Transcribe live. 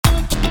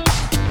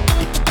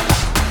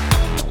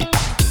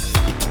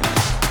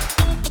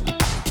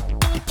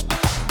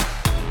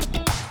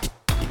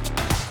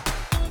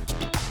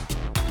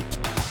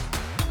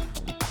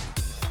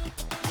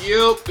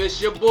Yup, it's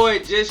your boy,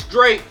 Just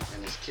Drake.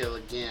 And it's Kill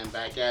again,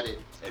 back at it.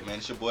 Hey man,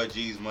 it's your boy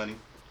G's Money.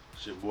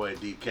 It's your boy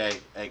DK,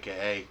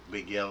 aka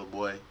Big Yellow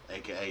Boy,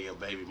 aka your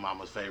baby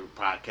mama's favorite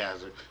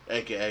podcaster,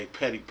 aka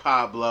Petty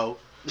Pablo,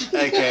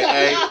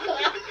 aka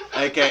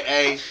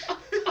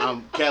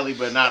I'm Kelly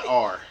but not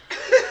R.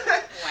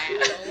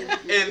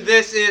 And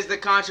this is the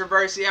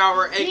Controversy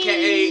Hour,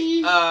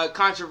 aka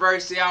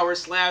Controversy Hour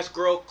 /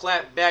 Girl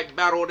Clap Back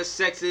Battle of the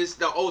Sexes,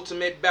 the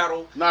ultimate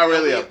battle. Not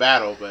really a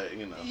battle, but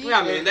you know. Yeah,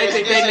 I mean, they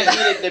think It's a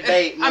heated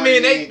debate. I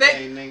mean, they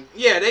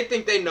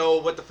think they know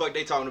what the fuck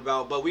they talking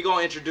about, but we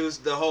gonna introduce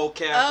the whole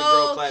cast of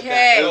Girl Clap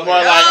Back.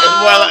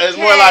 It's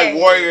more like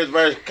Warriors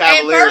versus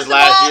Cavaliers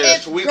last year.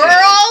 It's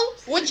girl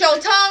with your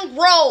tongue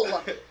roll.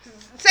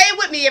 Say it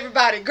with me,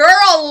 everybody.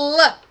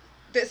 Girl.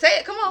 Say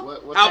it, come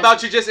on. How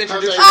about you just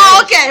introduce your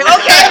Oh, okay.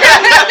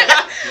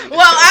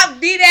 Well, I'll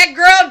be that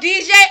girl,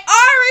 DJ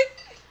Ari.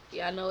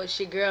 Y'all know it's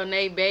your girl,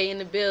 Nate Bay in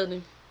the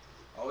building.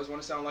 Always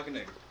want to sound like a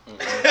nigga.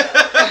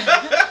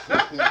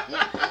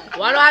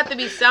 Why do I have to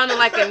be sounding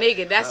like a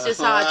nigga? That's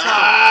just how I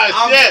talk.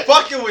 I'm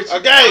fucking with you.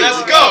 Okay,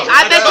 let's go.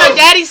 I bet your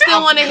daddy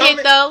still want to hit,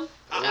 though.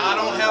 I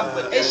don't have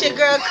the... It's your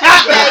girl,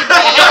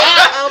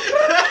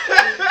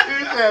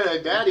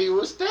 Daddy,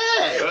 what's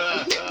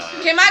that?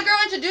 Can my girl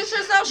introduce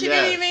herself? She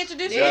didn't even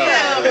introduce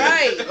herself.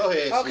 Right. Go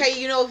ahead.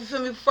 Okay, you know, for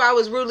me before I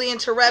was rudely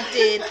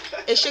interrupted,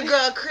 it's your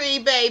girl Cree,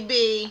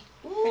 baby.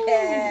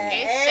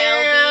 It's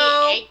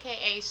Shelby,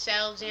 aka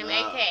Shell Jim,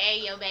 aka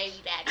your baby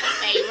daddy's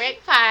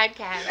favorite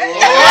podcast.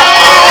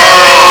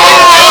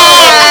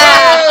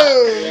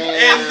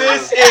 And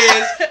this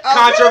is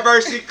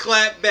Controversy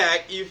Clap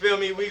Back. You feel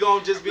me? We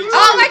gonna just be talking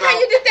Oh, like about... how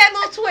you did that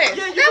little twist.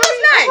 Yeah, that was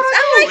nice.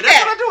 I like That's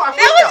that. what I do. I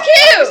That was cute.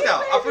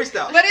 I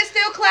freestyle. But it's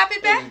still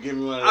clapping back. Give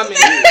me one I of mean,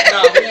 those.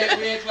 no,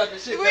 we ain't clapping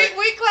shit back.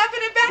 We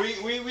clapping it back.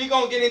 We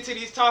gonna get into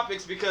these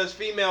topics because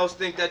females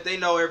think that they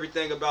know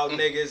everything about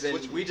niggas, and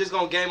we just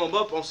gonna game them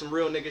up on some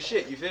real nigga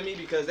shit. You feel me?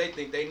 Because they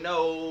think they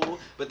know,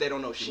 but they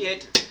don't know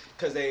shit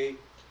because they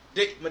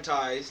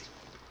stigmatized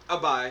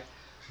by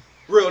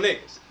real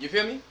niggas. You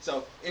feel me?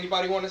 So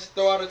anybody want to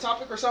throw out a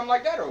topic or something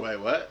like that? Or Wait,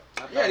 what?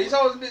 yeah, these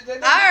hoes.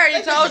 I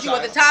already told you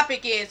what the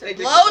topic is.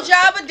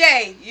 Blowjob a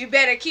day. You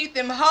better keep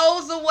them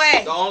hoes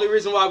away. The only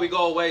reason why we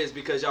go away is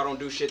because y'all don't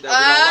do shit that we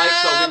don't like.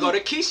 So we go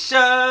to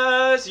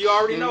Keisha's. You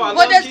already know I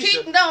What love does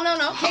Keisha. No.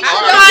 How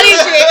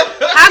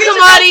come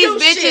all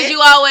these bitches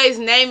you always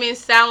naming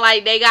sound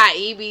like they got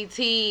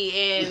EBT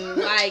and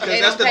like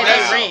they don't pay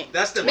their rent?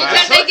 That's the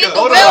Because they get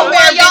the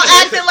Welfare, y'all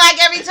acting like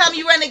every time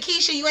you run to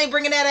Keisha, you ain't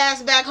bringing that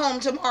ass back home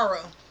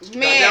tomorrow.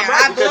 Man, Goddamn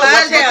right,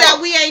 because That's that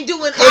we ain't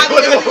doing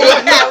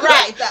obviously not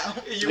right though.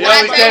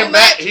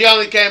 He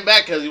only came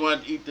back because he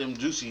wanted to eat them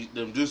juicy,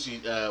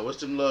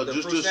 what's them little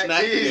juice snacks?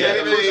 I need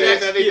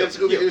the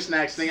Scooby-Doo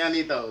snacks. I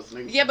need those.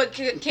 Yeah, but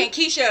can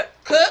Keisha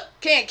cook?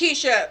 Can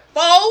Keisha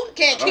fold?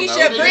 Can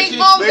Keisha bring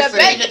home the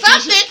bacon?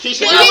 Something.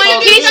 Keisha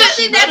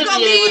that's gonna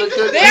be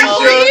there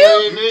for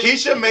you.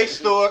 Keisha make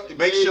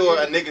sure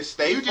a nigga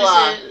stay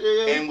fly,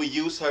 and we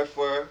use her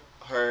for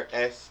her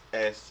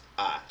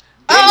SSI.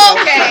 Oh,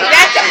 okay.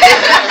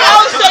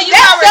 So you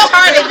are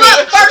retarded.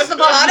 First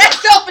of all,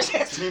 that's selfish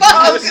as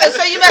fuck.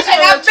 So you must be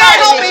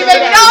retarded.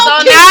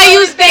 So now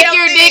you stick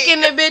your dick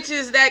in the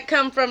bitches that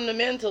come from the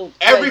mental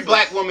Every places.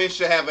 black woman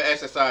should have an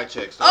SSI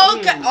check. So.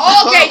 Okay,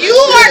 you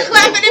are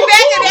clapping it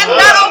back, and that's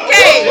not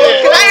okay.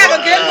 Cause I have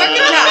a good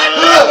working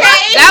job.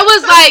 Okay. That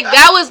was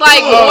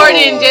like more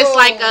than just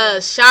like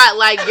a shot.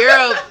 Like you're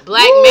a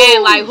black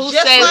man. Like who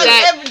says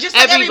that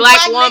every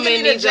black woman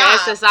needs an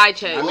SSI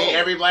check? I mean,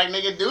 every black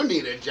nigga do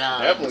need a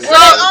job. Definitely. So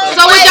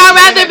would y'all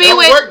rather be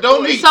with?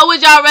 Don't eat. So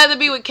would y'all rather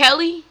be with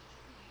Kelly?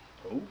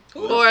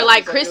 Or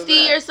like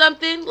Christy or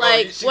something?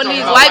 Like one of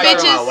these white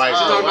bitches?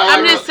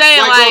 I'm just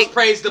saying like.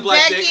 Praise the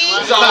black dick. Becky.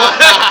 So,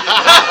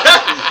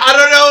 I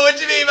don't know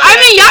what you mean by I that.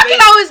 mean, y'all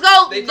can always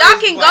go. They Y'all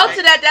praise can black. go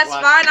to that. That's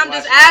fine. I'm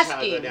just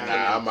asking.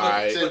 Nah, I'm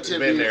alright.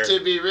 To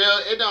be real,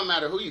 it don't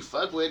matter who you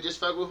fuck with. Just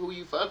fuck with who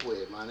you fuck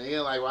with, my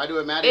nigga. Like, why do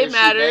it matter It if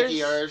matters.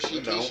 she Becky or if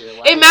she Keisha?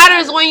 Why It do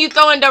matters matter? when you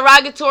throwing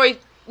derogatory.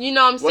 You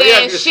know what I'm Well,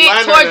 yeah, saying? you're Shit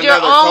slandering towards your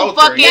another own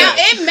culture, fucking.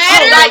 yeah. It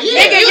matters. Like,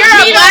 Yeah. nigga, You you're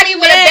a cheat black on me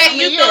with a man. Becky,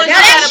 You yeah. throwing That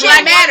shots at a shit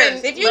black matters.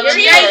 woman. If you But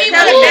cheat yeah, on me you with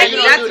tell a a Becky,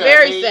 Becky, that's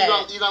very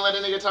sad. You gonna let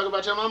a nigga talk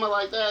about your mama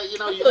like that? You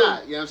know, you're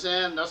not. You know what I'm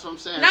saying? That's what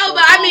I'm saying. No, So,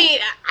 but I mean,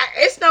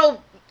 it's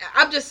no.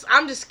 I'm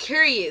just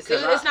curious.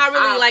 It's not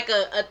really like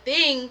a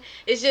thing.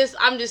 It's just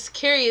I'm just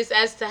curious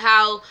as to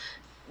how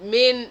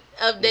men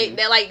of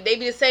that like they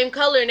be the same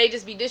color and they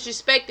just be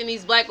disrespecting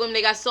these black women.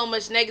 They got so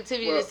much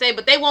negativity to say,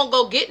 but they won't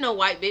go get no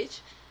white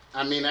bitch.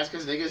 I mean, that's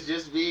because niggas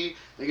just be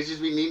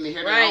needing to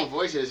hear their own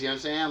voices. You know what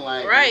I'm saying?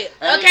 Like,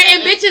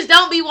 And bitches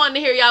don't be wanting to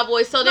hear y'all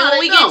voice. So then when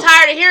we get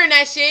tired of hearing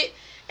that shit,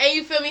 and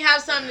you feel me,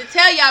 have something to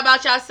tell y'all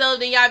about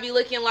yourself, then y'all be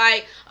looking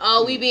like,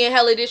 oh, we being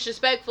hella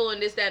disrespectful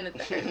and this, that, and the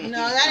third.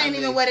 No, that ain't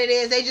even what it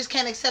is. They just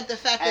can't accept the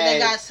fact that they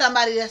got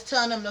somebody that's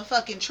telling them the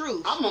fucking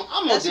truth. I'm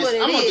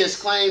gonna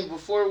disclaim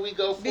before we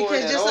go forward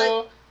at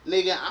all.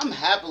 Nigga, I'm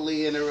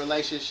happily in a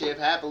relationship,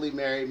 happily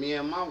married. Me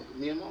and my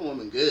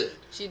woman good.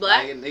 She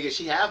black? Like, nigga,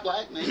 she half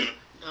black, nigga.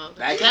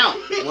 That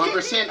count.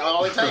 1%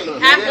 all it takes.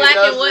 Half black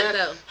and what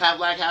though? Half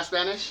black, half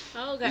Spanish.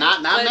 Oh, okay.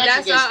 Not but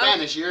Mexican,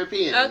 Spanish,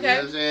 European. Okay. You know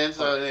what I'm saying?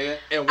 So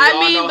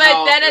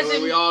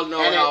and we all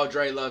know how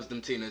Dre loves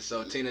them Tinas.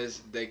 So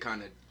Tinas, they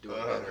kind of do it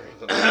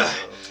better.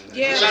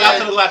 Yeah. Shout out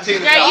to the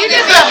Latinos. Girl, you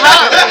just a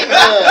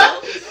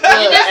hoe.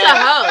 You just a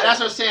hoe. That's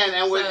what I'm saying.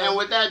 And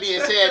with that being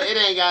said, it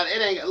ain't got.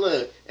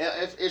 Look,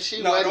 if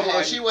she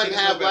wasn't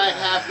half black,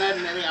 half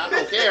nothing, nigga, I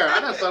don't care. I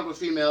done fuck with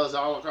females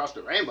all across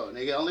the rainbow,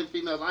 nigga. Only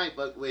females I ain't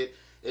fuck with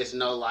is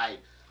no like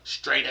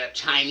straight up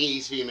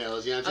Chinese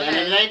females. You know what I'm saying?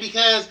 Okay. And it ain't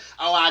because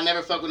I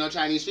never fuck with no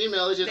Chinese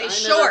female. It's just they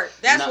short.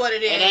 That's what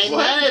it is. It ain't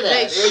none of that.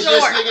 They it's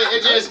short.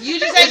 Just, nigga, you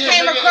just ain't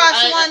came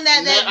across one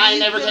that I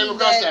ain't never came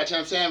across that. You know what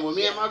I'm saying? When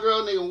me and my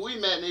girl, nigga, when we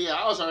met, nigga,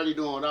 I was already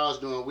doing what I was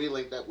doing. We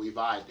linked up. We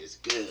vibed. It's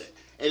good.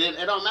 And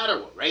it don't matter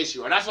what race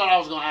you are. That's what I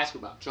was gonna ask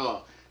about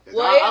y'all.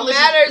 Well, it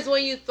matters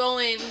when you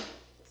throwing.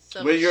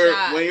 When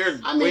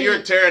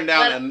you're tearing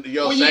down and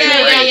your same race.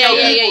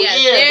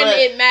 Then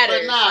it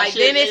matters.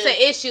 Then it's an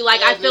issue.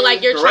 Like I feel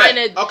like you're trying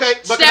to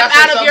step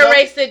out of your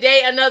race to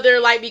date another,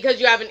 like because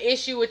you have an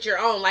issue with your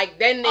own. Like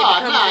then it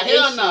becomes an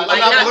issue. No.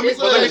 Like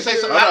let me say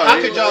something.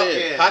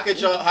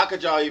 How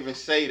could y'all even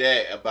say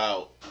that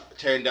about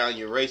tearing down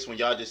your race when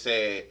y'all just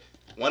said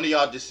one of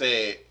y'all just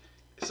said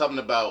something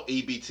about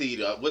EBT.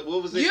 What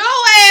was it? Your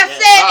ass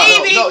said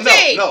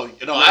EBT.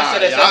 No. I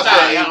said that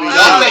sometimes.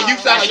 Y'all said you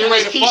sound like you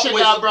ready to fuck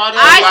with. I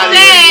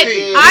said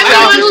I'm the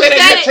one who said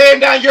it.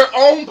 Tearing down your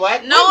own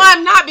black. No,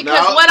 I'm not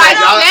because what I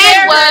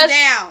said was.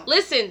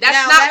 Listen,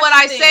 that's not what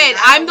I said.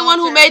 I'm the one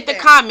who made the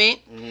comment.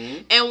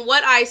 And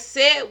what I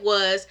said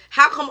was,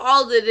 how come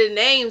all of the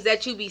names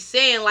that you be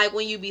saying, like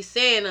when you be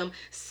saying them,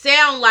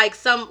 sound like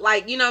some,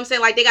 like, you know what I'm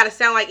saying, like they gotta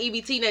sound like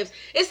EBT names.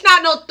 It's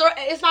not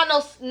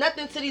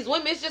nothing to these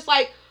women. It's just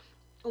like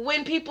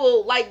when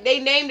people like they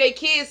name their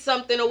kids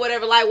something or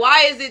whatever. Like,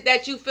 why is it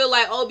that you feel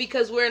like, oh,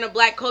 because we're in a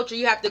black culture,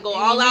 you have to go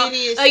all out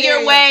of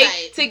your way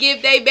to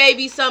give their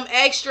baby some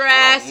extra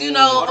ass, you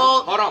know?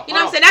 Hold on. You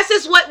know what I'm saying? That's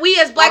just what we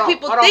as black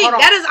people think.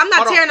 That is, I'm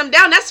not tearing them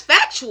down. That's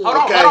factual. Hold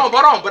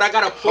on. But I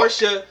got a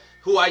Portia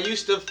who I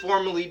used to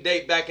formerly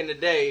date back in the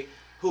day,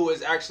 who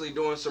was actually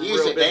doing some real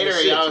business shit. You used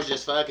to date her, y'all was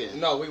just fucking?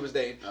 No, we was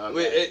dating.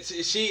 Okay.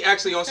 She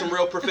actually on some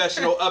real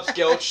professional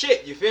upscale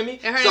shit, you feel me?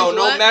 So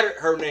no matter,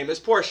 her name is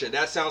Portia.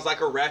 That sounds like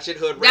a ratchet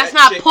hood rat. That's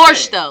not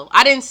Porsche though.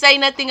 I didn't say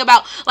nothing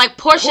about, like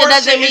Portia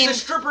doesn't mean. Portia is a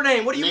stripper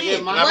name. What do you mean?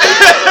 See what I'm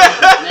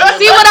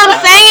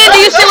saying? Do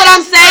you see what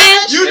I'm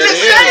saying? You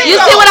just said it. You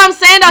see what I'm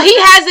saying though? He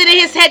has it in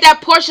his head that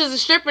Portia's a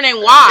stripper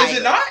name. Why? Is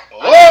it not?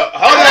 Hold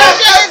on.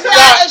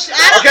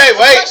 Okay,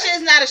 wait. Portia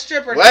is not a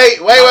stripper. Wait.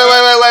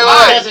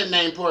 My cousin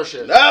named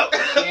Portia. No.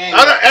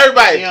 Hold on,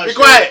 everybody. Be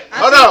quiet.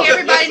 Hold on.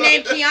 Everybody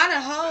named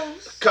Kiana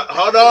hoes.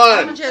 Hold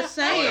on. I'm just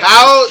saying.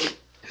 How?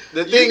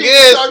 The thing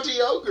is. Talk to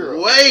your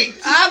girl. Wait.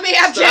 I mean,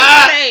 I'm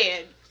just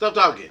saying. Stop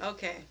talking.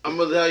 Okay. I'm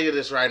gonna tell you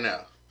this right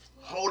now.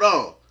 Hold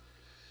on.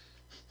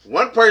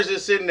 One person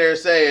sitting there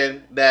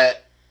saying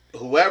that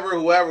whoever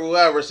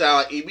sound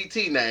like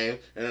EBT name,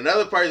 and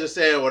another person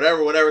saying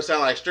whatever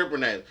sound like stripper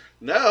name.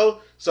 No.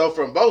 So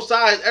from both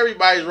sides,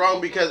 everybody's wrong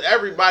because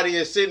everybody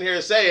is sitting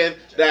here saying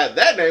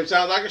that name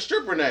sounds like a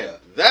stripper name.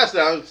 That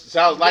sounds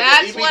like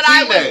an EBT name. That's what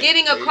I was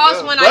getting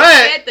across when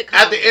I said the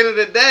comment. At the end of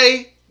the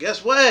day,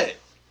 guess what?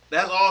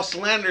 That's all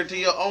slander to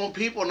your own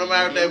people, no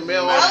matter if they're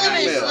male or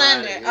female.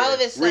 All of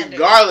it's slander.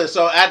 Regardless,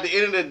 so at the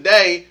end of the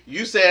day,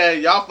 you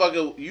saying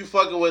you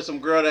fucking with some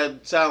girl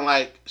that sound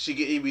like she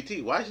get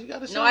EBT. Why she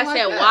gotta sound like that?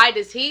 No, I said why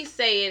does he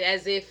say it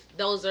as if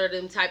those are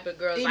them type of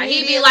girls? Like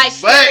he be like,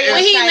 when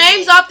he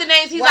names off the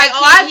names, he's like,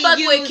 oh, I fuck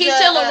with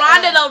Keisha,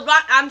 LaRonda.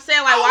 I'm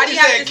saying like, why do you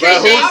have to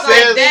say names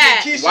like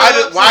that?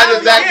 Why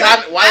does that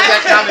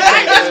connotate?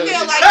 I just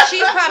feel like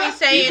she's probably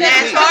saying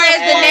that as far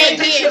as the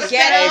name being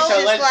ghetto. So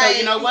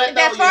you know what?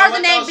 As far as the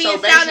name being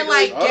sounding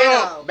like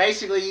ghetto.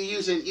 Basically, you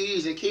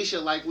using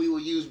Keisha like we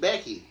would use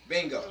Becky.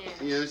 Bingo.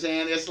 You know what I'm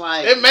saying? It's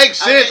like it makes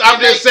sense. I'm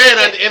just saying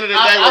at the end of the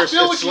day, we're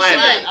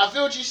slander. I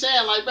feel what you're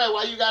saying. Like, bro,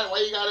 why you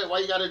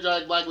gotta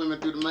drag black women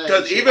through the mud?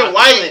 Because even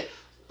white.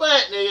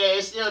 But nigga,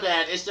 it's still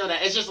that. It's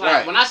just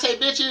like when I say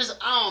bitches,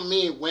 I don't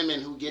mean women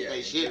who get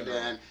their shit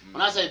done.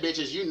 When I say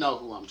bitches, you know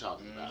who I'm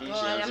talking about.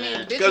 I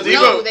mean, because bitches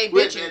know they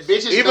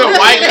bitches. Even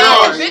white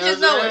girls, bitches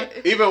know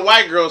it. Even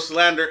white girls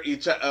slander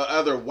each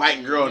other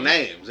white girl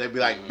names. They'd be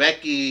like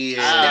Becky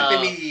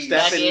and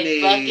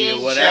Stephanie,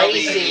 whatever.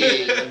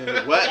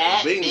 What?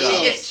 Bingo.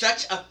 She is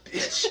such a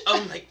bitch.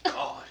 Oh my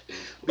god.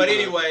 But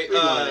anyway,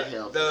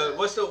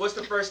 what's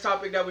the first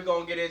topic that we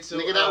gonna get into?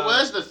 Nigga, that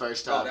was the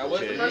first topic. That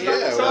was the first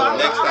topic. So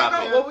next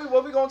topic.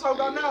 What we gonna talk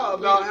about now?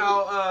 About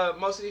how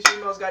most of these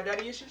females got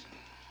daddy issues?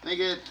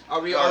 Nigga,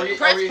 are we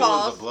press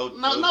pause? No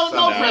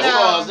press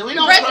pause. We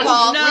don't press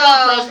pause.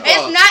 No,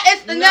 it's not.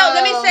 It's no.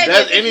 Let me say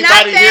this. Does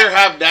anybody here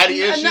have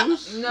daddy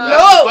issues?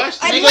 No. Let's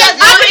be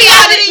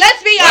honest.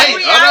 Let's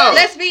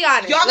be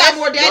honest. Y'all got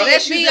more daddy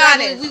issues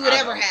than we would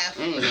ever have.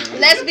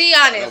 Let's be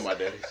honest.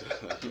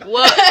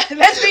 What?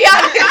 Let's be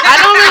honest.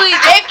 I don't really.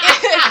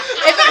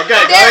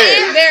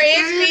 There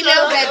is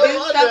females that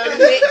do stuff suffer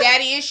with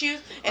daddy issues,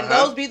 and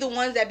those be the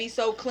ones that be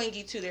so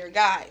clingy to their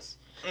guys.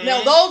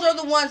 Now, those are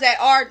the ones that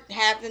are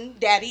having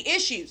daddy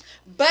issues.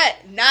 But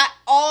not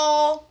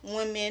all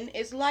women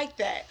is like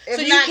that. If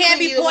so you can't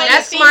be pointing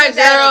that's my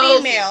girl.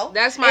 Female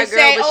that's my and girl,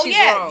 say, but oh, she's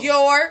yeah, wrong.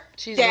 your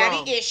She's daddy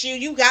wrong. issue,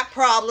 you got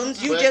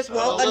problems, you just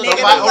want a nigga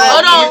to Hold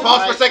love on. you. We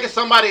pause for a second.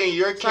 Somebody in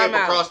your camp Time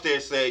out. across there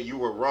said you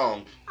were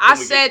wrong. I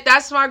said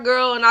that's my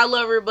girl and I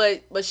love her,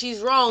 but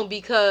she's wrong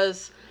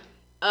because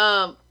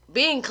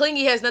being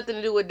clingy has nothing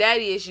to do with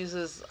daddy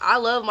issues. I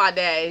love my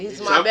dad.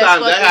 He's my best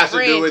fucking friend. Sometimes that has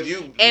to do with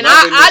you and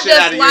loving I the shit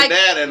just out of like your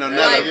dad and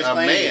another a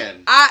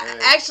man.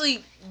 I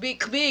actually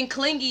being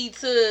clingy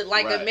to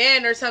like a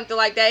man or something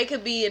like that. It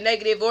could be a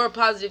negative or a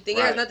positive thing.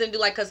 It has nothing to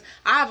do because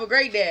I have a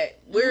great dad.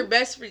 We're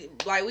best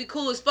friends. Like we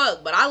cool as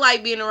fuck. But I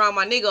like being around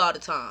my nigga all the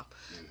time.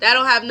 That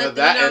don't have nothing.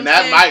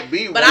 That might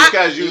be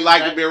because you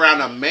like to be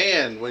around a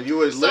man when you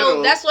was little.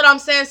 So that's what I'm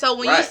saying. So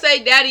when you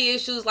say daddy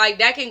issues, like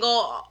that can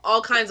go all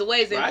kinds of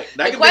ways. And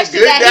that could be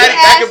good.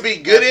 That could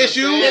be good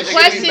issues. The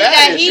question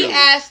that he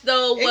asked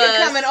though was, it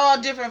can come in all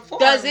different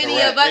forms. Does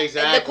any of us?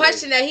 The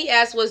question that he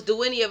asked was,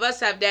 do any of us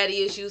have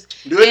daddy issues?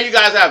 Do any of you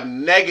guys have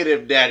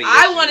negative daddy issues?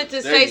 I wanted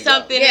to say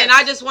something, and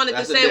I just wanted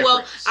to say,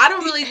 well, I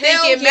don't really think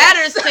it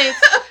matters since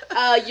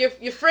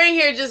your friend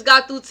here just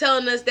got through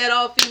telling us that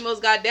all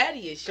females got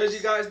daddy issues. Because you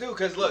guys do.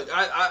 Because look,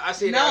 I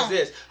see it as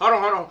this. Hold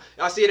on.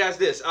 I see it as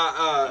this.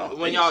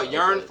 When y'all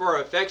yearn for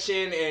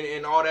affection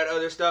and all that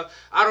other stuff,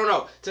 I don't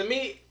know. To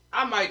me,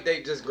 I might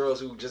date just girls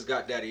who just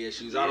got daddy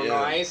issues. I don't know.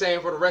 I ain't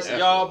saying for the rest of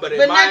y'all, but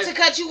not to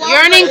cut you off.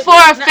 Yearning for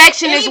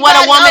affection is what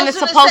a woman is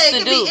supposed to do.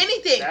 It could be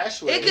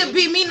anything. It could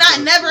be me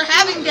never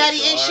having daddy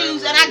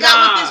issues, and I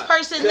got with this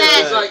person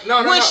that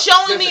was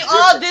showing me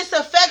all this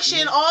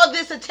affection, all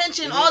this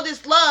attention, all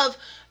this love.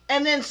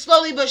 And then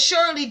slowly but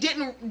surely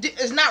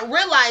is not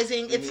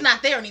realizing it's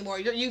not there anymore.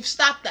 You've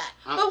stopped that.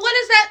 But what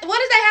does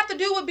that have to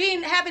do with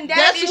having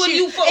daddy issues? That's when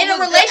you in a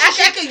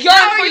relationship. I could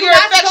yearn for your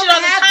affection all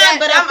the time,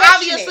 but I'm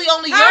obviously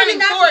only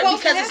yearning for it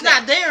because it's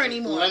not there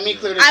anymore. Let me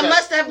clear this up. I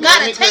must have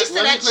got a taste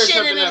of that shit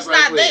and it's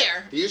not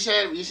there. You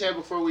said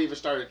before we even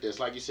started this,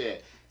 like you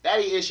said,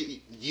 daddy issue.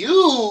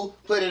 You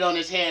put it on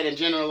his head and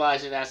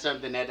generalize it as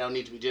something that don't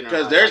need to be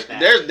generalized. Because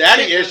there's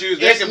daddy issues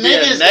that can be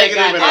a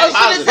negative and a positive.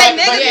 I was gonna say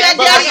niggas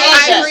got daddy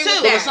issues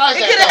too.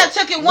 It could have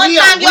took it one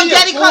time your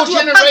daddy called you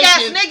a punk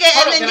ass nigga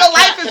and then your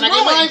life is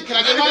ruined. Can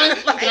I get mine?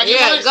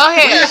 Yeah, go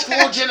ahead. We a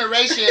full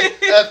generation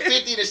of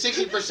 50 to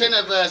 60%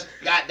 of us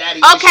got daddy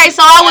issues. Okay,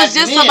 so I was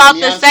just about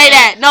to say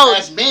that. No,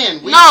 as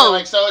men,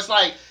 so it's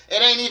like.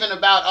 It ain't even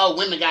about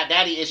women got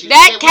daddy issues.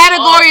 That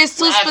category is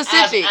too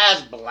specific.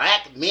 As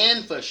black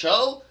men for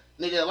sure,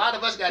 nigga, a lot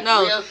of us got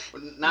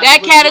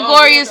that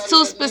category is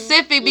too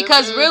specific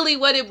because really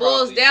what it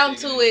boils down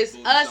to is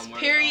us,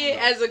 period,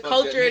 as a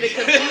culture and a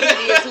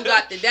community is who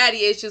got the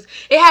daddy issues.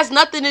 It has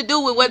nothing to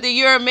do with whether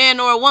you're a man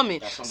or a woman.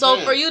 So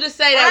for you to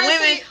say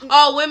that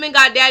all women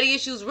got daddy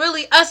issues,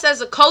 really us as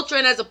a culture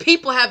and as a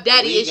people have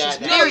daddy issues,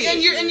 period.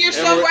 And you're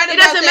so right about that. It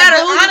doesn't matter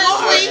who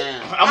you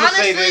are.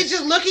 Honestly,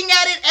 just looking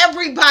at it,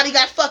 everybody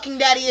got fucking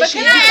daddy issues.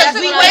 Can I ask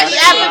we went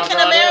African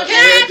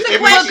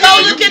American.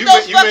 Go look at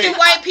those fucking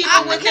white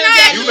people with their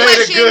daddy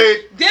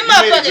issues. Them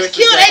motherfuckers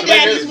kill their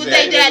daddies with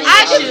their daddy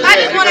issues. I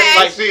just want to ask.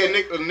 Like, see,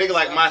 a nigga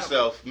like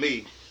myself,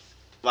 me,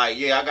 like,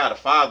 yeah, I got a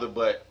father,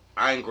 but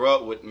I ain't grow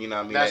up with, you know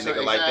what I mean, that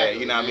nigga like that.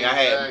 You know what I mean? I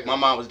had, my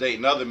mom was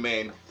dating other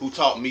men who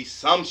taught me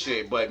some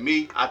shit, but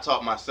me, I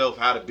taught myself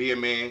how to be a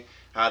man,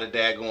 how to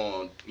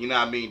daggone, you know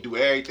what I mean, do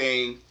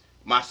everything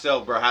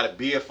myself, bro, how to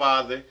be a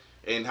father.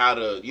 And how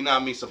to, you know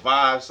what I mean,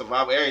 survive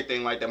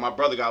everything like that. My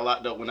brother got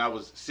locked up when I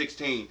was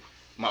 16,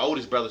 my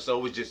oldest brother, so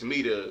it was just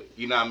me to,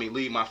 you know what I mean,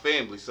 lead my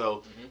family.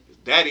 So,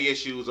 daddy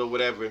issues or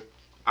whatever,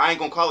 I ain't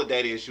gonna call it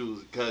daddy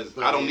issues because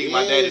I don't need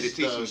my daddy to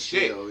teach me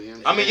shit.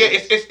 I mean, yeah,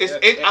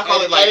 I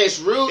call it like, its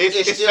root,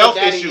 it's self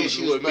issues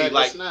with me.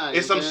 Like,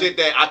 it's some shit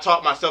that I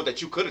taught myself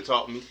that you could have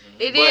taught me.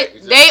 It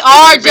is. They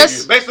are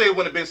just basically it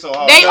wouldn't have been so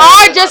hard. They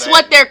are just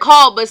what they're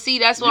called, but see,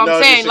 that's what I'm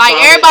saying. Like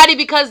everybody,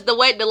 because the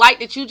light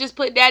that you just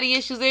put daddy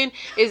issues in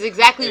is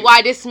exactly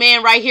why this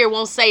man right here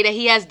won't say that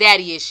he has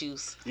daddy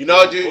issues. You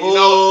know,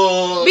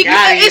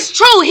 because it's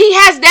true, he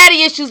has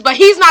daddy issues, but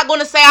he's not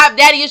going to say I have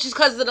daddy issues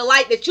because of the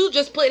light that you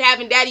just put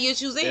having daddy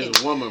issues in.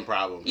 It's a woman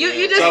problem. You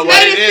just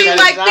made it seem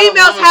like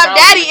females have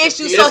daddy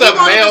issues, so he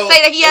won't even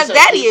say that he has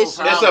daddy issues.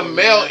 It's a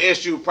male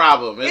issue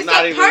problem. It's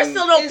not a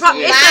personal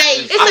problem.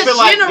 It's a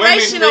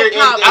generational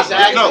problem.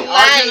 Exactly. No,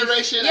 our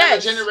generation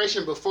and the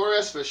generation before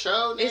us for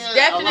sure. It's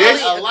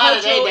definitely a lot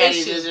of their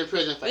daddies is in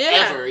prison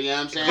forever. You know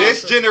what I'm saying?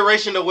 This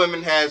generation of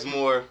women has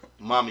more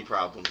mommy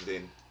problems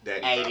than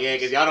Daddy hey, yeah,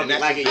 because y'all don't be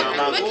liking y'all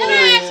mama. But can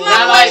I ask my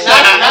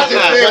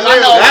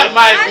That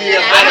might be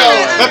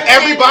but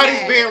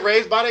everybody's being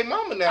raised by their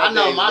mama now. I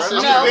know, my sister,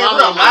 a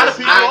lot of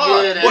people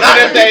are.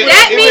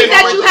 That means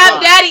that you have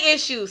daddy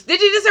issues.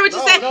 Did you just hear what you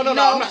said? No,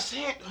 I'm not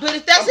saying.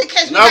 But if that's the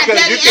case, we got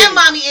daddy and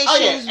mommy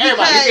issues.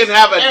 Everybody. You can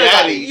have a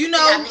daddy. You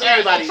know,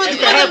 everybody. for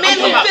the men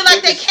who feel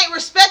like they can't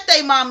respect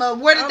their mama,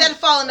 where did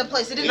that fall into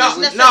place? It didn't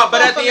No,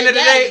 but at the end of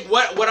the day,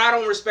 what I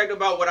don't respect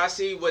about what I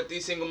see, what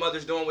these single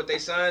mothers doing with their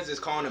sons is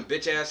calling them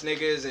bitch ass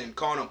niggas and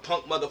calling them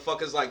punk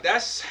motherfuckers. Like,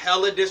 that's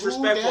hella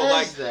disrespectful.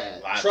 Like,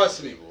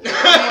 trust me.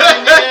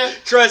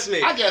 Trust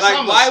me.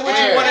 Like, why would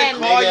you want to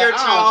call your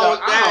child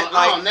that?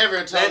 Like, I'll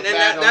never talk and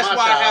bad that's on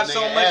my why I have child,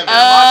 so nigga, much ever.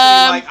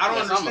 animosity. Like, I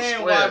don't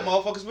understand why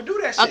motherfuckers would do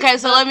that shit. Okay,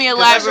 so let me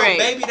That's your elaborate.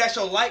 baby. That's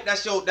your light.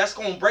 That's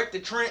gonna break the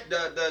trend,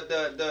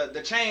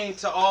 the chain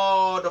to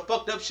all the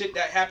fucked up shit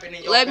that happened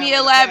in your. Let me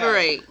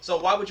elaborate. So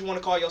why would you want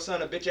to call your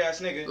son a bitch ass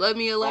nigga? Let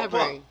me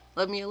elaborate.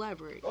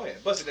 Go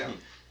ahead, bust it down.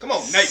 Come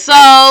on, Nate.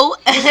 So,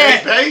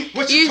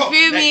 you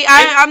feel me?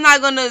 I'm not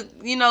gonna,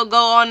 go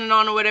on and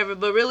on or whatever.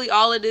 But really,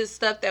 all of this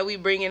stuff that we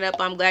bringing up,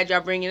 I'm glad y'all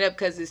bringing it up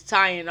because it's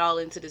tying all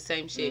into the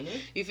same shit. Mm-hmm.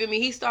 You feel me?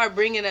 He started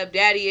bringing up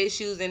daddy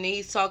issues, and then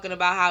he's talking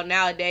about how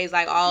nowadays,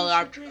 like all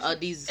of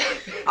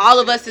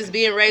us is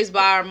being raised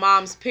by our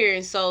mom's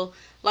parents. So,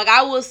 like,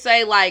 I will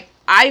say, like,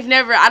 I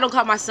don't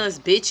call my sons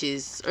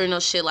bitches or no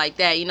shit like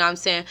that. You know what I'm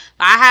saying?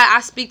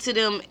 I speak to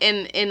them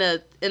in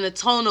a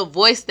tone of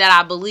voice that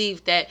I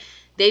believe that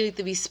they need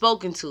to be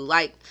spoken to.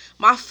 Like,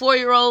 my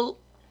 4-year-old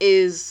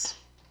is,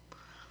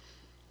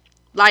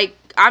 like,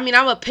 I'm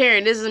a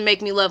parent. This doesn't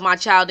make me love my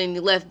child any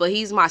less, but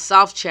he's my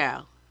soft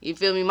child. You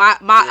feel me? My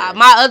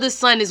other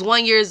son is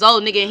 1 year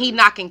old, nigga, and he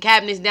knocking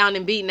cabinets down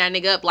and beating that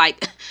nigga up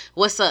like,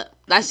 what's up?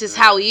 That's just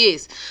how he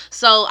is.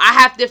 So I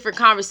have different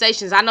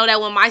conversations. I know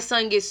that when my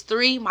son gets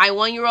 3, my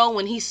 1-year-old,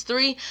 when he's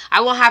 3,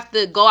 I won't have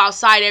to go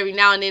outside every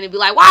now and then and be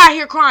like, why I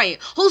hear crying?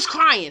 Who's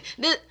crying?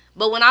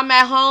 But when I'm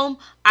at home,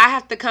 I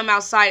have to come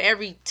outside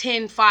every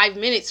 5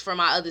 minutes for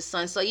my other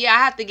son. So, yeah, I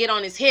have to get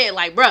on his head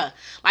like, bruh,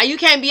 like, you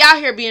can't be out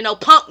here being no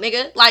punk,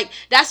 nigga. Like,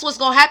 that's what's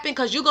going to happen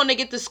because you're going to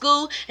get to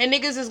school and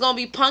niggas is going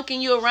to be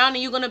punking you around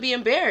and you're going to be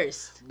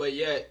embarrassed. But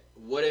yet,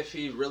 what if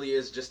he really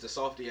is just a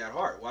softie at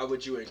heart? Why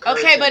would you encourage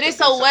him? Okay, but it's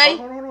a way.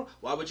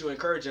 Why would you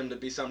encourage him to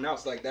be something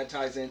else? Like, that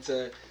ties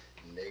into...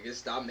 Niggas,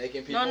 stop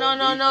making people.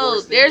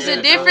 No. There's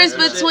a difference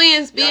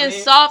between being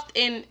soft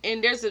and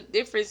there's a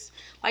difference.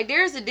 Like,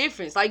 there's a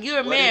difference. Like, you're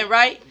a man,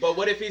 right? But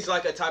what if he's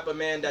like a type of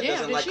man that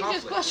doesn't like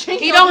conflict?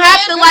 He don't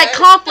have to like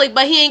conflict,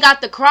 but he ain't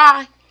got to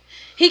cry.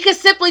 He could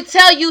simply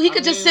tell you. He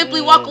could just simply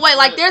walk away.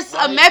 Like, there's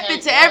a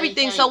method to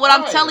everything. So what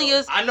I'm telling you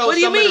is, what do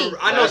you mean?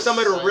 I know some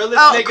of the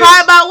realest niggas. Cry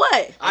about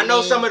what? I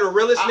know some of the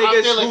realest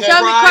niggas who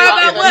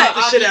cry about what?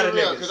 The shit out of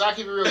niggas. Because I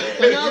keep it real.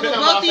 No, but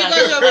both of you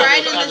guys are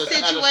right in the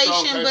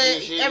situation,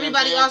 but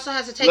everybody also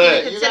has to take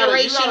into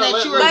consideration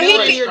that you are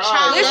building your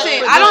child.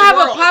 Listen, I don't have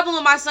a problem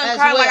with my son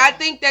crying. Like, I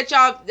think that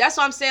y'all. That's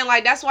what I'm saying.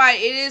 Like, that's why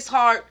it is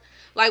hard.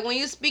 Like, when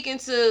you're speaking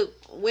to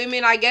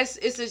women, I guess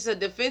it's just a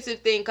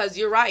defensive thing because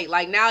you're right.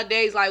 Like,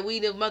 nowadays, like, we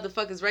the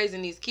motherfuckers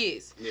raising these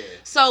kids. Yeah.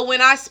 So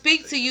when I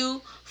speak to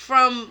you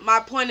from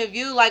my point of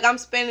view, like, I'm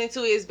spending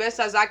to it as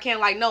best as I can.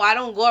 Like, no, I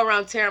don't go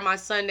around tearing my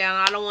son down.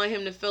 I don't want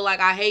him to feel like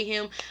I hate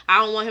him.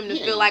 I don't want him to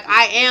feel like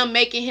I am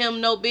making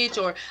him no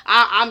bitch or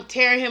I'm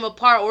tearing him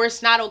apart or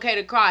it's not okay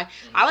to cry.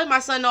 I let my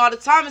son know all the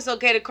time it's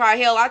okay to cry.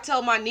 Hell, I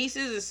tell my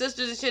nieces and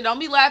sisters and shit, don't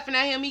be laughing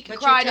at him. He can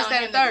cry, this,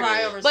 that, and third.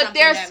 But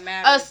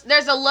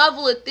there's a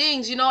level of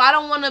things, you know. I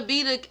don't want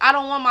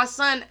my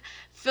son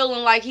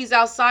feeling like he's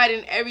outside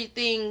and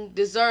everything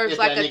deserves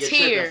like a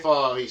tear.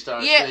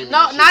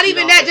 Not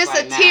even that, just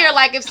a tear.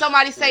 Like, if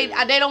somebody say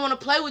they don't want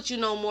to play with you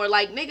no more,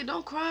 like, nigga,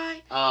 don't cry.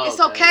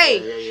 It's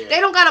okay. They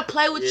don't gotta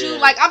play with you.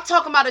 Like, I'm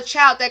talking about a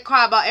child that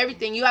cry about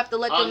everything. You have to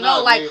let them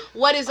know, like,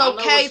 what is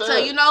okay to,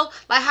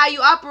 like, how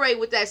you operate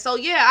with that. So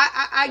yeah,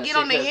 I get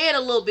on their head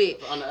a little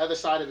bit. On the other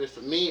side of it,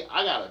 for me,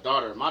 I got a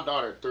daughter. My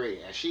daughter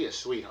 3, and she a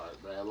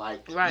sweetheart, bro.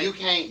 Like, I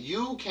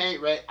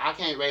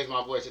can't raise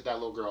my voice at that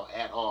little girl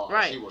at all.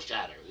 Right. She will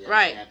shatter. You know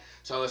right.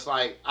 So it's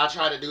like I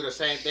try to do the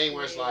same thing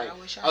where it's like,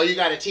 you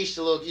gotta teach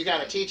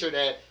her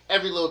that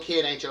every little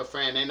kid ain't your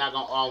friend. They're not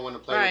gonna all want to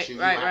play with you.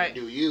 You have to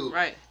do you.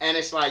 Right. And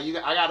it's like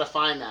I gotta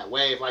find that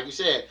wave. Like you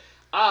said,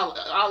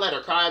 I'll let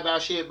her cry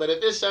about shit. But if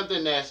it's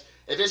something that's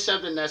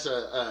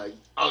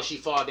she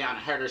fall down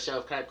and hurt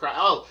herself, cry.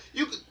 Oh,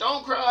 you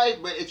don't cry.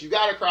 But if you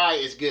gotta cry,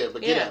 it's good.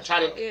 But get up. Try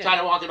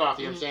to walk it off.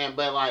 You know what I'm saying?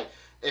 But like,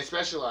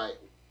 especially like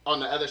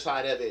on the other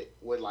side of it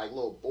with like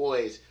little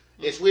boys.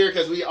 It's weird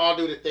because we all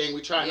do the thing.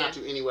 We try not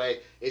to anyway.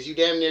 Is you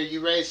damn near,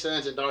 you raise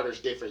sons and daughters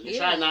different. You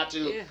try not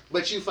to,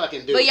 but you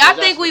fucking do. But y'all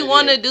think we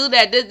want to do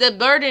that. The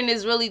burden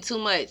is really too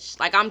much.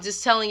 Like, I'm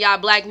just telling y'all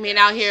black men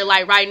out here,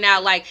 like, right now,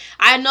 like,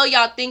 I know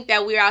y'all think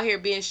that we're out here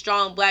being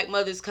strong black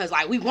mothers because,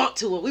 like, we want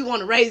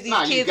to raise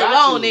these kids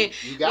alone. And,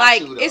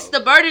 like, it's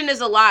the burden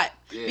is a lot.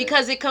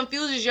 because it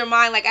confuses your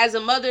mind. Like as a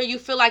mother, you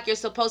feel like you're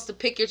supposed to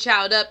pick your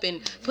child up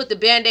and put the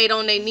Band-Aid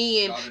on their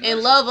knee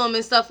and love them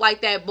and stuff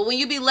like that. But when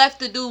you be left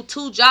to do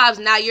 2 jobs,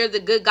 now you're the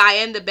good guy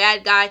and the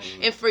bad guy.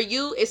 And for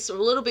you, it's a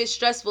little bit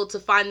stressful to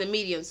find the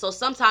medium. So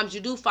sometimes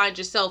you do find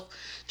yourself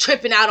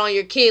tripping out on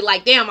your kid.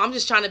 Like, damn, I'm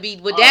just trying to be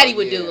what daddy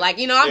would do. Like,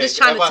 you know, I'm just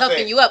trying to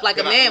toughen you up like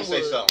a man would.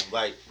 Say something.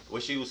 Like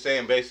what she was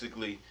saying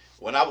basically,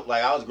 when I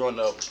was growing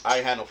up, I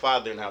ain't had no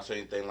father in the house or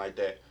anything like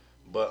that.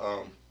 But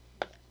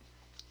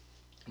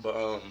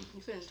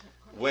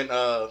when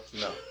no.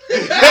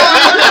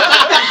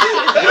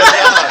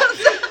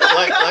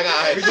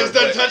 We just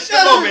done touched the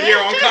moment here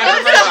on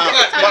controversial.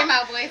 Talking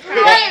about boys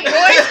crying.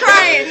 Boys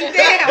crying.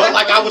 Damn. But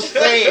like I was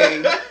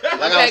saying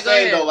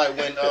though, like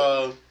when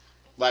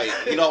like,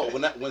 you know,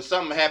 when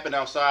something happened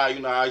outside,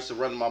 you know, I used to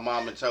run to my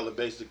mom and tell her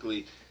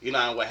basically, you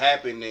know, what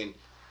happened. And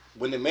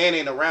when the man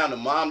ain't around, the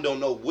mom don't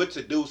know what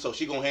to do, so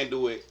she gonna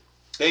handle it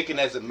thinking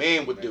as a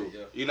man would do.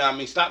 You know what I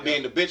mean? Stop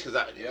being the bitch, because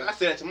I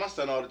say that to my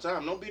son all the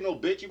time. Don't be no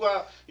bitch. You go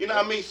out. You know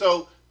what I mean?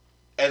 So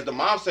as my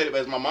mom said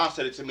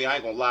it to me, I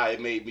ain't gonna lie, it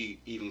made me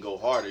even go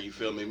harder. You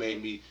feel me? It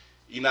made me,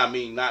 you know what I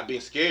mean, not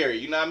being scary.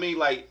 You know what I mean?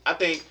 Like, I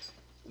think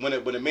when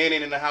a man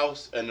ain't in the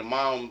house and the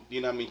mom, you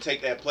know what I mean,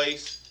 take that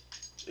place,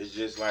 it's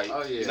just like, you know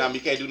what I mean, you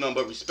can't do nothing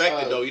but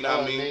respect it though, you know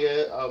what I mean?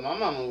 Nigga, my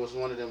mama was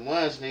one of them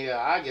ones, nigga,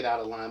 I get out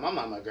of line, my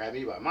mama grabbed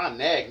me by my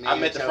neck, nigga. I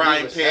met the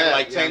frying pan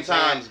like 10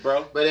 times,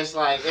 bro. But it's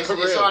like, it's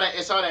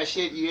all that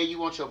shit, you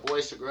want your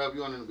boys to grow up, you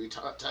want them to be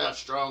tough,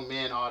 strong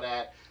men, all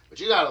that. But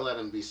you gotta let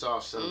them be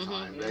soft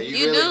sometimes, man.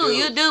 You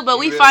do. But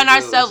we find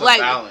ourselves like,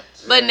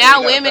 but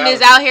now women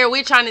is out here.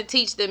 We're trying to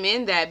teach the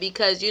men that,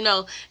 because you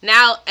know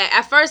now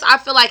at first I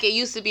feel like it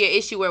used to be an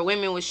issue where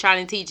women was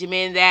trying to teach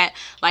men that,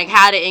 like,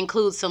 how to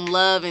include some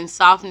love and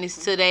softness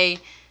to their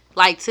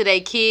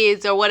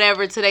kids or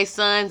whatever, to their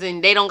sons,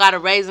 and they don't gotta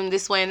raise them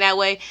this way and that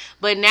way.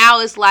 But now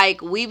it's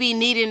like we be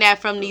needing that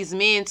from these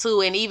men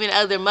too, and even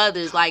other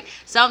mothers. Like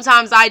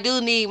sometimes I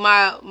do need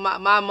my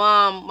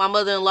mom, my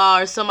mother-in-law,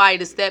 or somebody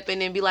to step in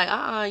and be like,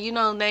 you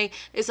know,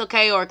 it's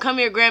okay, or come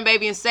here,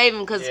 grandbaby, and save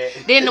him. Because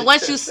then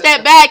once you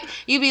step back,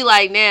 you be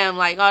like, damn,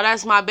 like, oh,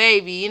 that's my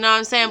baby. You know what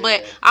I'm saying?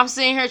 But I'm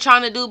sitting here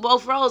trying to do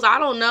both roles. I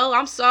don't know.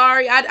 I'm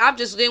sorry. I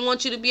just didn't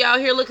want you to be out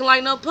here looking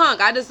like no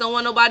punk. I just don't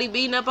want nobody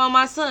beating up on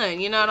my son.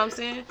 You know what I'm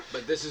saying?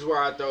 But this is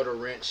where I throw the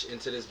wrench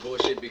into this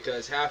bullshit,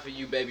 because half of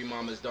you baby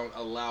mamas don't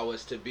allow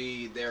us to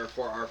be there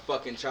for our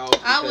fucking child,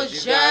 because I was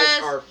you guys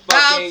just are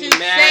fucking about to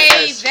mad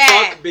say as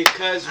that. fuck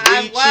because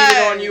we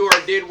cheated on you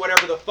or did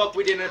whatever the fuck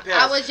we did in the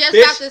past. I was just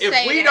Bitch, about to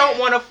say if we that. don't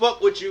want to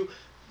fuck with you,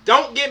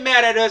 don't get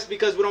mad at us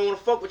because we don't want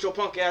to fuck with your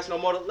punk ass no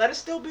more. Let us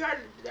still be our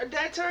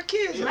dad to our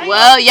kids, man.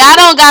 Well, y'all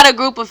don't got a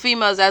group of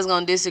females that's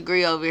gonna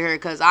disagree over here,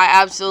 because I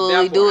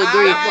absolutely do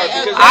agree.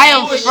 I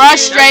am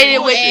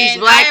frustrated with these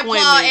black women. I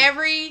applaud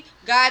every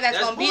guy that's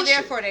gonna be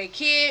there for their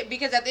kid,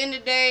 because at the end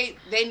of the day,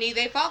 they need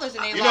their fathers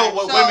in their life. You know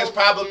what women's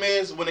problem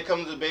is when it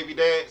comes to baby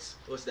dads?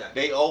 What's that?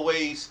 They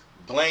always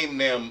blame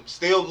them,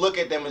 still look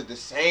at them as the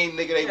same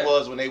nigga they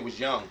was when they was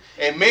young.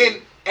 And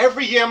men,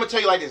 every year, I'm gonna tell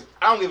you like this,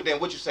 I don't give a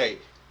damn what you say.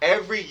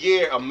 Every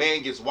year, a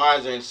man gets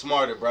wiser and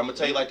smarter, bro. I'm gonna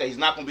tell you like that. He's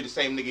not gonna be the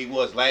same nigga he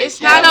was last year.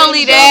 It's not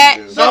only that.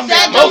 But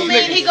that don't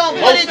mean he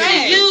gonna put it to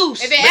use.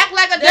 If it act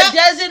like a duck, that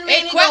doesn't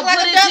mean he gonna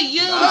put it to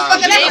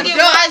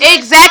use.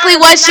 Exactly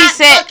what she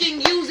said.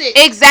 Use it.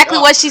 Exactly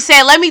what she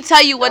said. Let me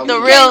tell you what the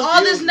real.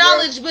 All this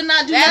knowledge, but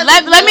not do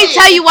nothing. Let me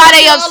tell you why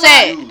they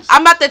upset.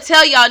 I'm about to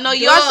tell y'all. No,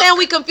 y'all saying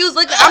we confused.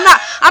 Look,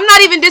 I'm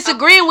not even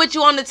disagreeing with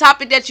you on the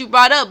topic that you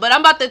brought up, but I'm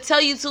about to tell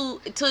you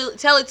to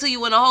tell it to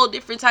you in a whole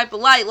different type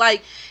of light.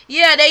 Like,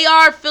 yeah, they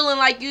are feeling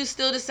like you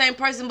still the same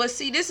person, but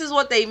see, this is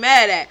what they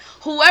mad at.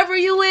 Whoever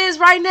you is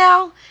right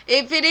now,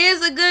 if it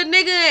is a good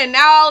nigga and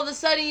now all of a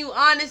sudden you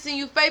honest and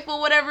you faithful,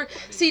 whatever,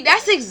 see,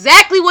 that's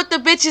exactly what the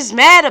bitch is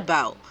mad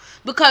about.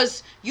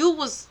 Because you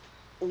was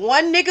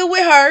one nigga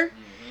with her,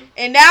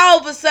 and now all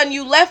of a sudden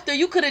you left her.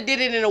 You could have did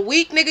it in a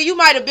week, nigga. You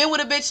might have been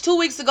with a bitch 2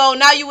 weeks ago.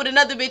 Now you with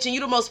another bitch, and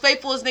you the most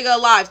faithfulest nigga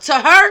alive. To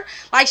her,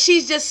 like,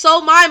 she's just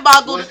so mind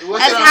boggled as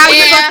how the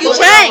fuck you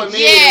changed.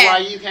 Yeah. Why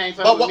you can't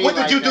fuck with me what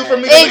did you do for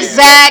me?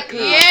 Exactly.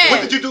 Yeah.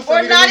 What did you do for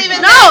me? Or not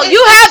even. No,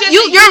 you're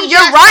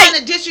right.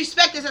 Trying to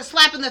disrespect is a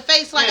slap in the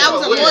face. Like, I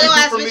was a loyal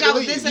ass bitch. I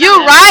was this.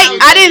 You're right.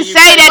 I didn't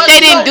say that they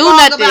didn't do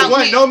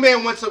nothing. No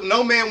man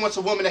wants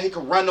a woman that he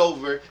can run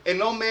over, and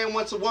no man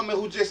wants a woman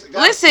who just.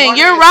 Listen,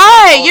 you're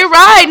right. You're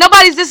right.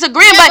 Nobody's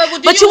disagreeing.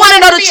 But you want to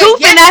know the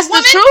truth, and that's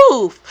the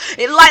truth.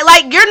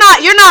 Like you're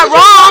not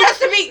wrong.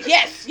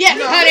 Yes,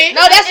 honey.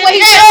 No, that's what he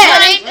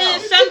said.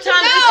 And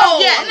sometimes,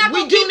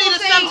 we do need to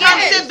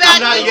sometimes sit back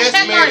and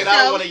check ourselves.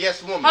 I don't want a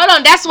yes woman. Hold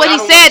on, that's what he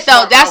said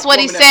though. That's what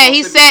he said.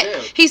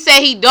 He said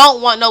he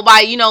don't want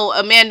nobody. You know,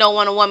 a man don't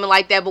want a woman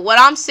like that. But what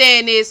I'm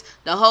saying is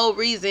the whole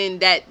reason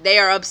that they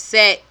are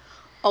upset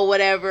or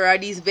whatever, or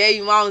these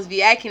baby mamas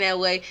be acting that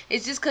way,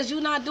 it's just because you're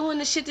not doing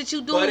the shit that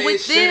you doing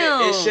with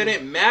them. It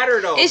shouldn't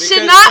matter, though. It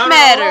should not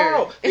matter.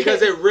 No.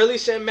 Because it really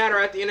shouldn't matter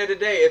at the end of the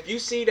day. If you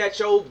see that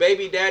your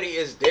baby daddy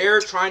is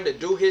there trying to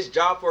do his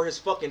job for his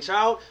fucking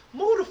child,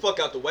 move the fuck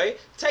out the way.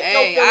 Take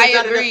your feelings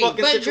out of the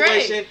fucking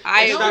situation. Drake,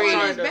 I agree. No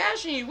one is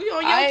bashing you. We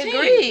on your team.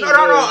 Agree. No,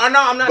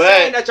 I'm not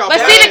saying that y'all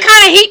But see the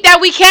kind of heat that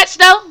we catch,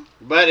 though?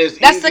 But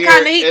that's the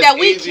kind of heat that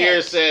we catch. It's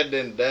easier said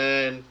than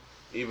done.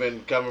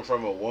 Even coming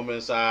from a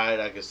woman's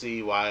side, I can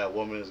see why a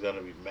woman is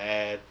gonna be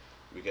mad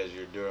because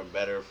you're doing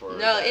better for.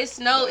 No, it's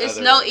no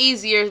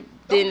easier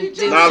than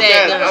said.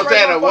 I'm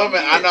saying a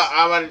woman. I know.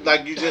 I'm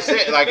like you just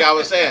said. Like I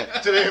was saying,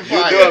 you're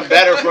doing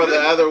better for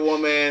the other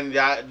woman.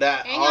 That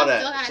and all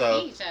that. Still so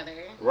see each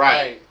other.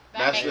 Right.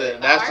 That's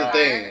the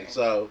thing.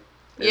 So.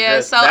 Yeah,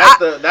 just, so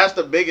that's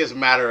the biggest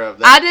matter of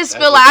that. I just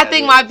feel like I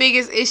think my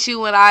biggest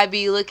issue when I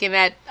be looking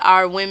at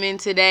our women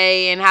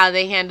today and how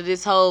they handle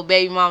this whole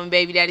baby mom and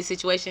baby daddy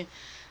situation.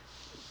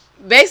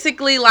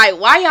 Basically, like,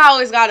 why you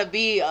always gotta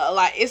be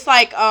like, it's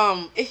like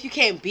if you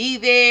can't be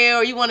there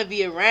or you want to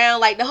be around,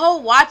 like the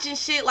whole watching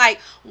shit,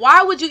 like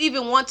why would you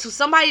even want to?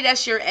 Somebody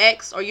that's your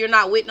ex or you're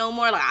not with no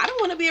more, like I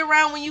don't want to be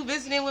around when you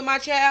visiting with my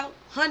child.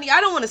 Honey,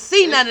 I don't want to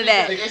see none of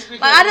that.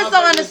 Like, I just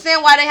don't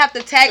understand why they have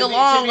to tag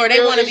along or they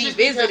want to be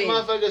visiting.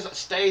 Motherfuckers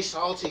stay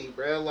salty,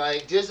 bro.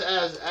 Like, just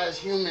as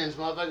humans,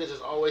 motherfuckers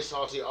is always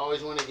salty,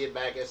 always want to get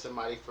back at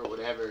somebody for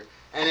whatever.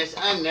 And it's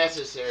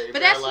unnecessary,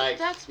 but bro.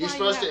 That's you're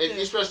supposed to, if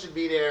you're supposed to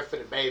be there for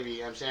the baby, you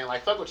know what I'm saying?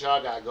 Like, fuck what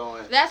y'all got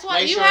going. That's why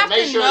you have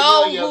to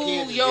know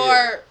who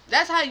your,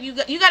 that's how you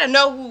gotta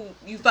know who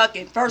you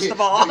fucking, first of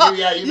all.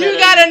 You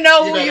gotta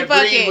know who you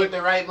fucking. With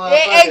the right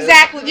motherfucker.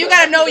 Exactly. You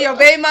gotta know your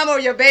baby mama or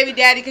your baby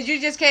daddy, because you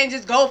just can't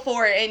just go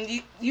for it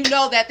and you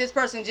know that this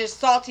person just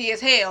salty as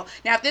hell.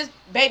 Now, if this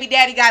baby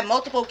daddy got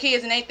multiple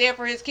kids and ain't there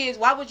for his kids,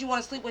 why would you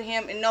want to sleep with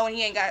him and knowing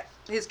he ain't got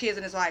his kids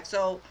in his life?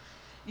 So,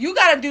 you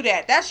gotta do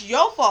that. That's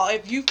your fault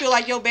if you feel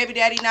like your baby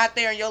daddy not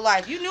there in your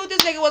life. You knew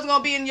this nigga wasn't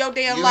gonna be in your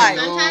damn life.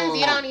 Sometimes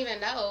you don't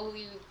even know who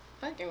you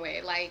fucking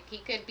with. Like, he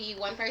could be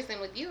one person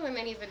with you and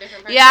then he's a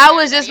different person. Yeah, I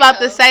was just about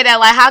to say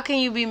that. Like, how can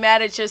you be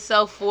mad at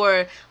yourself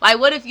for, like,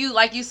 what if you,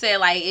 like you said,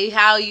 like,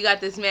 how you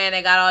got this man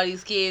that got all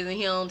these kids and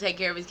he don't take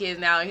care of his kids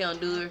now, or he don't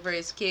do it for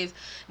his kids.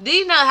 Do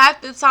you know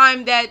half the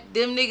time that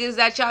them niggas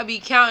that y'all be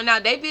counting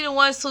out, they be the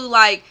ones who,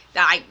 like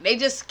they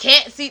just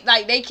can't see,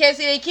 like, they can't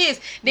see their kids.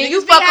 Then niggas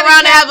you fuck around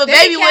and have a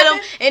baby with them,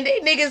 and they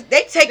niggas,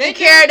 they taking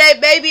care of that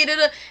baby,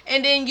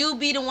 and then you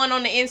be the one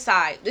on the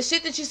inside. The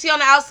shit that you see on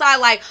the outside,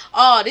 like,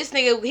 oh, this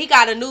nigga, he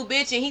got a new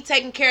bitch, and he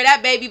taking care of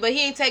that baby, but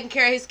he ain't taking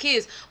care of his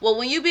kids. Well,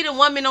 when you be the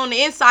woman on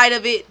the inside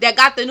of it that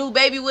got the new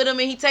baby with him,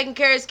 and he taking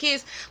care of his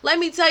kids, let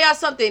me tell y'all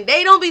something.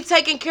 They don't be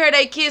taking care of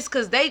their kids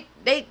because they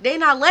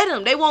not let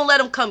them. They won't let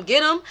them come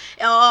get them,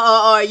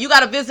 or you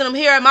gotta visit them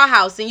here at my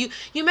house, and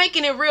you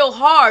making it real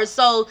hard.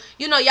 So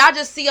y'all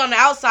just see on the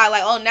outside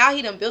like, oh, now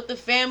he done built the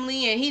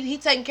family and he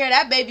taking care of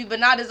that baby, but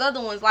not his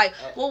other ones. Like,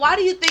 well, why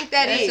do you think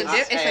that is? It's a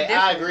difference.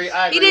 I agree.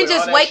 He didn't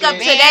just wake up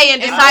today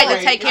and decide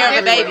to take care of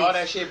the baby. All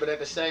that shit, but at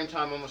the same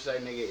time, I'm gonna say,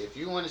 nigga, if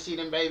you want to see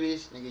them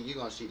babies, nigga, you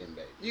gonna see them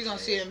babies. You gonna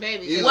see them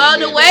babies. Well,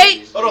 the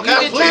way. Hold on, can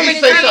I please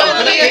say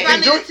something? If I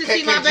needed to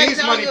see my babies,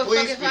 I don't give a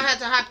fuck if I had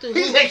to hop through.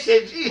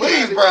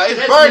 Please, bro,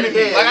 it's burning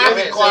me. Like,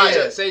 I be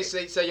quiet. Say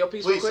your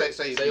piece. Please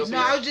say your piece. No,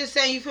 I was just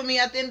saying, you feel me?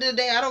 At the end of the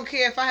day, I don't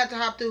care if I had to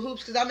hop through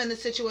hoops because I'm in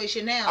this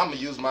situation now. I'm gonna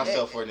use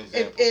myself for an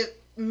example. If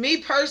me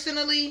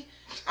personally,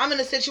 I'm in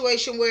a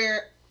situation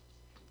where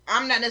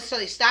I'm not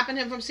necessarily stopping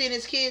him from seeing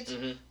his kids,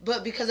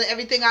 but because of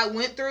everything I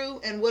went through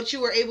and what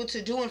you were able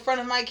to do in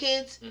front of my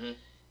kids,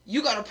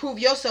 you gotta prove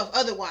yourself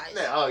otherwise.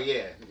 Oh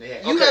yeah.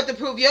 You have to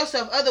prove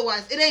yourself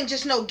otherwise. It ain't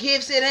just no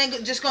gifts. It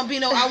ain't just gonna be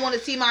no I want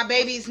to see my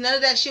babies. None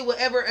of that shit will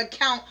ever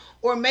account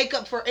or make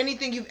up for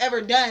anything you've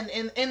ever done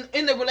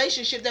in the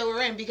relationship that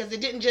we're in, because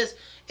it didn't just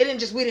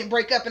we didn't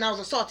break up and I was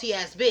a salty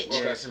ass bitch.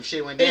 Well, some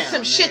shit went down. It's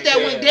some shit that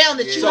went down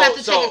that you have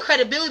to take a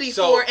credibility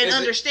for and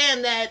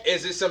understand that.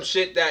 Is it some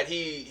shit that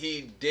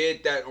he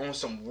did that on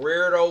some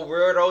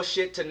weirdo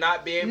shit to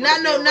not be able to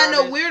not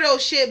no weirdo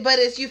shit, but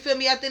it's, you feel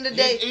me, at the end of the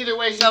day. Either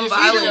way, even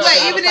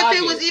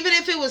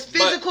if it was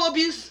physical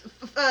abuse,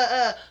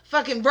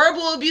 fucking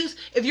verbal abuse,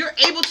 if you're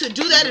able to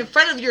do that in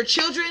front of your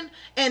children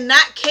and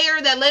not care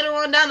that later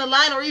on down the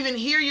line or even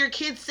hear your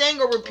kids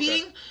saying or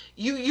repeating,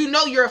 you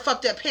know you're a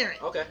fucked up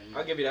parent. Okay,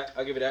 I'll give you that.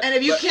 And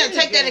if you can't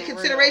take that in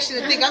consideration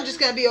and think I'm just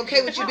gonna be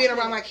okay with you being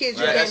around my kids,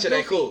 that shit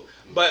ain't cool.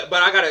 But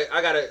I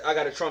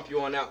gotta trump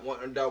you on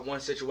that one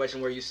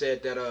situation where you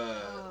said that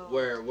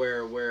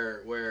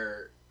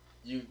where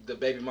you, the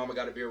baby mama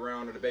got to be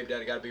around or the baby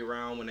daddy got to be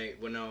around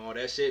when all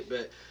that shit.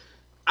 But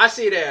I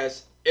see it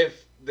as,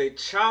 if the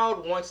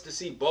child wants to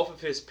see both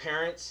of his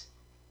parents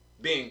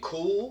being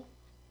cool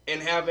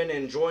and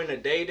enjoying a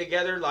day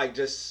together, like,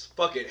 just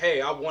fuck it,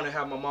 hey, I want to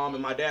have my mom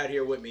and my dad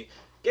here with me,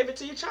 give it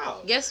to your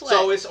child. Guess what?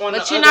 So it's on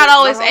but you're not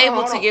always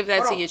able to give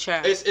that to your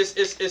child.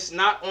 It's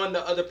not on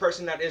the other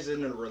person that is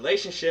in a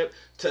relationship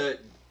to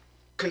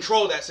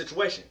control that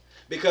situation,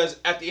 because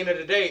at the end of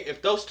the day,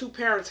 if those two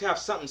parents have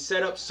something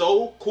set up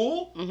so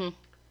cool,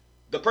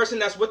 the person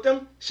that's with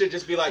them should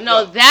just be like,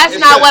 no, that's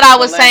not what I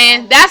was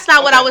saying. That's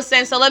not what I was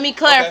saying. So let me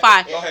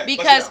clarify.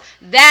 Because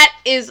that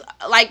is,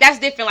 like, that's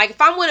different. Like,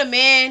 if I'm with a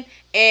man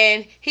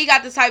and he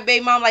got the type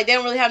baby mom, like, they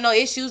don't really have no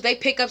issues. They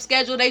pick up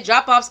schedule. They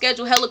drop off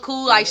schedule. Hella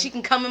cool. Like, she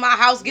can come in my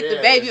house, get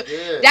the baby.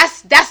 Yeah.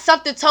 That's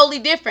something totally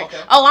different.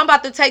 Okay. Oh, I'm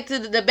about to take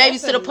the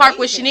babies to the park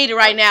where she needed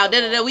right now.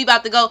 We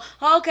about to go.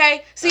 Oh,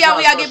 okay. See how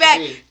we all get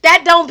back.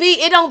 That don't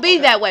be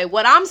that way.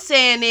 What I'm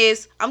saying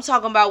is, I'm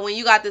talking about when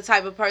you got the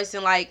type of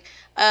person, like,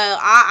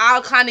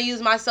 I'll kind of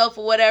use myself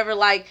or whatever,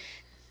 like,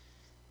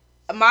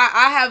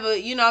 I have a,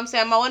 you know what I'm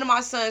saying, one of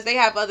my sons, they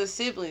have other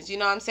siblings, you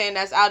know what I'm saying,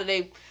 that's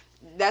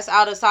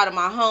outside of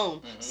my home.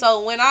 Mm-hmm.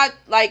 So when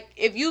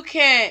if you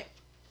can't,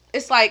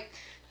 it's like,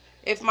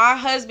 if my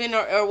husband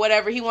or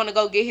whatever, he want to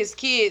go get his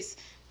kids,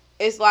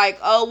 it's like,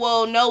 oh,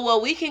 well,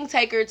 we can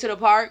take her to the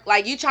park.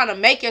 Like, you trying to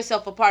make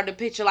yourself a part of the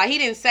picture. Like, he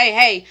didn't say,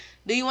 hey,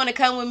 do you want to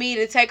come with me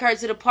to take her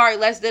to the park?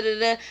 Let's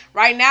da-da-da.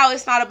 Right now,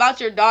 it's not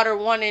about your daughter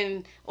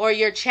wanting or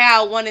your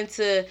child wanting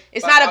to.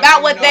 It's not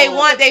about what they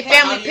want, they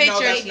family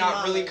picture. That's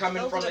not really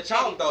coming from the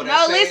child, though.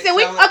 No, listen,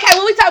 when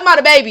we talking about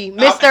a baby,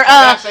 Mr.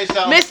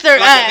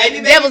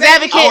 Devil's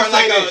Advocate,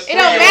 it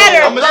don't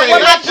matter. But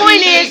what my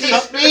point is,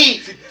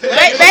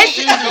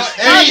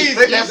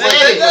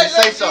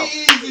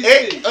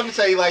 let me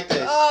tell you like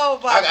this. Oh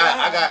my God.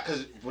 I got,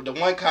 because the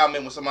one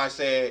comment when somebody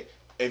said,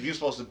 if you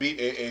supposed to be,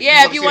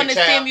 if you want to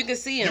see him, you can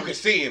see him. You can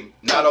see him.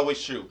 Not always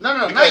true.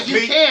 No,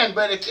 you can,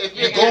 but if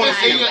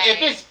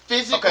it's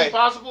physically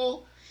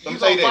possible, let me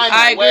tell you this.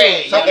 I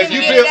agree.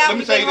 Let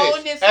me tell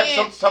you this.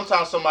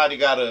 Sometimes somebody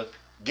gotta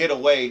get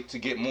away to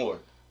get more.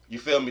 You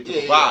feel me? To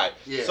provide.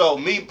 Yeah. So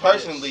me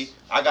personally,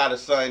 I got a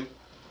son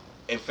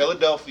in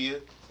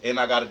Philadelphia and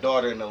I got a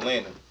daughter in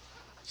Atlanta.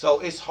 So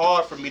it's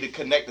hard for me to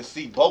connect to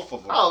see both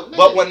of them. Oh,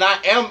 but when I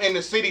am in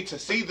the city to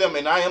see them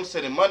and I am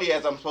sending money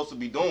as I'm supposed to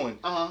be doing,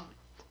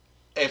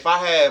 if I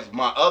have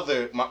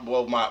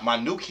my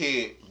new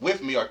kid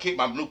with me or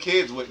my new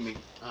kids with me,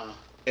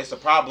 it's a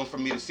problem for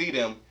me to see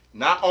them.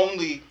 Not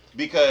only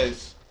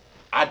because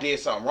I did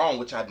something wrong,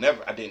 which I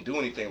didn't do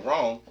anything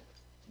wrong.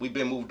 We've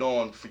been moved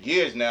on for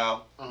years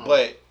now,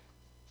 but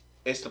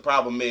it's the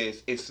problem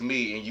is it's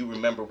me and you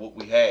remember what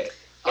we had.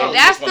 And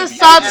that's the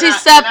salty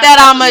stuff that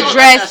I'm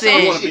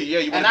addressing.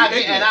 And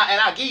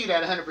I give you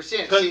that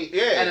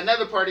 100%. And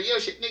another part of your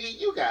shit, nigga,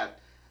 you got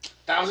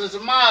thousands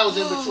of miles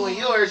in between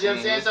yours, you know what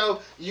I'm saying?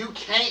 So you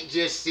can't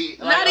just see.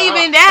 Not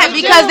even that,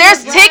 because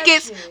there's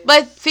tickets,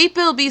 but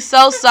people be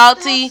so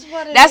salty.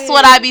 That's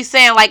what I be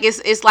saying. Like,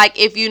 it's like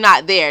if you're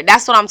not there.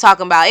 That's what I'm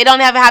talking about. It don't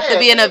have to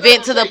be an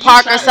event to the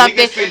park or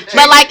something.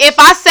 But like, if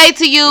I say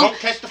to you,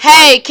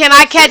 hey, can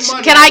I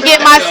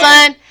get my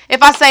son?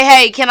 If I say,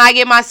 hey, can I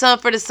get my son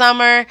for the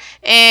summer?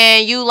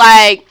 And you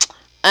like,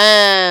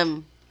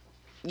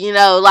 you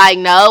know, like,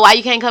 no, why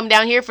you can't come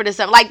down here for the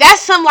summer? Like,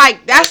 that's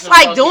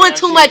doing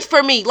too much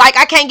for me. Like,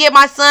 I can't get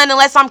my son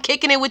unless I'm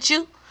kicking it with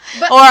you.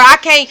 Or I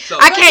can't,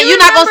 you're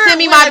not going to send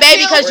me my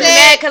baby because you're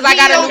mad because I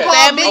got a new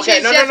family.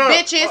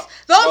 Bitches.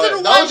 Those are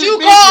the ones you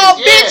call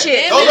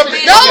bitches. Those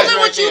are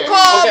what you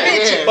call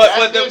bitches.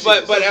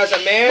 But as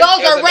a man,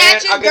 those are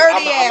ratchet,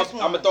 dirty ass.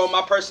 I'm gonna throw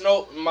my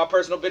personal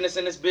business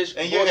in this bitch.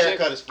 And your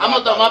haircut is. I'm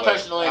gonna throw my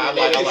personal in it.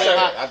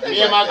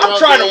 I'm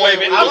trying to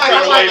wave it.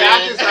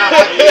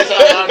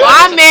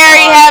 I'm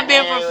married, have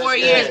been for 4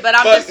 years, but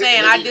I'm just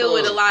saying I deal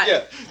with a lot.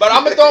 Yeah, but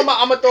I'm gonna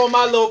throw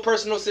my little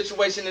personal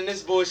situation in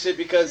this bullshit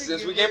because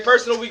since we get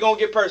personal, we gonna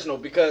get personal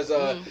because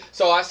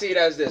so I see it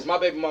as this. My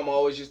baby mama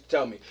always used to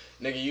tell me,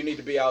 nigga, you need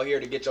to be out here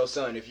to get your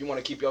son. If you want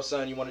to keep your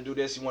son, you want to do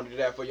this, you want to do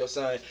that for your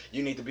son,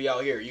 you need to be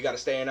out here. You got to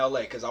stay in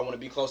LA because I want to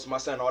be close to my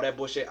son, all that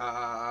bullshit.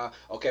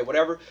 Okay,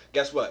 whatever.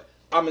 Guess what?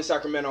 I'm in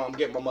Sacramento. I'm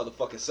getting my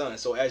motherfucking son.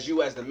 So as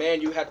the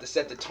man, you have to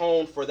set the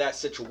tone for that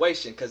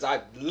situation because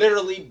I've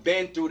literally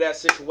been through that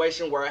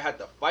situation where I had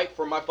to fight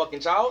for my fucking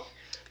child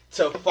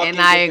to fucking And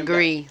I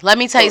agree. Let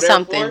me tell you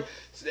something.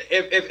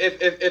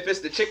 If it's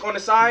the chick on the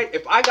side,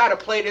 if I gotta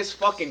play this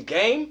fucking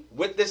game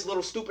with this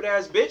little stupid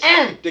ass bitch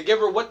to give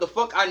her what the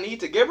fuck I need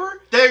to give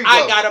her,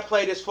 I gotta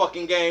play this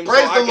fucking game.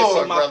 Praise the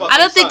Lord, brother. I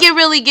don't think you're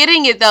really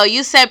getting it though.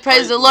 You said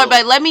praise the Lord,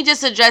 but let me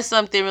just address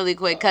something really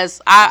quick because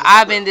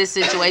I'm in this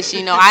situation.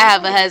 You know, I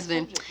have a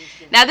husband.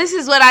 Now, this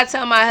is what I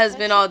tell my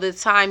husband all the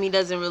time. He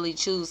doesn't really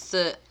choose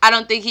to. I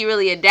don't think he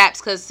really adapts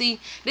because, see,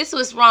 this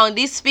was wrong.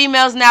 These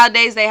females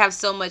nowadays, they have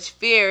so much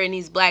fear in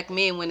these black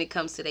men when it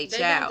comes to their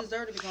child. They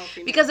don't deserve to become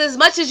female. Because as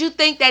much as you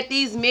think that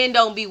these men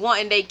don't be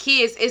wanting their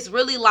kids, it's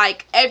really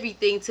like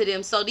everything to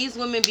them. So these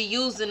women be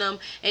using them,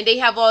 and they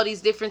have all these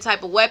different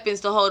type of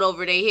weapons to hold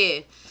over their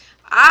head.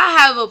 I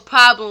have a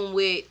problem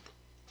with...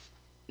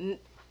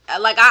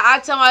 Like, I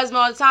tell my husband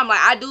all the time, like,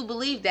 I do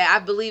believe that. I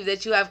believe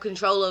that you have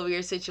control over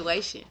your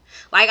situation.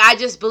 Like, I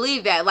just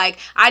believe that. Like,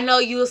 I know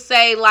you'll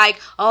say, like,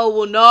 oh,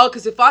 well, no,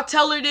 because if I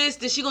tell her this,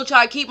 then she going to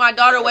try to keep my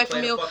daughter away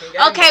from you.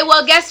 Okay,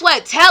 well, guess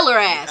what? Tell her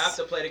ass. You have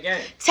to play the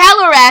game.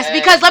 Tell her ass,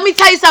 because let me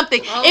tell you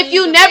something. If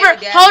you never,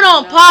 hold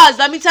on, pause.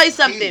 Let me tell you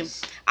something.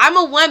 I'm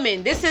a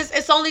woman.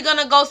 It's only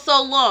gonna go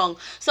so long.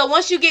 So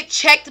once you get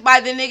checked by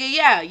the nigga,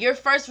 yeah, your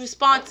first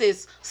response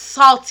is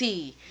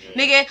salty.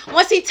 Yeah. Nigga,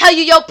 once he tell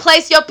you your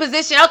place, your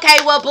position, okay,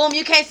 well, boom,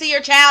 you can't see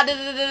your child,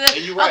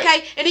 right.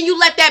 Okay, and then you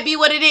let that be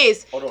what it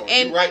is. Hold on,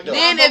 and right,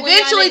 then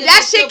eventually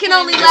that shit can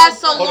only last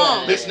so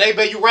long. Miss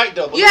Neighbor, you right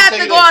though. You have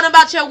to go on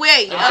about your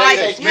way.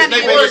 Miss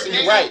Neighbor, listen,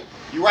 you right.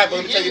 You're right, but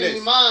let me tell you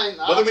this.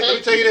 But let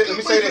me tell you this. Let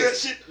me say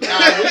this. We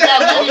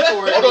got money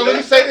for it. Hold on, let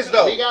me say this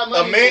though. If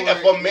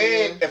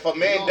a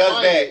man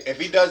does that, if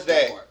he does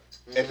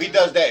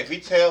that, if he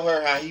tell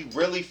her how he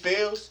really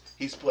feels,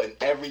 he's putting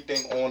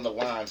everything on the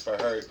line for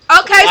her.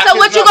 Okay, so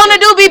what you gonna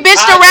do? Be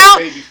bitched around?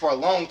 Baby for a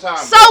long time.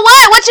 So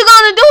what? What you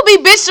gonna do? Be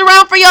bitched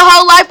around for your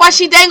whole life while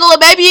she dangle a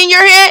baby in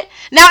your head?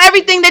 Now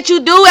everything that you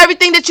do,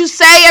 everything that you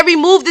say, every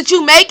move that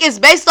you make is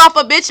based off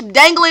a bitch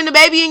dangling the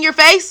baby in your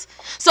face?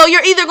 So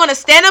you're either going to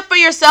stand up for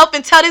yourself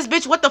and tell this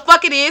bitch what the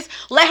fuck it is,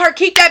 let her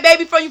keep that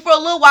baby from you for a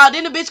little while,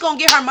 then the bitch going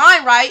to get her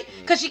mind right,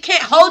 because she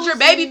can't hold your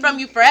baby from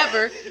you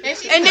forever.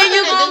 And then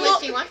you're going to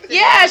look,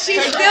 yeah,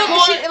 she's still,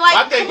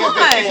 like, come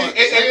on.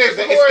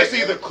 It's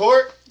either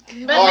court,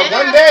 or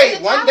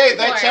one day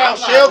that child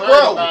shall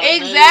grow.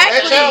 Exactly.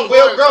 That child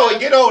will grow and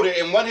get older,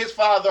 and one his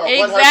father or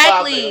one her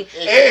father.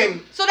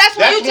 And so that's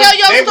when you tell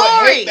your they story.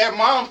 Would hate their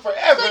mom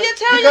forever. So you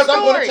tell because your story.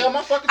 I'm going to tell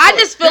my fucking story. I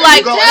just feel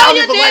like tell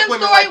your damn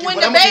story when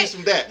the baby.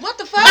 What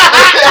the fuck?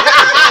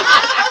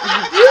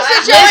 You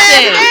sit your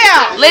ass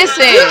down.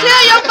 Listen. You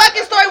tell your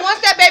fucking story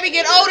once that baby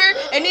get older,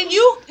 and then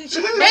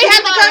they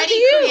have to come to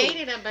you.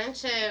 Created a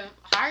bunch of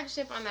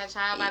hardship on that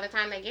child by the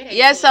time they get it.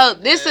 Yeah, so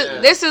this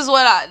is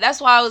what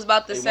that's why I was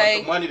about to say. They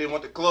want the money, they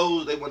want the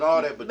clothes, they want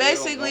all that. But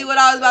basically, what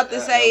I was about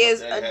to say is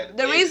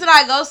the reason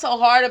I go so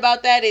hard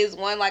about that is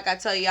one, like I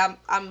tell you,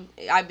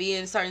 I be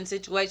in certain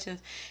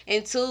situations,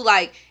 and two,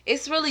 like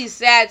it's really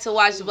sad to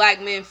watch black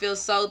men feel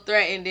so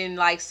threatened and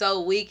like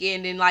so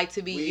weakened and like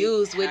to be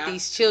used with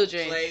these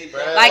children.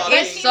 Like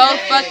it's so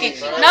fucking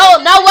no.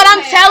 What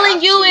I'm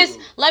telling you is,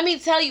 let me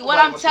tell you what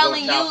I'm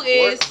telling you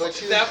is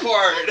that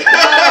part.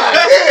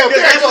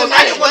 That's the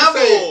next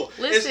level.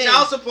 Listen. It's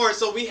child support,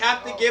 so we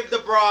have to give the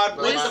broad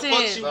what the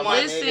fuck she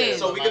wants,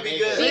 so we can be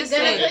good.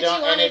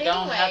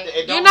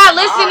 You're not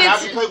listening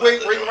to.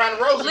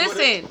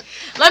 Listen,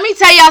 let me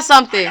tell y'all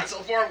something.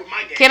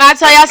 Can I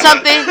tell y'all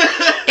something?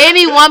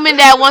 Any woman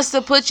that wants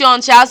to put you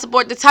on child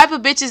support, the type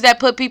of bitches that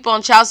put people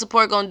on child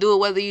support gonna do it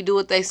whether you do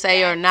what they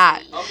say or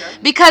not. Okay.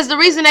 Because the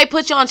reason they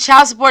put you on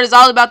child support is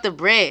all about the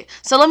bread.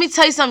 So let me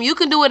tell you something. You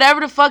can do whatever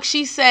the fuck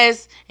she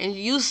says, and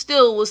you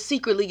still will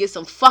secretly get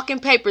some fucking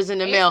papers in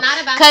the mail.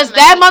 Because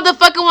that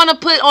motherfucker want to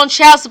put on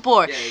child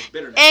support.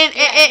 Yeah, and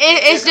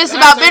it's just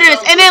about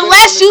bitterness. And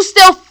unless you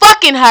still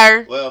fucking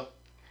her,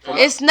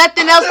 it's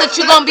nothing else that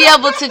you're going to be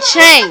able to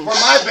change. For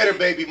my bitter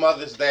baby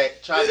mothers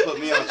that try to put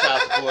me on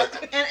child support.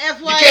 And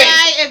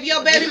FYI, if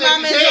your baby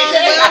mama is on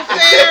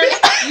welfare,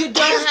 you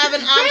don't have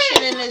an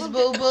option in this,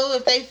 boo-boo.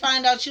 If they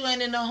find out you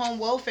ain't in no home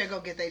welfare, go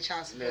get their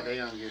child support.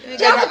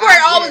 Child support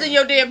always in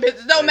your damn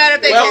business. Don't matter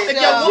if they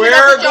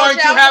we're going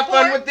to have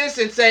fun with this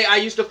and say I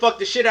used to fuck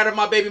the shit out of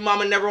my baby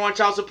mama, never on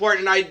child support,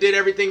 and I did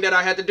everything that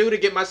I had to do to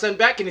get my son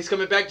back, and he's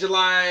coming back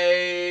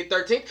July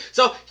 13th.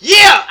 So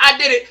yeah, I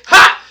did it.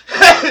 Ha!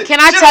 Can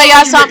I tell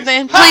y'all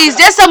something? Please,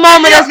 just a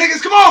moment of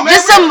niggas, come on, man.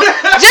 just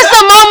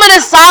a moment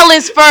of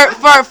silence for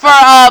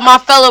my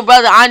fellow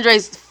brother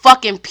Andre's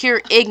fucking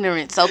pure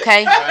ignorance,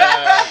 okay?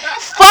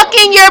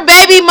 Fucking your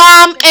baby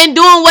mom and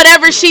doing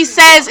whatever she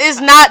says is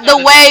not the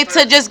way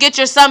to just get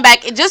your son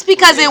back. Just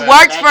because it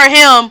worked for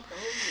him,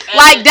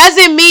 like,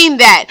 doesn't mean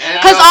that.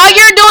 Because all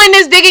you're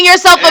doing is digging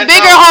yourself a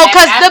bigger hole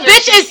because the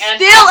bitch is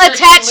still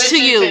attached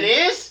to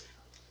you.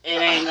 It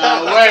ain't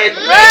gonna work.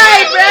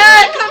 Right,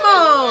 bruh. Come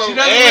on. She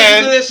doesn't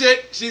listen to this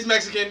shit. She's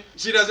Mexican.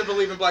 She doesn't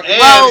believe in black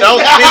people. And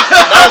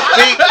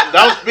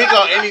don't speak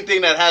on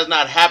anything that has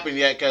not happened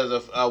yet, because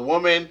if a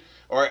woman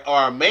or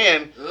a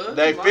man,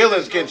 their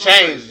feelings can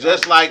change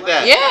just like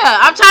that.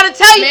 Yeah, I'm trying to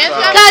tell you,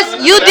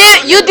 because you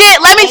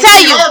did. Let me tell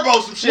you,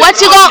 what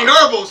you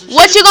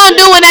gonna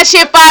do when that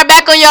shit fire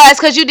back on your ass?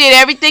 Because you did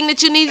everything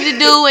that you needed to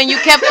do, and you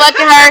kept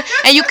fucking her,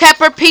 and you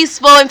kept her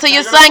peaceful until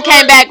your son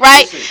came back,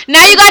 right?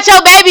 Now you got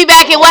your baby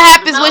back, and what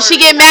happens when she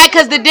get mad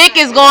because the dick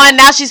is gone?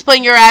 Now she's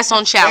putting your ass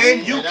on child.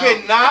 And you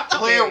cannot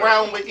play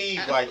around with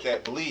Eve like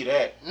that. Believe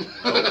that.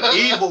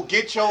 Eve will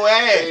get your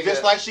ass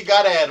just like she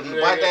got Adam.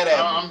 Bite that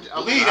Adam.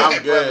 Believe that.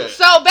 Good.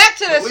 So back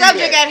to the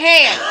subject at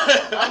hand.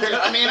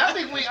 I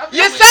think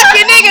You suck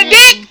your nigga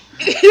dick,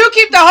 you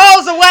keep the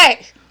hoes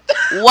away.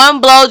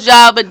 One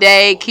blowjob a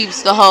day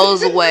keeps the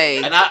hoes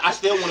away. And I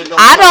still want to know.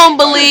 I don't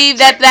believe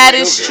that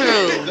is true.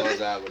 I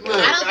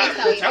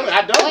don't think so.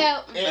 I don't.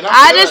 Well,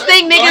 I just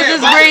think niggas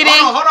is greedy.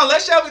 Hold on.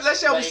 Let Shelby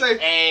say.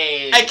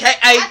 Hey. I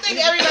think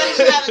everybody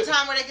should have a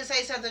time where they can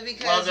say something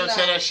because. Welcome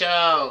to the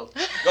show.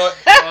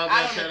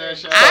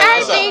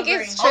 I think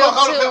it's true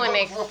to an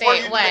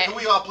extent. What? Can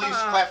we all please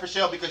clap for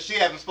Shelby because she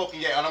hasn't spoken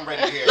yet and I'm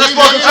ready to hear. Let's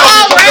welcome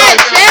Shelby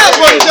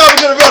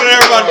to the building,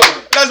 everybody.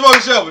 Let's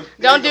welcome Shelby.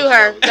 Don't do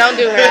her.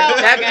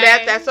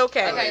 That's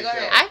okay. Okay, go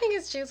ahead. I think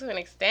it's true to an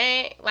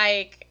extent.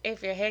 Like,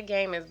 if your head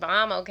game is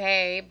bomb,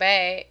 okay,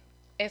 but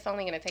it's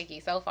only gonna take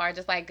you so far.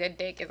 Just like good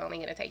dick is only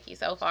gonna take you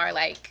so far.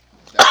 Like,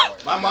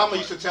 my mama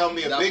used to tell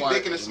me a big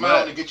dick and a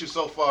smile to get you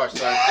so far,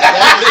 son.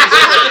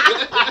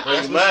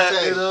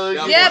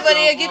 Yeah, but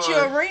it'll get you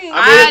a ring.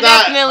 I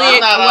definitely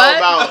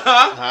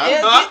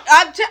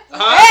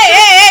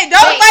Hey,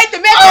 don't fight the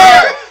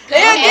messenger.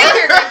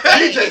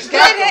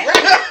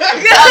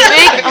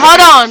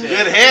 Hold on.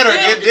 Good head or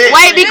good dick?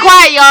 Wait, be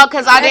quiet, y'all,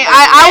 because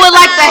I would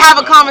like to have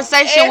a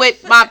conversation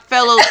with my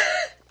fellow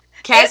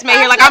castmate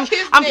here. Like, I'm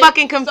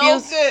fucking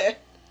confused. So good.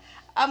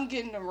 I'm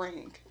getting a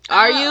ring.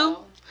 Are you?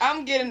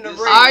 I'm getting the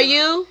ring. Are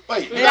you?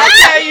 Wait, And I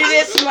tell you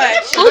this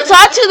much. Who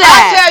taught you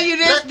that? I tell you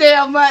this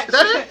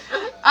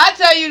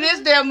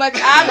damn much.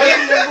 I'm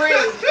getting the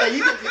ring.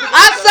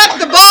 I suck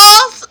the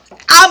balls.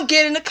 I'm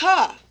getting the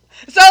car.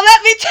 So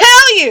let me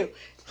tell you,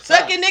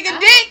 suck a nigga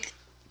dick.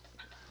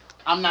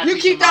 I'm not. You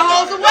keep the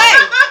hoes away.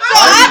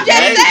 So I'm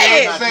just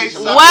saying.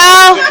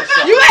 Well,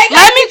 You ain't got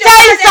let me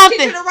tell you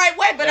something. the right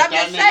way, but I'm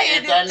just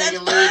saying. If that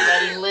nigga leave, let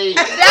him leave.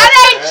 That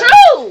ain't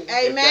true.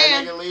 If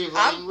that nigga leave,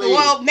 let him leave.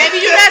 Well, maybe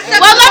you're not sucking.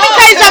 Well, let me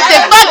tell you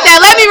something. Fuck that.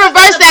 Let me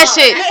reverse that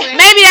shit.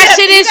 Maybe that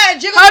shit is.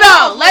 Hold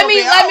on. Let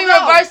me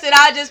reverse it.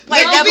 I just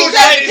play devil's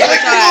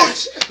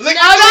advocate.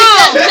 Hold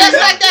on. Just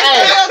like that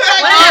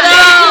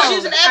stereotype.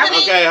 She's an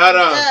ebony. Okay, hold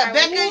on.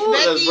 Becky,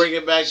 Let's bring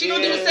it back she in.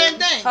 gonna do the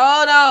same thing.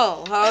 Hold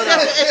on.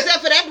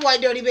 Except for that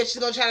white dirty bitch is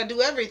gonna try to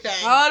do everything.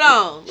 Hold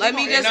on. Let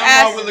me just now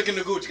ask. we're looking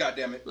to Gooch,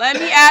 goddammit. Let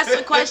me ask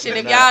a question.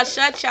 If y'all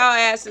shut y'all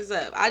asses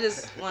up, I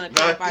just want to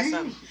clarify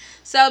something.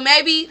 So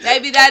maybe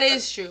that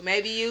is true.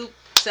 Maybe you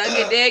suck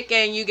a dick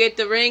and you get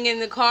the ring in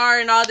the car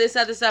and all this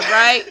other stuff,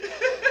 right?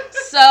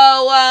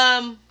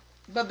 So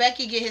But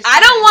Becky get his. I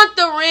don't want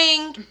the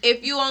ring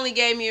if you only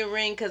gave me a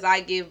ring because I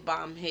give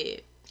bomb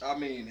head. I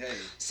mean, hey.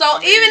 So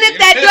even if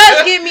that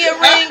does give me a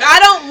ring,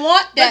 I don't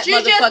want that But you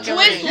just motherfucking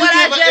twist ring. what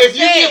I just If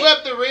you said. give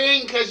up the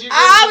ring because you,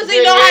 I obviously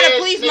know how to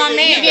please my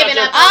man. You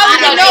giving up I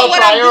obviously know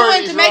what I'm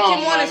doing to make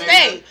him wrong, want to my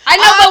stay. I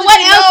know, but what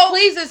obviously else know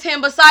pleases him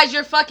besides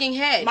your fucking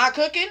head? My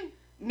cooking,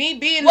 me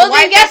being Well, the then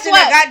white guess that's in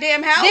what? that goddamn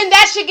house. Then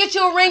that should get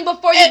you a ring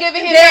before you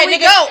giving him there head, we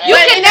nigga. go. You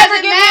But can it never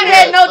doesn't give him matter.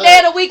 head no day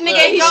of the week,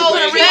 nigga. He should No,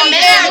 put a it ring on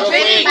doesn't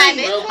there.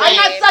 matter. I'm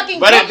not sucking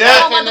But it dick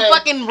does- on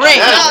motherfucking ring.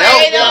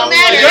 it don't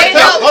matter.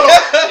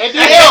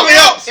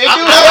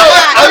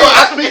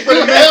 I speak for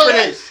the man for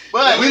this.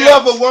 But we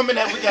love a woman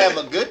that we can have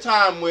a good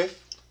time with.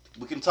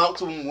 We can talk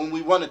to them when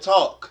we want to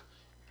talk.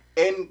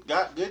 And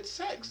got good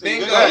sex.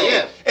 Bingo.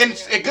 Yeah. And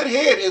a good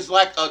head is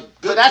like a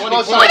good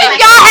 24. What if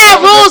y'all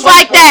had rules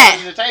like that?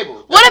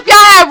 What if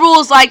y'all had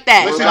rules like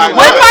that? Listen,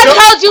 What if I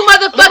told you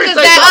motherfuckers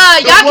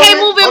that y'all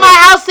can't move in my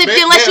house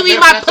unless you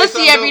eat my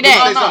pussy every day?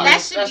 That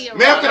should be a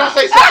Ma'am, rule. can I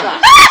say something?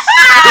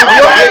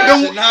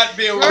 That should not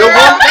be a rule.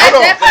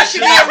 That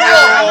should be a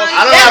rule.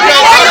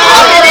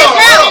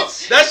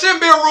 That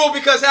shouldn't be a rule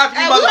because half of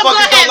you Hey, we're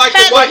motherfuckers gonna don't like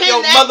to have wipe Pepper your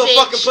in that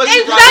motherfucking bitch.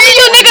 pussy. Some of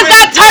you niggas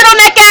got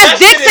turtleneck ass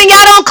dicks and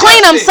y'all don't clean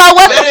them, so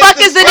what the fuck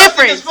is the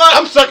difference?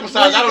 I'm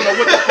circumcised. I don't know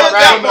what the fuck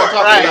That I'm part.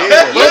 talking about.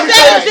 Right. Let me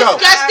say this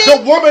though. The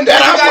woman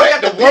that I'm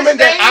with, the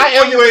woman that I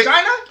am with,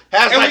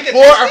 has And we like can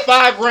 4 taste or it?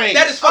 5 rings.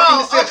 That is fucking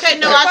disgusting. Okay,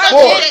 no, I thought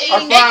 4 you or said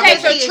eating 5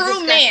 Takes a rings.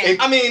 true man.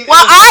 I mean,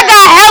 Well, I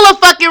got hella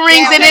fucking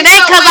rings and it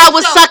ain't cause I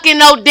was sucking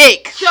no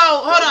dick. So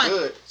hold on.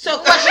 Good. So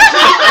question to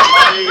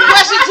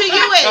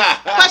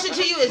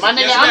you is. My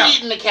nigga, Yes, I'm ma'am.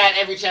 eating the cat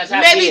every chance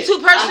I Maybe get. too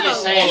personal. I'm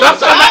just saying.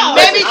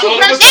 Maybe too It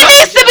personal.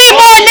 needs to be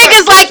more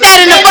niggas like that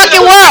in the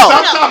fucking world.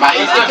 Sometimes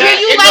I eat the Do cat.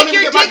 you It like don't even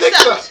your get my dick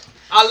sucked?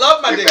 I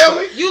love my dick. feel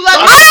me? You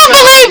love. I don't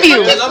believe you.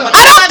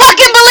 I don't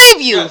fucking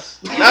believe you.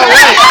 No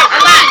way.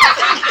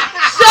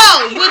 So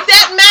with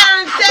that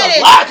matter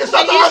said, lie, 'cause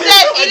when you sometimes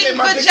said I get eating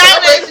my dick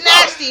vagina sucked. is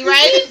nasty,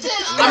 right?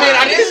 I mean,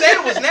 I didn't say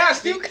it was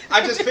nasty.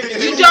 I just picked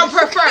it. You don't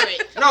prefer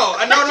it. No.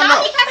 Y'all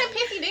be having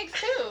pissy dicks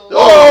too.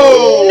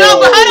 Oh. No,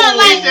 but hold on,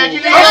 like.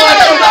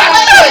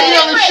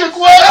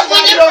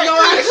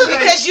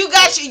 Because you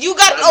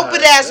got an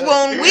open ass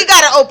wound. We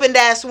got an open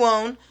ass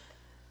wound.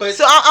 But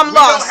So I'm we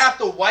lost. don't have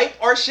to wipe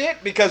our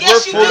shit because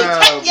Yes, we're you do. fully.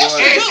 Yes,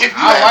 you do.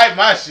 I wipe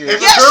my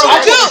shit. Yes, you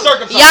do.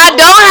 Y'all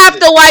don't have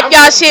to wipe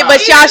y'all shit,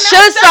 but y'all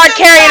should start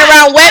carrying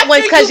around wet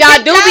ones because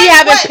y'all do be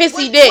having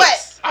pissy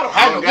dicks. I don't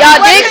have no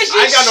Y'all cat. dicks I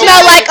ain't got no smell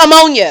cat. like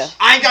ammonia.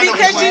 I ain't got no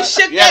Because you complaint.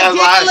 shook Yeah, that that's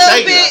dick why I a little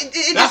shake bit, it.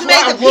 it That's just made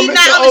why the women pee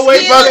not should on the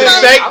always skin. Supposed to or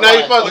something. shake, now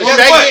you supposed to Guess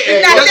shake what? it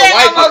and Not supposed to that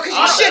wipe no more it. because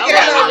you shook it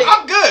a little bit.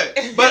 I'm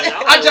good, but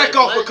I jack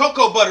off with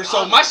cocoa butter,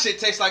 so my shit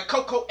tastes like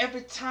cocoa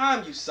every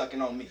time you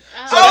sucking on me.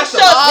 So that's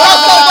So a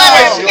cocoa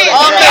butter. Okay,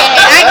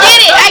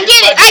 I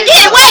get it. Wait, I get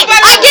it. So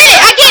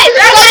you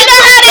know how they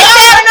say,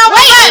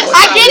 wait,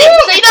 I get it.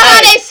 So you know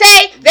how they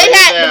say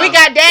we got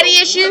got daddy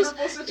issues.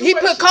 He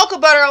put cocoa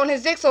butter on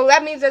his dick, so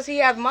that means does he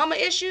have mama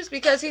issues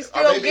because he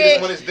still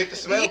get. Want his dick to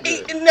smell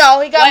good.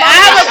 No, he got. Wait, I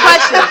have a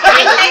question.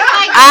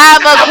 I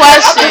have a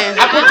question.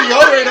 I put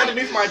deodorant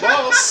underneath my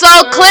balls. So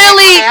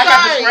clearly,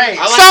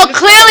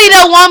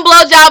 the one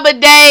blowjob a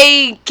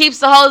day keeps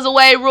the hoes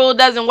away rule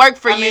doesn't work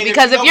for you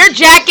because if you're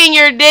jacking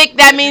your dick,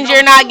 that means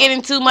you're not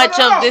getting too much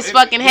of this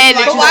fucking head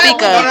that you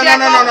speak of. No.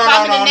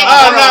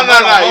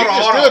 You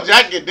can still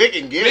jack your dick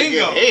and get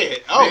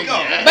head. Oh,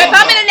 but if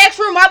I'm in the next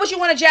room, why would you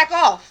want to jack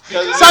off?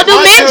 So do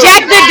men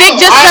jack their dick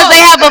just because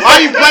they have a? Why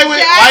you play with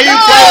the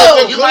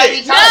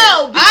clit?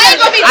 No,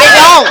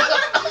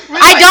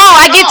 I don't.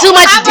 I get too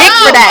much dick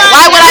for that.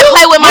 Why would I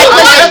play with my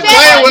pussy?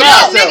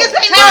 Niggas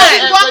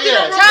ain't walking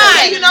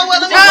around. You know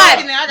what? Let me walk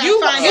in there. I gotta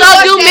find So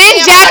do men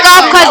jack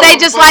off because they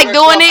just like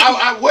doing it?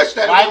 I wish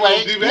that I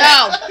would do that.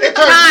 No. It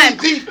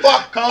turns me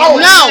fuck.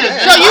 No.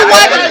 So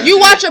you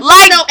watch a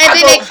porno and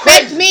then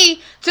expect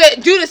me to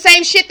do the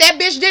same shit that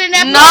bitch did in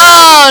that No.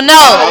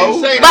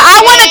 But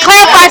I want to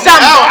clarify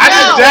something. No, I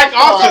just jack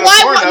off to the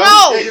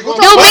porno.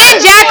 Do men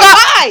jack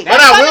off?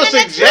 But I will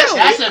suggest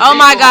it. Oh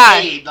my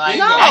God.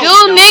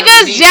 Do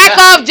niggas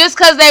jack off just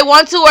because they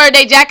want to, or are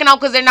they jacking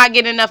off because they're not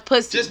getting enough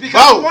pussy? Just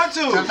because you want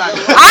to.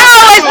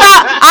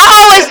 I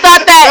always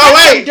thought that. No,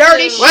 wait,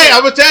 dirty shit. Wait,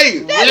 I'm gonna tell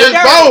you. It's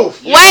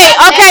both. Wait,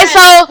 okay,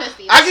 so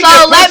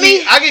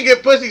I can get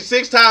pussy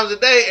 6 times a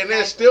day and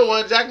then still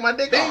want to jack my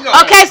dick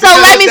off. Okay, so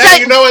let me tell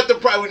you. You know what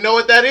we know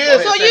what that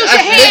is. So use your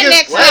hand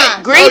next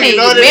time. Greedy.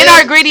 Men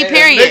are greedy.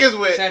 Period. Niggas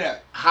with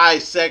high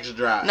sex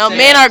drive. No,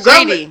 men are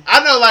greedy.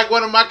 I know, like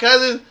one of my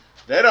cousins.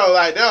 They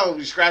don't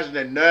be scratching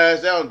their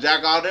nuts. They don't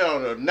jack off. They don't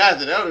do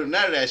nothing. They don't do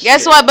none of that shit.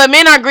 Guess what? But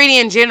men are greedy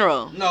in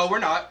general. No,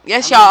 we're not.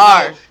 Yes, y'all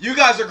are. You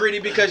guys are greedy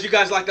because you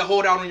guys like to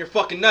hold out on your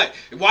fucking nut.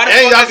 Why the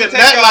fuck fuck y'all can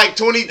nut like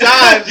 20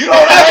 times? You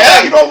don't know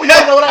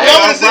what I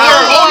Because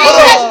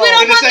we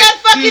don't want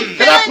that fucking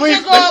feeling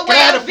to go away. Can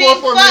I have the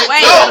floor for a minute?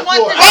 Wait. No,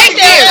 floor. Thank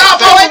you.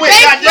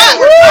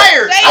 We're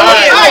tired.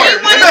 We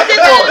want to sit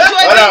there and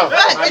enjoy being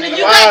fucked. And if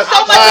you got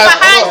so much of a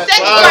high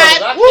sex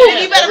drive,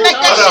 you better make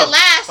that shit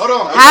last. Hold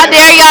on. How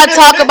dare y'all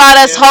talk about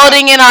us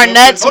holding in our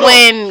nuts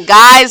when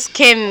guys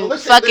can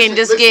fucking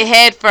just get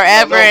head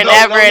forever and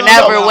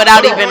ever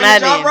without even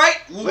nutting?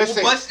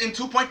 Listen. Bust in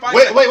 2.5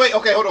 Wait.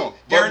 Okay, hold on.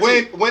 But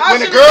when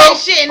a girl,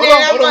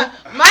 girl,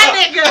 my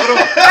nigga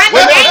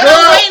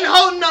ain't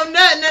holding no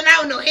nut and I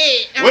don't no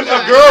head. When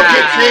a girl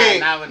gets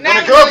head,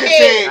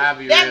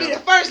 that be the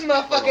first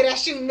motherfucker that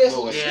shoot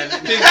missiles.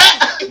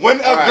 When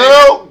a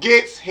girl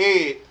gets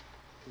head,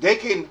 they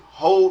can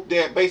hold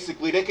their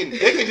basically they can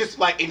just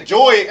like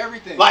enjoy it,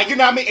 everything. Like, you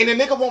know what I mean, and the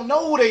nigga won't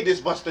know they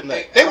just busted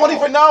nut. They won't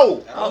even know.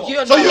 Who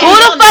the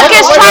fuck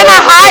is trying to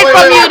hide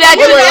from you that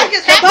you?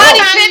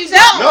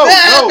 No.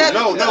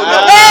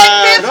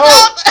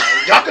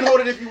 Y'all can hold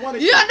it if you want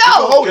it. You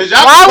know.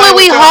 Why would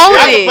we hold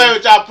it? Y'all can play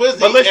with y'all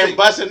pussy and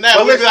busting that.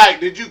 We be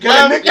like, did you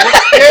come? That's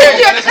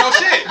no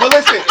shit. But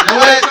listen,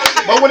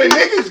 but when a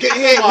nigga's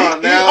getting head,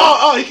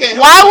 he can't.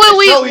 Why would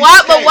we hold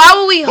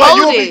But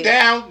you'll be it?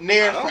 down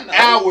there for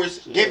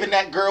hours giving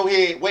that girl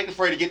head, waiting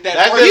for her to get that.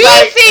 You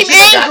seem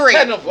angry.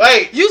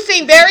 Wait. You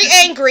seem very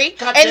angry,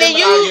 and then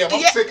you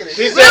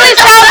Really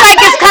sounds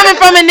like it's coming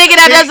from a nigga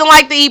that doesn't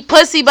like to eat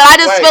pussy. But I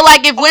just feel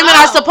like if women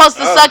are supposed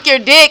to suck your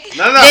dick,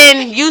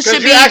 then you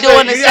should be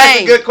doing the same. You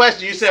asked a good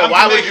question. You said,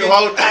 why would you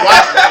hold?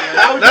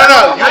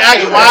 No.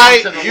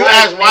 You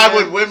asked why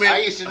would women?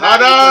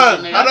 Hold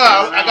on.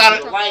 I got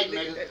it.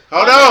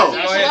 Hold on.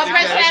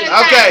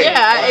 Okay.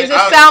 Yeah, it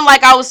just sounded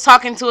like I was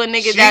talking to a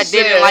nigga that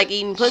didn't like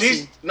eating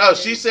pussy.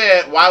 She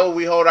said, why would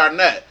we hold our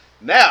nut?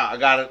 Now I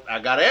got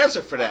an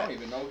answer for that. I don't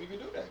even know if you can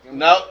do that.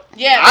 No.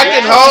 Yeah. I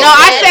can hold. No,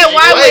 I said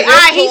why would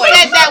he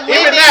said that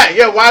women. Even that.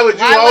 Yeah. Why would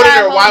you hold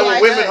it, or why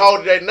would women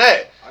hold their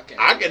nut?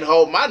 I can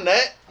hold my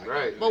nut.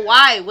 Right. But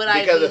why would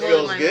I? Because it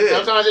feels good.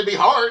 Sometimes it be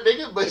hard,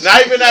 nigga. But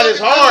not even that it's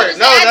hard.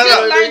 No.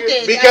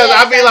 Because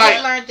I be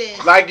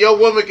like your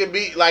woman can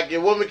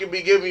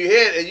be giving you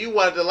head, and you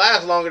want it to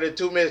last longer than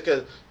 2 minutes.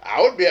 Because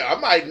I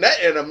might nut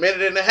in a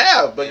minute and a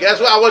half. But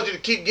guess what? I want you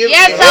to keep giving me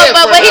head.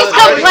 But he's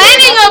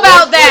complaining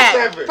about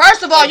that.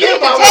 First of all, you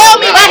need to tell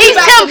me. But he's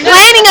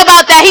complaining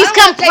about that. He's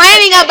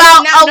complaining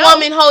about a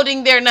woman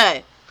holding their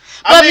nut.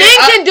 But men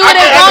can do it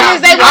as long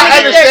as they want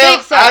to get their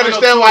dick sucked. I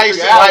understand why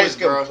he's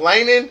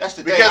complaining,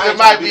 because it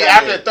might be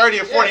after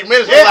 30 or 40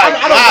 minutes. We're like,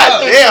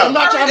 God damn. I'm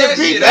not trying to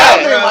beat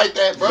down there like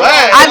that, bro.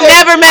 I've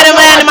never met a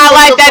man in my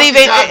life that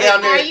even.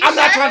 I'm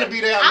not trying to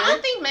be down there. I don't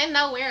think men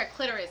know where a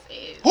clitoris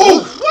is. Who?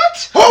 What?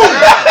 Who?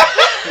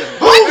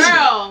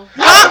 Girl.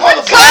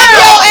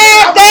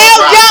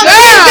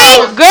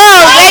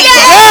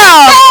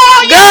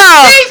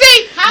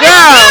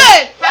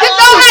 Just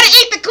know how to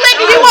eat the click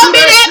and you won't be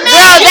that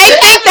mad. Girl, they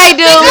think they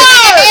do.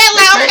 Yeah,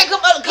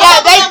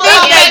 they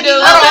think they do.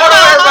 Hold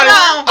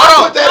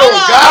on.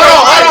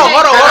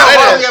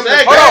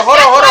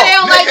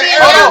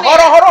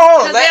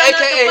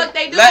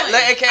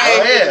 Let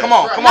AKA, come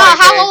on. No,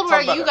 how old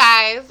were you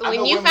guys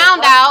when you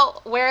found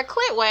out where a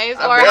clit was,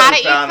 or how to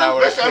eat some? I'm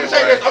gonna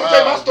tell you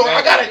my story.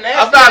 I got a nasty.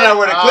 I found out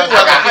where the clit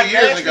was a few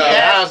years ago.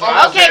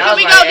 Okay, can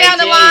we go down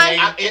the line?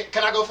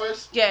 Can I go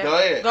first? Yeah. Go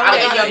ahead.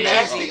 I got a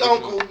nasty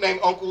uncle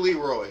named Uncle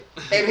Leroy,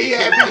 and he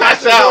had me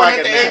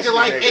at the age of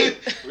like 8,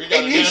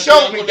 and he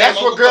showed me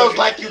that's what girls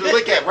like you to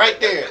look at right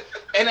there.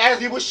 And as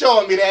he was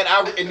showing me that,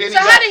 how did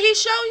he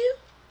show you?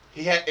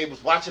 It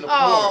was watching a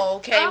porn. Oh,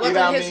 okay. You know what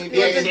I mean? We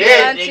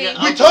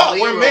talk.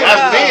 We're men.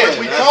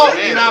 We talk.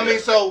 You know what I mean?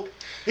 So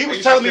he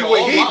was telling me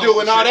what he do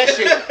and all that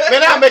shit.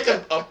 Man,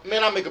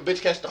 I make a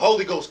bitch catch the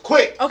Holy Ghost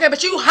quick. Okay,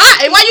 but you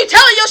hot, and why you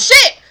telling your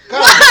shit?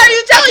 Why are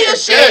you telling your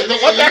shit? So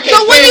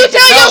when you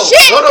tell your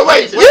shit, you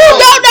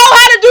don't know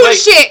how to do the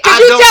shit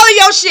because you telling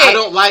your shit. I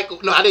don't like.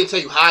 No, I didn't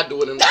tell you how I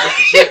do it and what's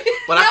the shit.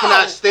 But I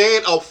cannot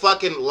stand a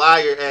fucking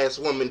liar ass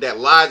woman that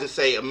lies and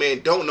say a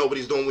man don't know what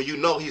he's doing when you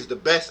know he's the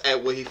best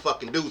at what he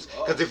fucking does.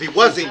 Because if he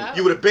wasn't,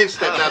 you would have been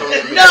stepped out on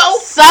that bitch. No,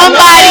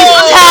 somebody's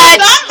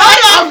touched.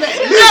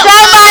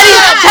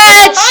 Somebody's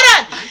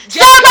touched.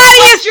 Somebody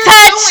is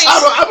touched.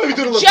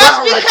 Just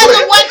because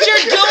of what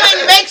you're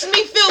doing makes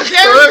me feel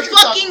very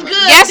fucking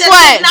good. Guess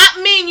what? Does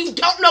not mean you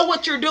don't know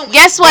what you're doing.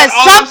 Guess what?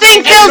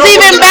 Something feels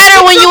even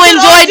better when you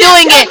enjoy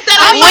doing it.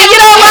 When you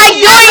don't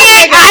like doing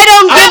it, I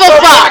don't give a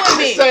fuck.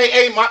 Say,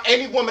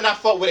 any woman I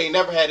fuck with ain't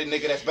never had a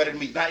nigga that's better than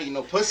me. Not eating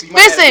no pussy.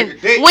 Listen,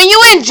 when you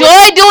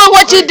enjoy doing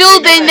what you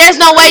do, then there's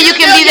no way you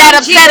can be that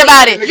upset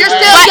about it.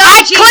 But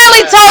I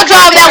clearly told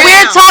y'all that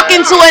we're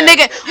talking to a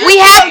nigga.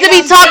 We have to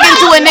be talking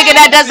to a nigga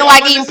that doesn't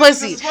like eating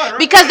pussy.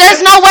 Because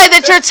there's no way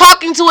that you're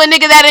talking to a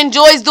nigga that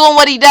enjoys doing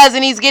what he does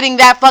and he's getting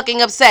that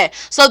fucking upset.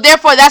 So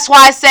therefore, that's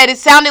why I said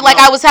it sounded like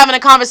I was having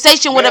a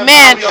conversation with a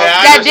man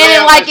that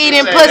didn't like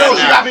eating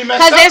pussy.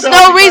 Because there's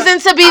no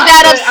reason to be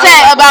that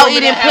upset about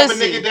eating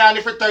pussy. Down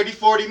there for 30,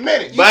 40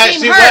 minutes. But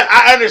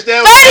I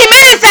understand. 30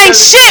 minutes ain't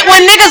shit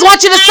when niggas want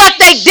you to suck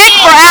their dick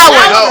for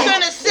hours. I was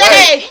gonna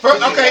say.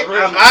 Okay.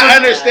 I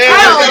understand.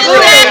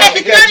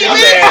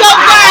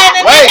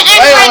 Wait.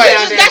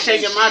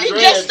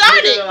 Just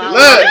started.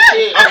 Look,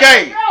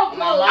 okay.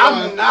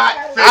 I'm not.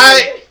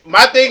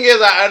 My thing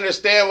is, I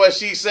understand what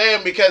she's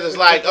saying because it's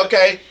like,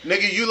 okay,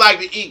 nigga, you like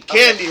to eat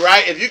candy,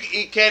 right? If you can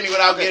eat candy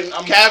without getting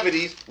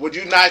cavities, would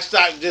you not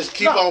stop? Just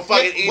keep on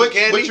fucking eating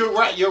candy. But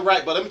you're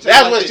right. But let me tell you,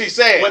 that's what she's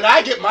saying. When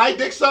I get my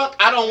dick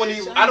sucked, I don't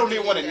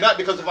even want to nut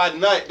because if I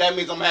nut, that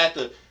means I'm gonna have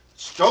to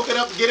stroke it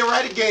up and get it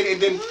right again and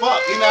then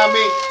fuck. You know what I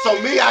mean?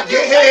 So me, I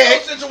get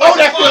head. Oh,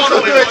 that feels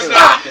so good.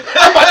 Stop.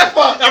 I'm about to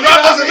fuck. I'm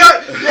not supposed to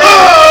nut.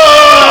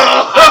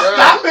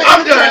 Stop it.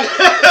 I'm done.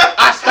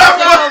 I stop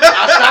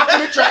in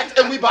the tracks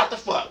and we about to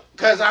fuck.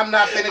 Cause I'm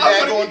not finna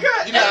that going,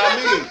 you know what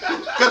I mean?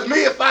 Cause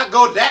me, if I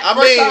go that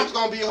first time, it's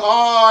gonna be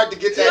hard to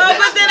get that. No,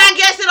 but then I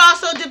guess it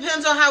also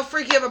depends on how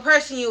freaky of a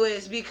person you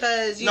is,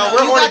 because you know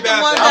you got the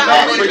ones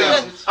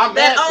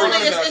that only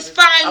is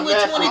fine with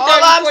 20, 30, 40 minutes.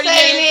 All I'm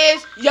saying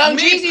is, Young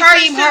Jeezy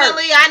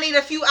personally, I need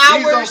a few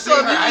hours.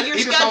 So if your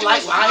schedule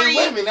is free,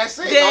 women.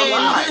 That's it.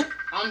 Then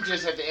I'm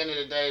just at the end of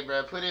the day,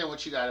 bro. Put in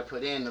what you gotta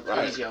put in to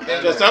please your.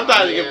 Because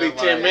sometimes it can be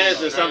 10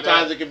 minutes, and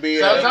sometimes it can be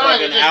an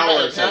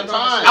hour. Sometimes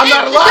I'm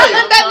not a liar.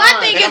 My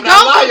thing is,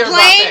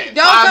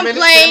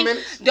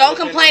 don't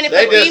complain if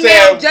a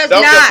female does not.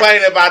 Don't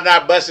complain if I'm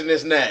not busting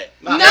this nut.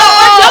 No,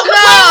 don't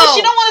complain if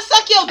she don't want to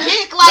suck your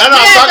dick. Like I'm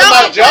talking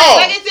about y'all.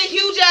 Like it's a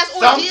huge ass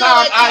ordeal.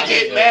 Sometimes I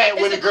get mad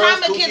when the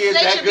girl's coochie is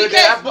that good.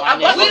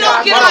 We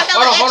don't get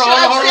extra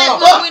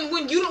upset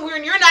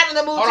when you're not in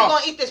the mood to go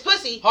and eat this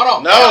pussy. Hold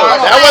on. No,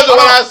 that wasn't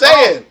what I was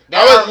saying.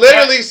 I was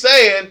literally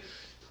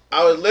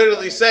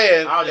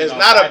saying it's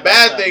not a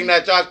bad thing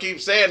that y'all keep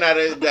saying that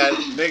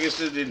niggas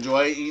should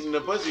enjoy eating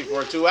the pussy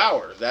for 2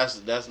 hours.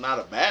 That's not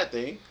a bad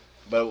thing,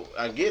 but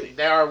I get it.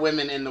 There are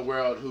women in the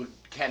world who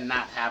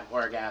cannot have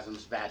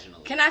orgasms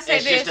vaginally. Can I say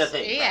it's this? Just a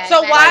thing. Yeah,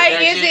 so why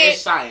is it?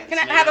 Science, can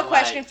I have a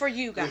question for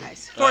you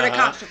guys for the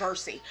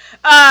controversy?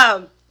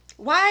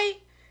 Why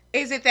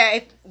is it that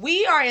if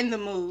we are in the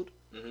mood,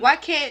 why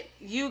can't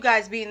you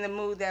guys be in the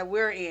mood that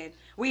we're in?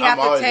 We have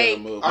to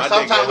take. Or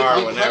sometimes we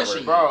can be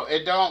punishing, bro.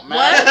 It don't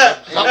matter.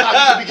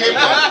 Sometimes you can be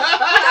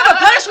What type of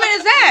punishment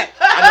is that?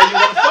 I know you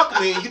want to fuck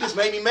me, and you just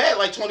made me mad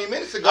like 20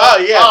 minutes ago. Oh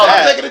yeah,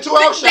 I'm taking a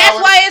 2-hour shower. That's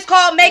why it's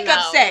called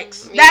makeup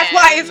sex. That's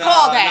why it's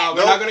called that.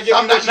 We're not gonna give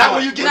you what you not want.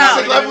 when you get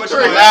to level 3.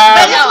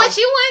 But it's what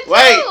you want too.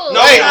 Wait,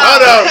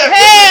 hold on.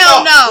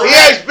 Hell no. He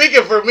ain't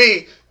speaking for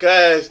me.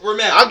 Cause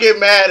I'll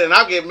get mad at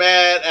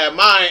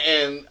mine,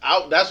 and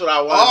that's what I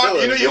want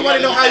to do. You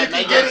want to know how you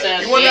can get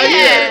it? You want to know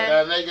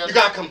how you get it? You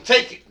gotta come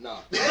take it.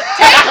 No. Come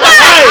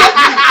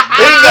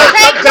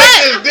take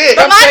this dick.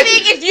 But my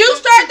thing, if you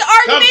start the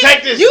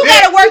argument, you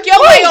gotta work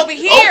your way over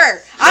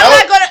here. I'm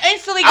not gonna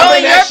instantly go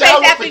in your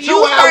face after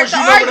you start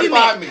the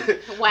argument.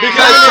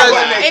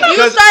 If you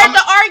start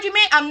the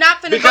argument, I'm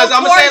not gonna go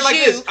towards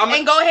you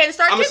and go ahead and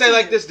start. I'm gonna say it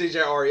like this,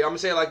 DJ Ari. I'm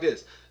gonna say it like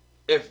this.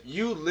 If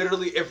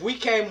we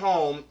came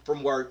home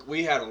from work,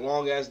 we had a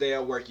long ass day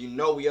at work,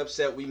 we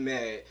upset, we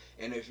mad,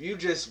 and if you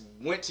just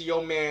went to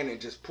your man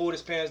and just pulled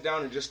his pants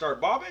down and just start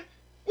bobbing,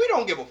 we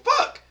don't give a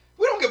fuck.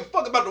 We don't don't give a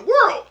fuck about the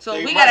world. So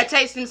we gotta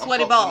taste them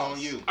sweaty balls.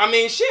 I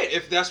mean, shit.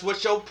 If that's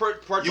what your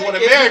partake you want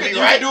to marry me,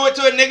 right? You can do it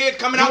to a nigga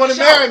coming out the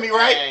shower. You want to marry me,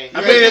 right?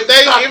 I mean, if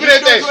they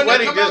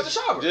sweaty,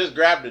 just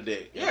grab the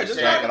dick. Yeah, just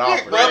grab the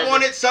dick. Rub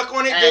on it, suck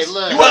on it. Hey,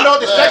 look. You want to know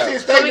what the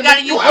sexiest thing? So we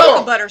gotta use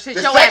cocoa butter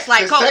since your ass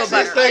like cocoa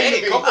butter.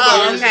 Okay. We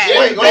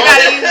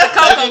gotta use the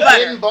cocoa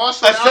butter. A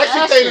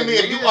sexy thing to me,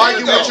 if you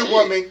argue with your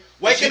woman,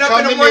 waking up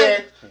in the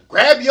morning,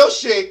 grab your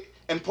shit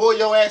and pull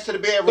your ass to the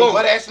bedroom,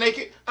 butt ass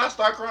naked, I'll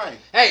start crying.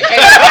 Hey. I'll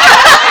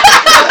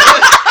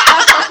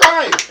start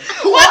crying.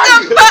 Who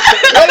are you?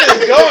 What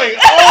is going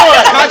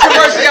on?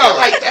 Controversy hour.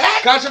 Like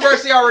that?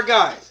 Controversy hour,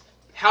 guys.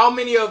 How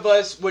many of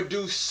us would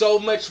do so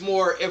much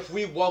more if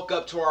we woke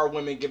up to our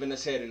women giving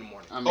us head in the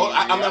morning? I mean,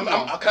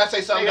 can I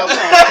say something else? I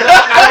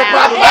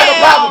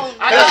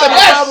have a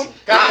problem.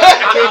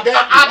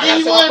 I'll give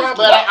you one,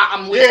 but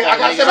I'm with you.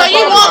 So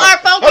you want our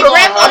funky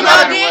breath on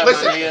your dick?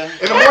 Listen,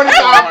 in the morning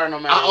time,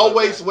 I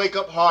always wake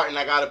up hard and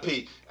I gotta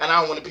pee. And I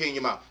don't want to pee in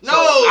your mouth. No,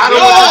 I don't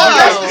want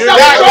to do that. You're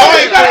not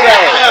going through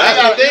that. That's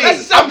the thing.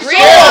 I'm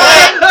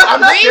scared.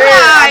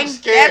 I'm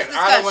scared.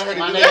 I don't want her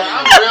to do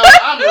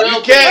that. I'm real. You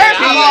can't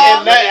pee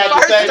and nut at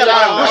the same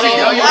time.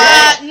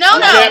 No.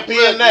 You can't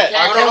pee and nut.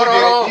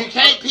 You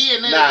can't pee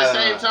and nut at the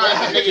same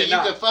time. Nigga,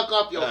 you can fuck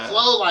up your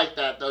flow like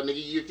that, though,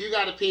 nigga. If you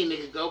gotta pee,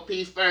 nigga, go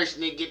pee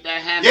first, nigga, get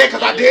that hand. Yeah,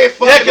 because I did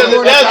fuck. Make sure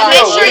you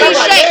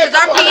shake, because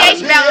our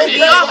pH balance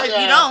be off if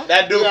you don't.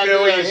 That do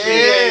feel when you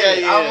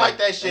see. Yeah, I don't like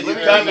that shit. You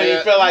come and you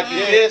feel like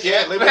you this.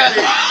 Yeah, let me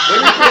pee.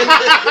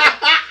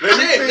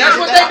 Shit, that's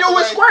what they do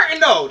with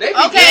squirting, though. They be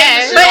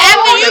okay, but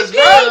after you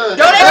pee,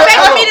 don't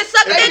expect me to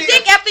suck that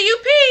dick after you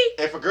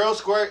pee. If a girl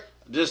squirt,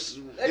 just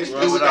do it. That's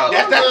what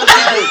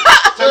she do.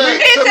 To me,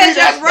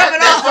 that's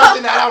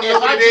something that I don't know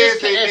what it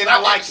is, and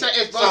I like it.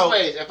 It's both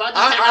ways. If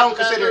I don't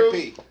consider it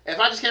pee. If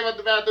I just came out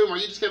the bathroom, or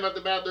you just came out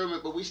the bathroom,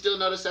 but we still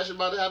know the session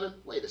about to happen,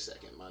 wait a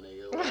second, my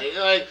nigga.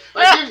 Like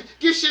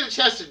give shit a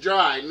chance to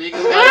dry, nigga.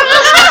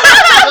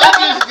 Don't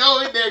just go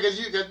in there because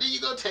then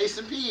you go taste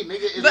some pee,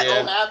 nigga. It's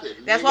gonna happen.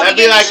 That's why we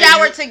get in the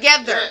shower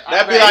together.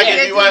 That'd be like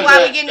if you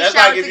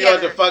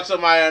wanted to fuck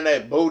somebody on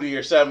that booty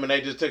or something, and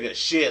they just took a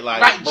shit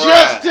like.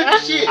 Just took a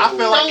shit. I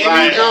feel like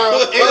any girl,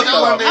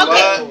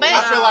 I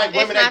feel like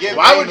women that get.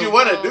 Why would you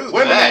want to do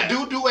women that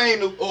do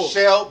anal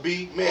shall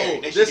be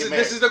married? This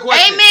is the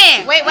question.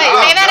 Amen. Wait,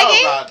 say that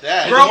again.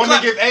 If a woman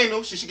give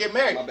anal, she should get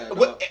married.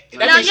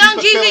 Now, Young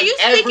Jeezy, you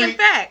speaking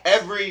facts.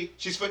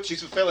 She's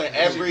fulfilling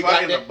every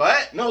goddamn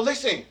butt. No,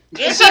 listen.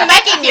 Is she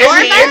making your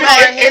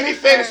any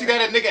fantasy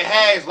that a nigga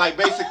has, like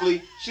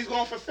basically, she's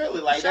gonna fulfill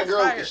it. Like that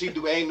girl, if she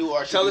do anal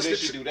or she do this,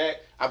 she do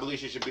that. I believe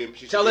she should be.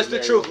 Tell us the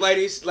truth,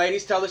 ladies.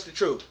 Ladies, tell us the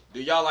truth.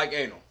 Do y'all like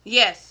anal?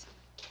 Yes.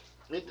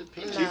 It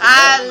depends.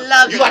 I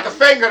love it. You like a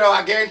finger though,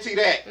 I guarantee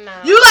that. No.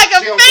 You like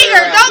a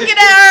finger. Don't get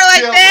at her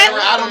like that.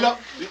 I don't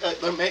know.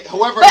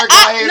 Whoever her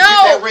guy is,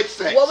 get that rich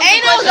sex.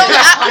 Anal don't.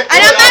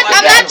 I'm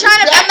not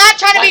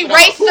trying to be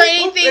racist or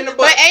anything,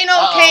 but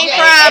anal came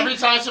from. Every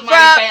time somebody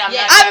say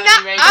I'm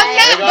not.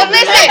 But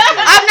listen,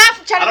 I'm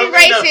not trying to be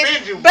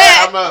racist,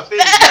 but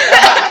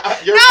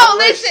no,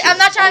 listen,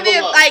 I'm not trying to be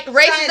like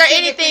racist or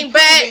anything,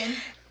 but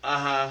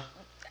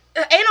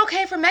anal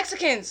came from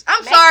Mexicans.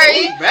 I'm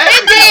sorry. It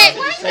did.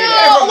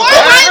 No,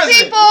 we're white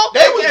people.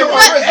 They was doing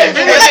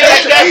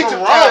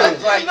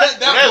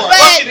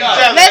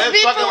But let's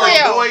be for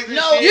real.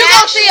 No, you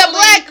gonna see a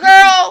black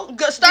girl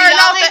starting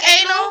off the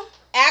anal?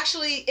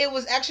 Actually, it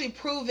was actually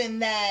proven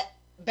that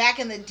back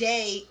in the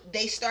day,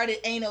 they started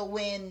anal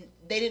when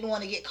they didn't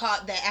want to get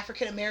caught that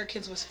African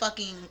Americans was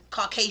fucking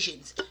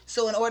Caucasians.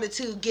 So in order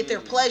to get their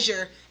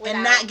pleasure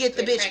and not get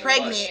the bitch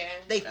pregnant,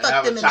 they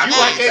fucked them in the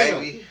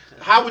ass.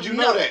 How would you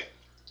know that?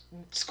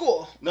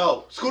 School.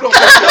 No, school don't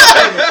teach you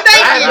that.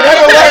 Thank you.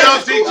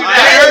 Don't teach you that. I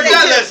heard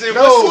that lesson.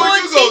 No,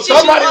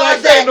 somebody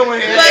like that in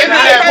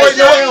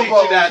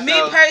here.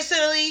 Me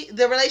personally,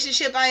 the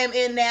relationship I am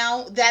in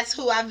now, that's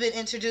who I've been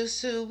introduced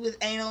to with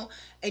anal,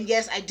 and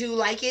yes, I do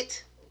like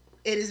it.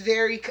 It is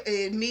very,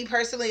 me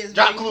personally, is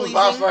very pleasing.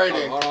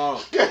 Hold on.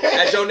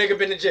 Has your nigga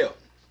been to jail?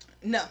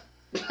 No.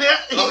 So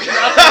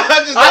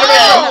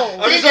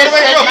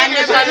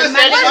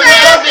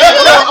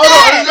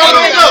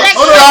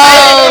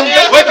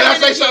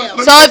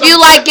if you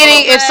like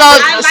getting,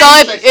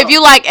 if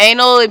you like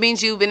anal, it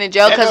means you've been in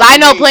jail. Cause I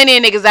know plenty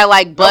of niggas that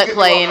like butt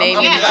play and they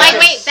mean. Like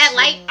wait, that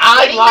like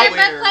getting their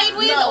butt played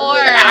with, or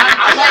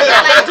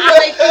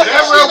if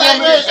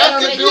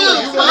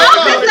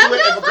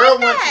a girl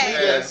wants me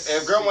to,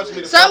 if a girl wants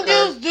me to, some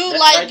dudes do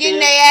like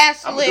getting their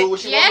ass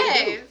licked.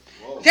 yes.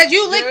 Cause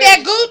you lick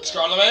that gooch,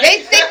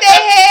 they stick their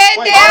head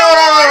down.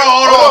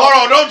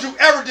 Hold on! Don't you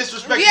ever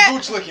disrespect the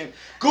gooch licking.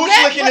 Gooch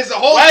licking is a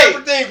whole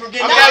different thing from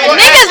getting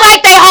niggas like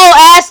their whole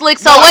ass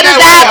licked. So what does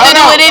that have to do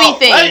with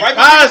anything?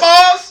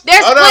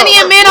 There's plenty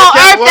of men on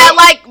earth that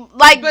like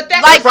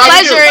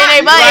pleasure in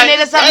their butt, and it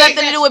doesn't have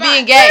nothing to do with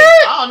being gay.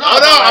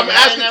 Hold on, I'm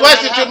asking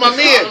questions to my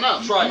men.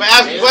 I'm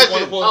asking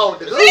questions.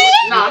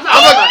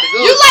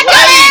 You like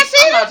your ass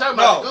in?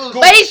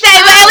 But he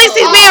said, but at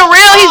least he's being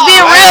real. He's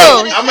being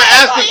real. I'm gonna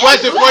ask a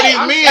question for these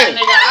men.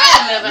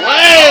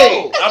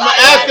 Wait, I'm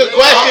gonna ask a a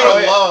question.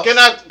 I'm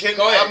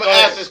gonna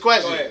ask this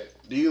question.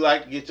 Do you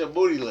like to get your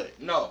booty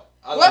licked? No.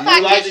 Do you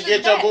like to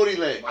get your booty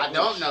licked? I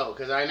don't know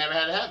because I never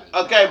had it happen.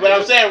 Okay, but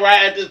I'm saying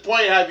right at this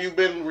point, have you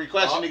been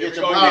requesting to get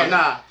your booty licked?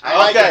 Nah. I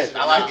like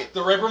it.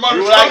 The Ripper Motor.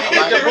 You like to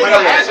get your booty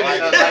licked?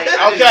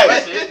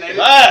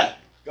 Okay.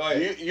 Go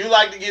ahead. You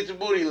like to get your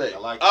booty licked?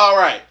 All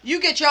right.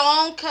 You get your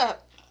own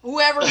cup.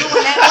 Whoever doing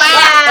that.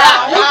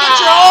 Wow. You get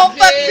your own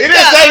fucking cup. He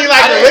didn't say you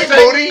like to lick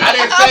booty. I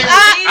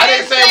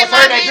didn't say it was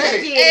her that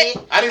did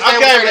it. I didn't say it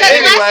was her that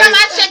did it. Last time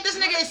I checked,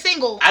 this nigga is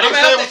single. I didn't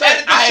say it was her.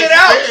 Edit this shit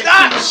out.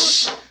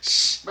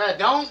 Stop. Bro,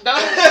 don't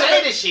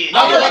say this shit.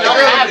 No, don't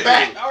have it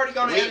back.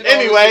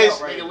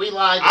 Anyways, we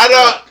lied.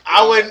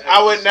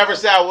 I would never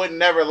say I would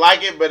never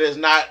like it, but it's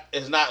not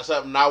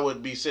something I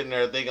would be sitting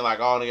there thinking like,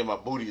 oh, I want to get my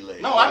booty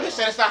licked. No, I'm just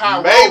saying it's not how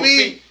it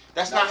maybe.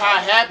 That's not how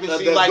it happens. The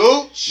See, like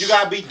gooch? you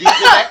gotta be deep in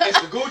that.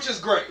 The gooch is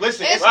great.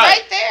 Listen, It's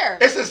right there.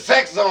 It's a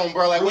sex zone,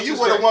 bro. Like when you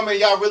with a woman,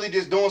 y'all really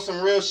just doing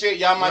some real shit.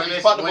 Y'all might be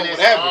fucking or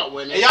whatever,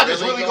 and y'all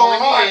just really going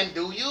hard.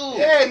 Do you?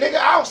 Yeah, nigga.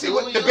 I don't see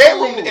what the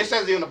bedroom. It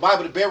says in the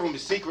Bible, the bedroom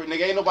is secret,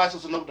 nigga. Ain't nobody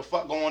supposed to know what the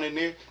fuck going on in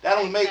there. That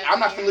don't make. I'm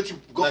not gonna let you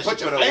go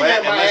put your finger in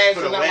my ass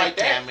and nothing like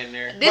that.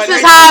 This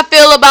is how I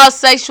feel about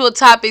sexual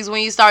topics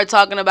when you start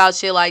talking about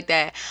shit like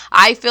that.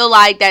 I feel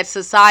like that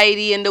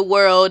society and the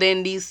world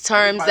and these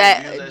terms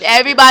that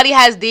everybody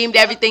has deemed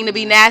everything to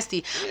be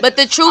nasty. But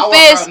the truth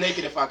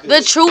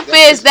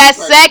is that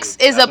sex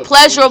is a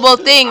pleasurable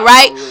thing,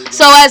 right?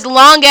 So as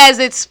long as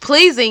it's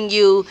pleasing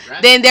you,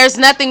 then there's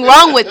nothing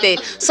wrong with it.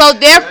 So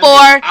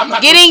therefore,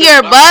 getting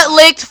your butt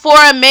licked for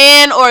a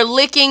man or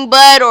licking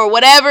butt or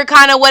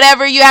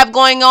whatever you have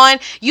going on,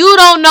 you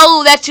don't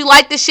know that you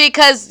like the shit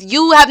because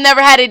you have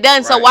never had it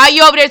done. So why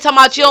you over there talking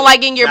about you don't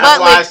like getting your butt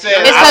licked? It's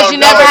because you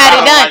never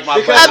had it done.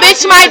 A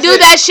bitch might do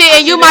that shit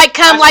and you might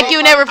come like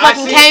you never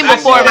fucking came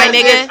before, my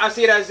nigga. I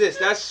see it as this.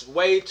 That's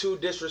way too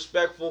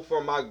disrespectful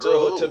for my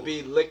girl to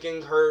be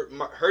licking her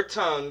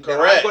tongue. That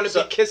I'm going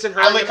to be kissing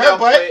her in the mouth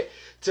with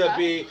to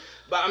be.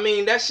 But I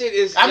mean, that shit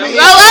is. Grow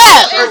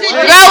up.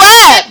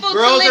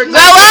 Girls are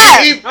grow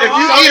up. If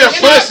you eat a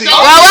pussy,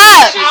 grow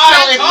up.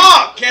 Grow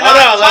up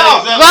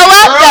though.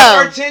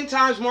 Girls are 10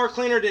 times more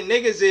cleaner than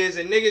niggas is,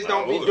 and niggas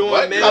don't be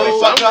doing middle.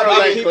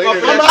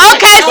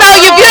 Okay, so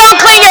if you don't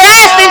clean your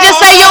ass, then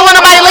just say you don't want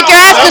nobody to lick your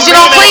ass because you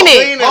don't clean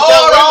it.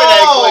 Hold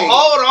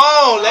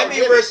on. Let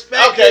me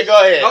respect. Okay, go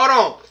ahead. Hold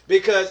on.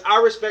 Because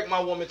I respect my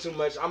woman too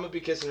much. I'm going to be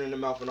kissing her in the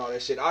mouth and all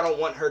that shit. I don't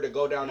want her to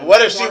go down and...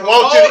 What if she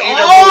wants you to eat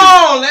her booty?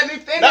 Hold on, let me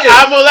finish.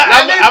 I'm going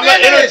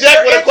to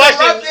interject with a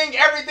question. You're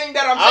interrupting everything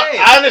that I'm saying.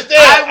 I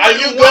understand. Are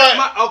you going...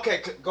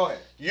 Okay, go ahead.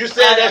 You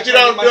said that you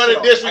don't do any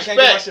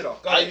disrespect.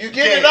 You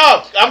getting it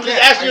off. I'm just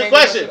asking you a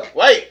question.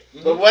 Wait.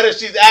 But what if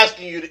she's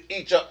asking you to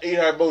eat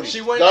her booty?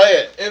 Go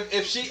ahead.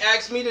 If she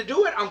asks me to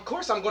do it, of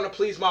course I'm going to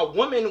please my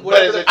woman.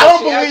 I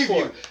don't believe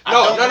you.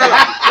 No.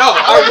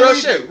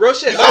 Real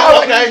shit. So I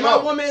will please my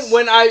woman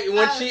when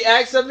she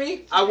asks of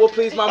me. I will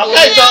please my woman.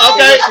 Okay.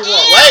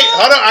 Wait,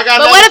 hold on. I got.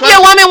 But what if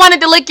your woman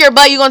wanted to lick your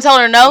butt? You gonna tell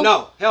her no?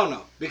 No, hell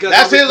no. Because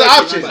that's his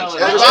option. What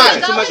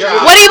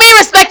do you mean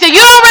respect her? You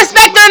don't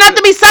respect her enough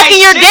to be sucking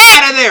your dick.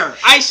 Out of there.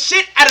 I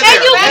shit out of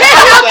there. You piss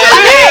out the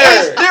dick.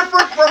 It's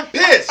different from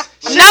piss.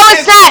 No,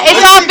 it's not. It's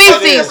all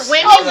feces.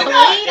 Women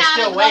bleed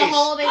out of the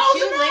hole that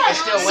you lick.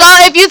 So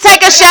if you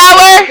take a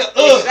shower, if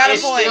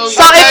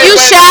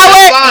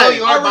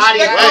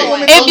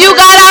you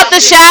got out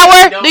the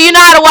shower, do you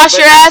know how to wash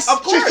your ass?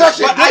 Of course.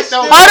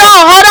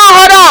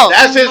 Hold on.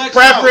 That's his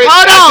preference.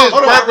 Hold on.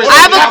 I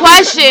have a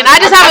question. I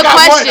just have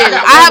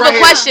a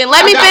question.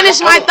 Let me finish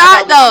my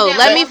thought, though.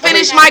 Let me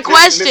finish my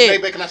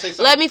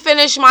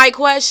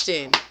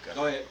question.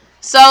 Go ahead.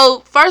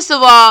 So, first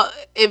of all,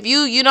 if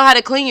you know how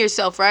to clean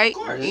yourself, right?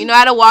 You know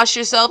how to wash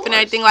yourself and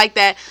everything like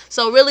that.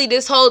 So, really,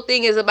 this whole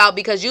thing is about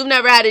because you've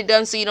never had it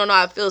done, so you don't know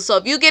how it feels. So,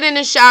 if you get in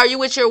the shower, you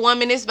with your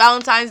woman, it's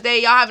Valentine's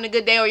Day, y'all having a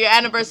good day, or your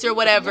anniversary or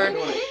whatever,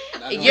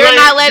 you're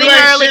not letting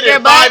her lick your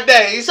butt.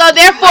 So,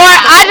 therefore,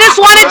 I just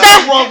wanted to...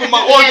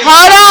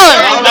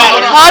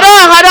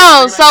 Hold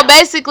on. So,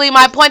 basically,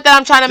 my point that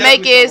I'm trying to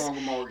make is...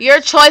 Your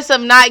choice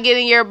of not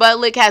getting your butt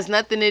licked has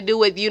nothing to do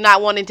with you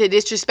not wanting to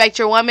disrespect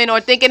your woman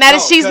or thinking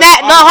that she's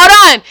not. No, hold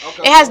on.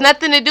 It has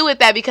nothing to do with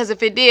that because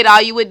if it did,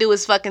 all you would do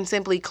is fucking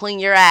simply clean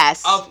your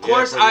ass. Of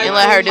course, I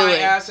let her do my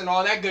it. ass and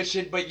all that good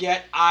shit, but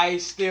yet I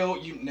still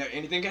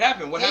anything could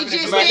happen. What happened?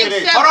 Hold on.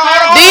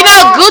 Do you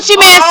know Gucci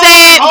Man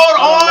said?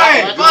 Hold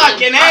on,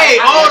 fucking hey,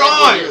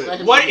 hold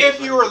on. What if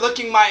you were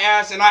licking my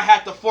ass and I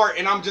had to fart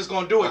and I'm just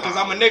gonna do it because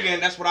I'm a nigga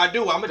and that's what I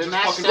do. I'm just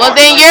fucking. Well,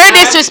 then you're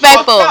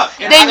disrespectful.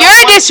 Then you're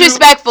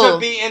disrespectful. To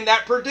be in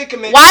that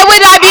predicament. Why would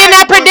I be in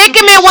that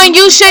predicament when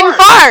you shouldn't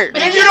fart?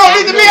 And you don't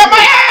need to be in my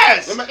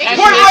ass. Point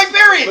blank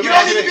period. You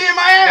don't need to be in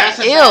my ass.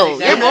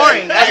 Ew, you're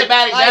boring. That's a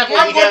bad example.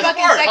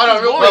 Hold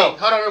on,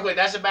 real quick.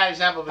 That's a bad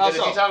example because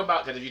if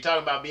you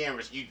talk about being,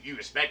 you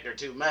respect her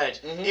too much.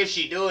 If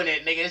she doing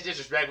it, nigga, it's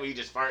disrespectful. You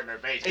just fart in her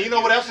face. And you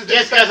know what else is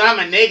just because I'm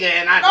a nigga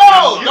and I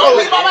don't be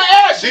by my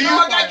ass. You know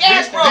I got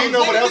gas problems. Do you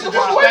know what else is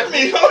disrespectful? Do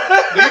you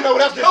know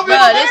what else is disrespectful?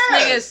 Bro, this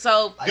nigga is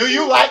so. Do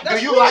you like?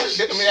 Let me ask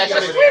you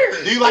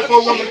this. Do you like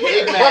for a woman?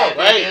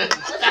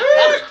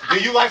 Do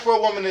you like for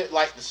a woman to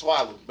like to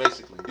swallow?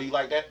 Basically, do you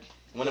like that?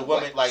 When a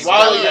woman like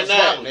swallow your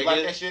nut, you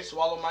like that shit?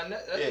 Swallow my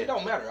nut. It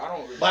don't matter. I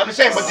don't. But I'm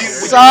saying,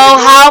 so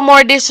how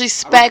more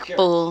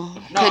disrespectful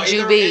could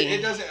you be?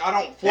 It doesn't. I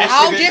don't.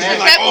 How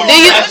disrespectful?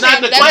 That's not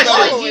the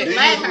question. Do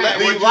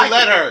you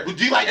let her?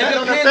 Do you like that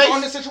on her face?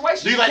 On the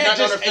situation. Do you like that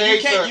on her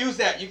face? You can't use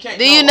that. You can't.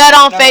 Do you nut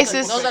on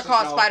faces? Those are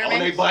called Spider-Man. On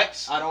their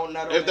butts. I don't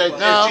nut on their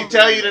butts. If she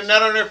tell you to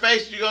nut on her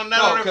face, you gonna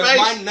nut on her face?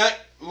 My nut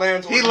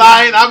lands on he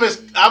lying. I'm his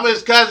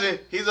cousin.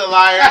 He's a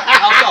liar.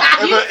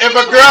 If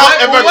a girl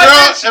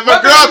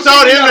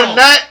told him to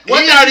nut, he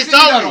already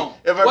told me.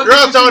 If a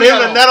girl told him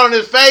to nut on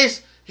his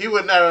face, he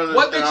would nut on his face.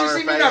 What bitch you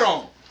see me nut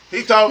on?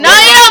 He told me. No,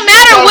 it don't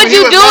matter. Would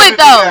you do it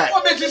though?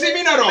 What bitch you see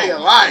me nut on? You're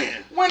lying.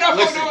 When I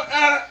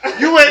fucking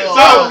you went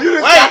so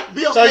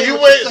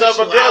if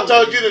a girl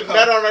told you to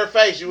nut on her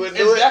face, you wouldn't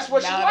do it. That's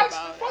what she likes.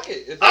 Fuck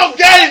it.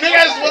 Okay, nigga,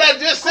 that's what I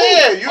just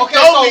said. You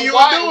told me you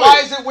would do it. Why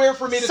is it weird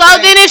for me to? So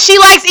then, if she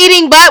likes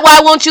eating butt,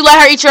 why won't you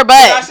let her eat your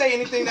butt? Did I say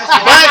anything that's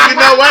wrong? But you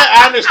know what?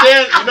 I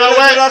understand. You know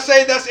what? Did I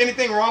say that's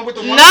anything wrong with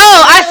the woman? No,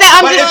 I said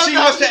I'm just. If she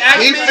wants to ask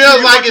he me,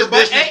 feels like it's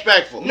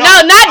disrespectful. No,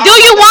 not do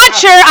you want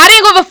your? I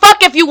didn't give a fuck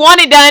if you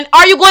want it done.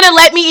 Are you going to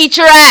let me eat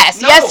your ass?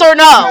 Yes or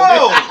no?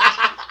 No.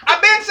 I've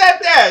been said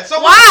that.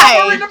 So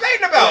why? What are we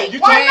debating about?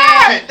 Why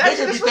not?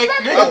 That's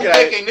disrespectful.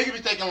 Nigga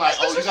be thinking like,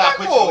 oh, you gotta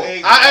put your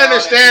legs. I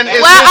understand.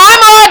 Well, I'm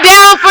all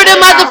down for the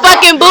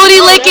motherfucking booty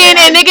licking,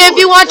 and nigga, if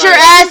you want your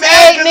ass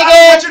ate, nigga,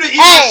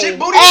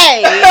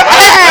 hey,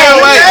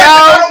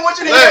 I don't want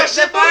you to eat that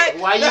shit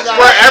booty. Why you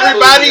got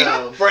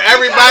for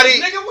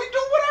everybody, nigga, we do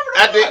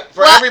whatever.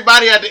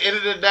 Everybody at the end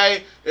of the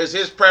day, it's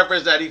his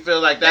preference that he feels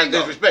like that's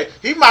disrespect.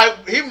 He might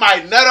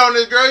nut on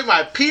this girl, he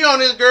might pee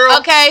on this girl,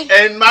 okay,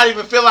 and might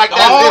even feel like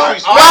that's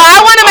disrespect. Well,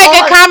 I want to make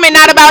a comment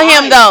not about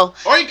him though.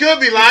 Or he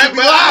could be lying,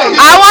 but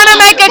I want to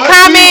make a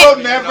comment.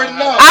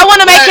 I want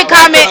to make a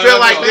comment.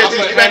 Feel like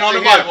disrespect on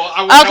the Bible.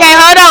 Okay,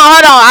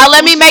 hold on.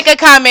 Let me make a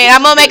comment.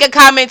 I'm gonna make a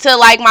comment to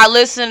like my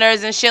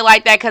listeners and shit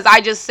like that because I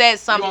just said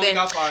something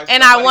and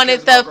I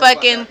wanted to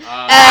fucking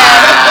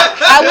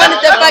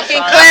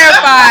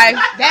clarify.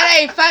 That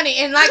ain't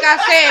funny. And like I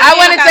said, I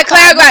wanted to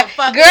clarify.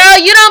 Girl,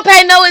 you don't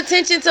pay no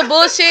attention to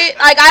bullshit.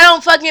 Like I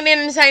don't fucking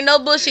entertain no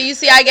bullshit. You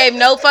see, I gave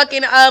no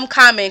fucking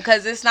comment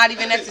because it's not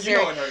even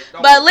necessary.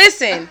 But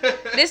listen,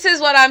 this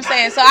is what I'm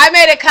saying. So I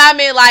made a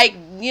comment like,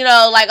 you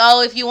know, like,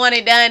 oh, if you want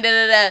it done,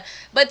 da.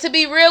 But to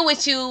be real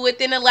with you,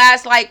 within the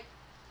last like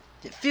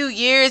few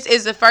years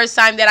is the first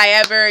time that I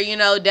ever, you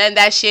know, done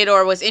that shit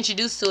or was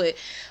introduced to it.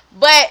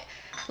 But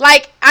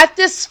like I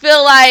just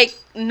feel like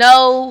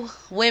no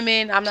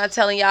women, I'm not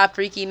telling y'all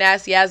freaky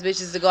nasty ass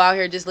bitches to go out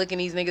here just licking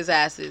these niggas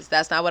asses.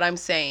 That's not what I'm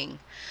saying.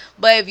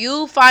 But if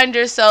you find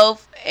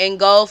yourself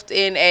engulfed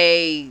in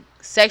a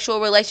sexual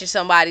relationship,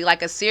 somebody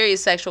like a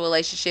serious sexual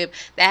relationship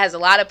that has a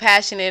lot of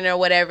passion in it or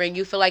whatever, and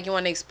you feel like you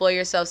want to explore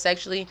yourself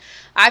sexually,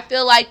 I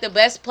feel like the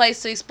best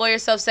place to explore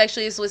yourself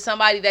sexually is with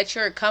somebody that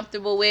you're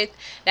comfortable with,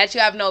 that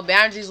you have no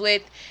boundaries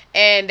with,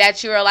 and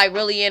that you're like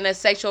really in a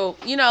sexual,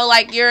 you know,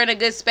 like you're in a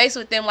good space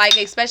with them, like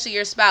especially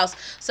your spouse.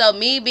 So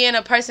me being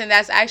a person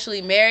that's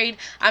actually married,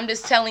 I'm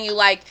just telling you,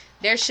 like,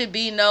 there should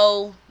be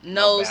no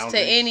no's to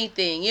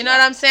anything. You know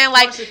what I'm saying?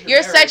 Like,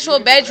 your sexual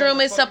bedroom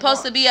is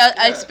supposed to be an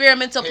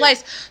experimental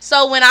place.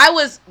 So when I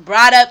was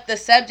brought up the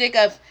subject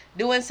of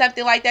doing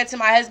something like that to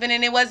my husband,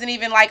 and it wasn't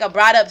even like a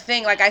brought up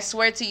thing, like I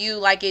swear to you,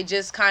 like it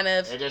just kind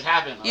of, it just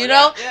happened, you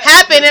know,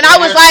 happened. And I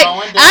was like,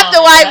 after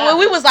like when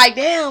we was like,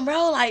 damn,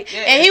 bro, like,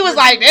 and he was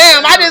like,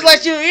 damn, I just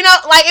let you, you know,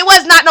 like it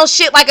was not no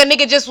shit like a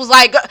nigga just was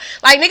like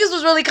niggas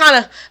was really kind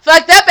of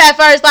fucked up at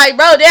first, like,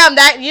 bro, damn,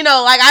 that, you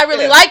know, like I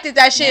really liked it,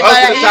 that shit. Most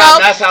but of the you time, know,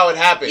 that's how it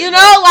happened. You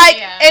know,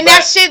 like, and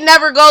that shit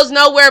never goes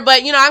nowhere.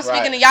 But you know, I'm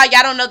speaking to y'all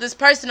don't know this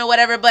person or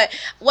whatever. But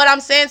what I'm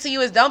saying to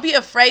you is, don't be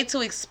afraid to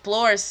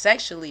explore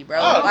sexually, bro.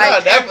 Oh, like, no,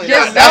 definitely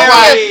not.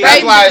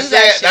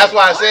 That's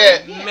why I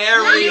said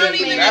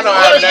married. That don't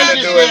have nothing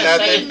to do with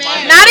nothing.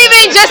 Not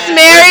even just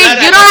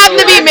married. You don't have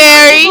to be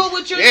married.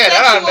 Yeah,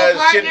 that don't have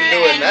shit to do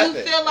with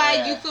nothing. You feel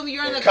like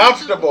you're in a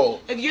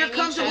comfortable. If you're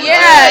comfortable,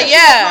 yeah. with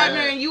your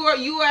partner, and you are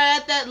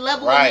at that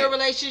level in your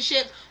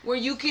relationship where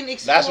you can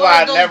explore. That's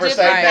why I never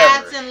say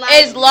never.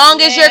 As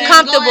long as you're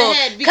comfortable,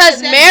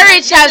 because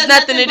marriage has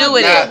nothing to do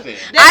with it.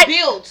 That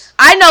builds.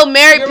 I know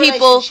married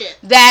people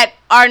that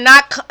are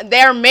not,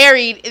 they're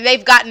married,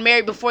 they've gotten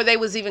married before they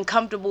was even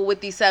comfortable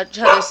with each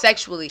other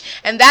sexually.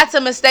 And that's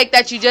a mistake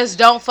that you just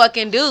don't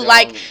fucking do.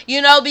 Like,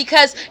 you know,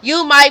 because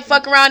you might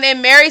fuck around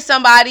and marry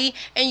somebody,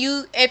 and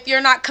if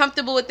you're not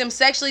comfortable with them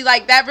sexually,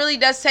 like, that really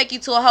does take you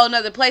to a whole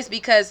nother place,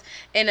 because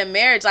in a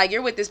marriage, like,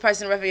 you're with this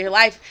person the rest of your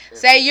life.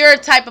 Say you're a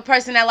type of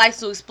person that likes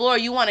to explore,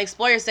 you want to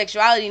explore your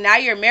sexuality. Now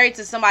you're married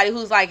to somebody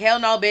who's like, hell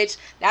no, bitch,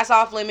 that's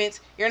off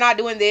limits. You're not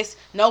doing this.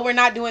 No, we're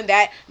not doing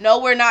that. No,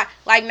 we're not.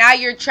 Like, now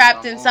you're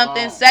trapped in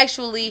something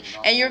sexually,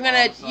 and you're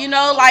gonna, you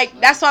know, like,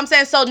 that's what I'm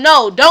saying. So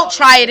no, don't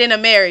try it in a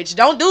marriage.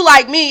 Don't do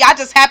like me. I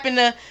just happened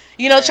to,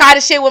 you know, try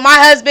the shit with my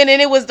husband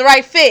and it was the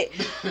right fit.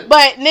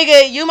 But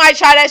nigga, you might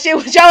try that shit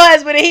with your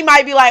husband and he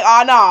might be like,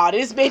 oh no,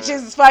 this bitch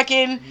is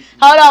fucking,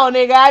 hold on,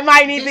 nigga, I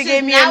might need to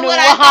give me a new wife.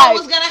 I thought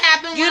was gonna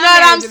happen. You know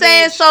what I'm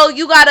saying? So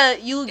you gotta,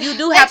 you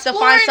do have to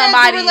find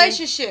somebody. In a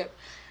relationship.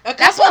 Okay,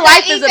 that's what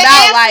life is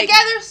about. Like,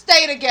 together,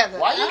 stay together.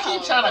 Why you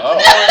keep trying to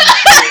listen.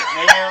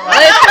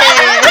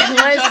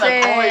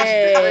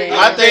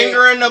 My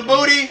finger in the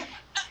booty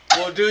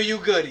will do you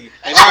goody.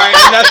 All right,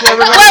 and that's what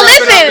we're gonna wrap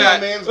it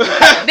up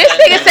at. This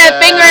nigga said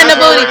finger in the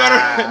booty.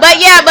 But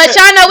yeah, but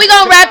y'all know we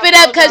gonna wrap it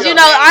up because you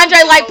know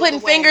Andre like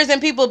putting fingers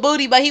in people's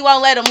booty, but he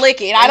won't let them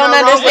lick it. I don't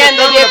understand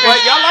the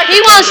difference.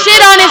 He won't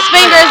shit on his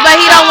fingers, but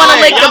he don't want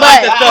to lick the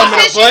butt.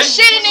 Since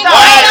you shitting in the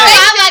butt,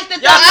 I like the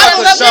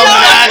thumb.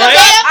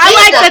 I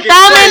like the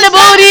thumb in the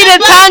booty,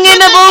 the tongue in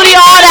the booty,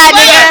 all that,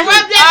 nigga.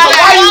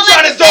 Why you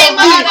trying to throw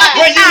me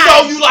when you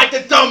know you like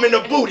the thumb in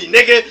the booty,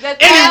 nigga?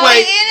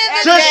 Anyway,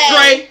 just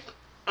straight.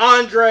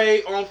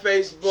 Andre on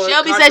Facebook.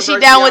 Shelby said she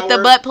down with the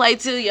butt play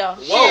too, y'all.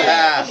 Whoa.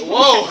 Yeah.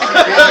 Whoa.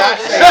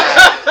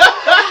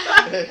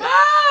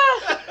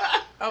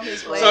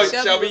 So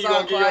Shelby, you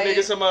gonna give your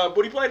nigga some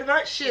booty play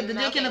tonight? Shit, the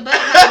dick in the butt.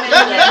 I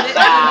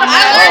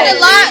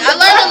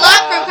learned a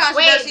lot from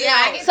controversy.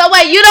 So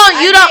wait, you don't.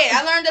 I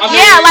learned a lot.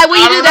 Yeah, like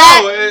when you do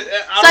that.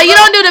 So you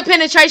don't do the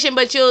penetration,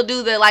 but you'll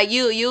do the like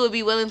you would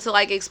be willing to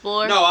like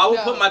explore. No, I will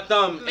put my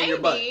thumb in your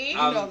butt.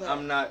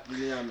 I'm not.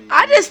 You know what I mean?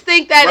 I just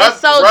think that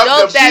it's so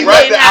dope that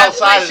men have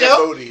like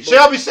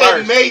Shelby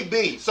said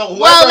maybe. So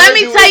well, let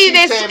me tell you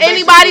this: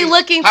 anybody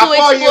looking to explore,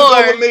 how far you go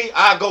with me,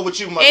 I'll go with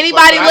you.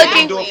 Anybody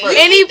looking,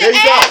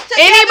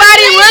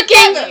 anybody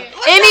looking.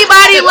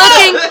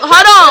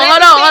 Hold on.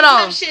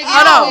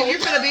 You're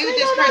gonna be with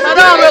this person.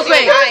 Hold on, real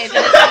quick.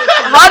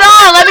 Hold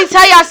on, let me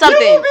tell y'all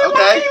something.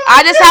 Okay.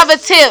 I just have a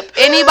tip.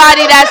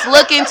 Anybody that's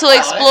looking to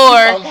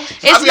explore,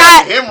 it's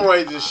not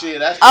hemorrhoids and shit.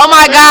 Oh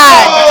my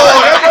God.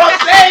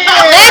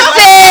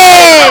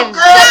 Listen.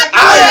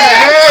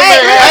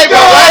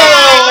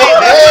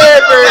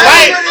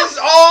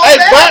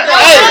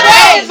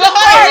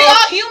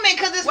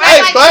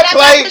 Butt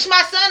play.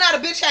 My son out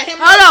of bitch had him.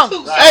 Hold on.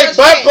 Hey,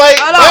 butt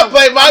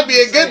play might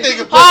be a good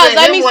thing. Pause.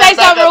 Let me say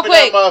something real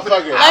quick. Let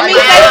me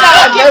say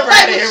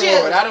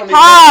something.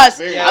 Pause.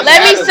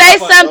 Let me say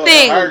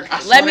something.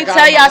 Let me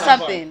tell y'all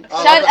something.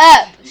 Shut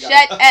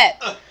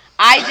up.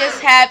 I just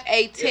have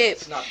a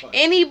tip.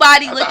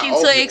 Anybody looking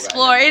to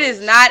explore, it is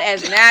not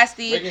as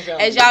nasty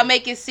as y'all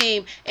make it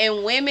seem.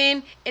 And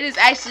women, it is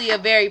actually a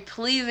very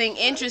pleasing,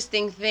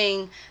 interesting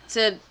thing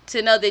to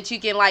know that you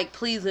can like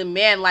please a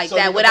man like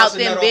that without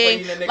them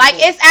being like,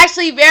 it's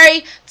actually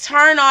very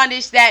turn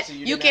on-ish that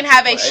you can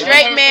have a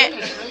straight man.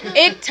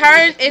 It's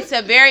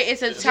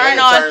a turn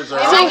on.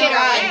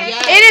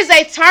 It is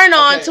a turn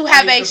on to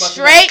have a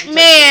straight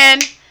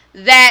man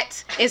that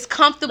is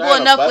comfortable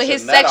enough with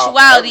his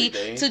sexuality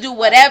to do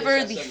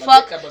whatever the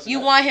fuck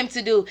you want him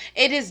to do.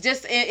 It is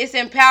just, it's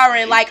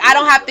empowering. Like, I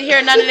don't have to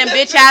hear none of them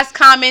bitch ass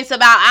comments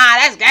about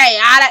that's gay.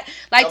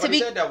 Like, to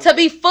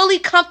be fully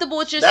comfortable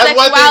with your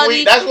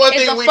sexuality. That's one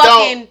thing we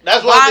don't.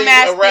 That's one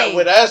thing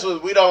with us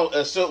was we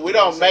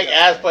don't make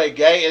ass play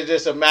gay. It's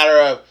just a matter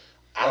of,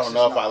 I don't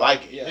know if I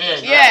like it.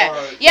 Yeah,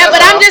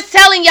 but I'm just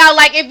telling y'all,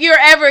 like, if you're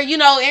ever,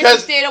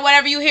 interested or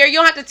whatever you hear, you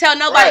don't have to tell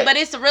nobody, but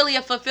it's really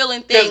a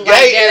fulfilling thing.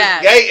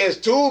 Gay is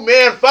two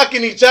men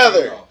fucking each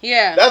other.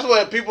 Yeah. That's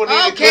what people need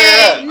to clear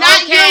up.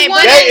 Not okay,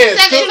 but gay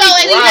is two No,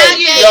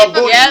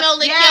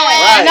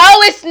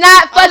 it's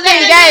not fucking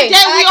gay.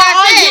 We are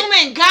all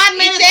human. God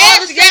made us all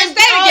the same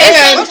thing.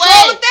 What's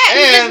wrong with that?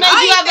 He just made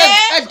you have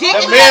a dick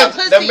and a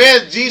pussy. The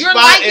man's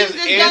G-spot is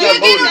in the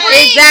booty.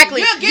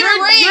 Exactly.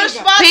 Your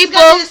spot is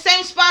going to be the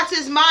same spots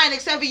as mine,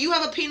 except for you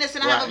have a penis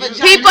and I have a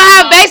vagina. People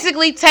have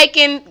basically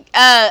taken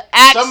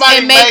acts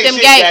and made them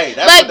gay.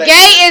 But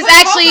gay is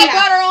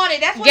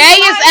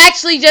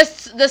actually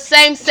just the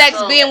same sex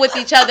being with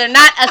each other,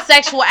 not a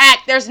sexual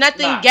act. There's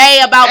nothing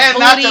gay about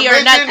booty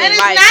or nothing. And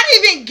it's not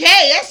even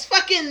gay. That's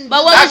fucking.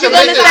 But what was you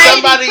gonna say?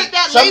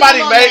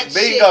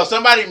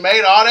 Somebody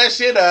made all that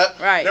shit up.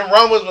 Right. Them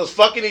Romans was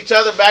fucking each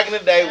other back in the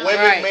day.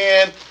 Women,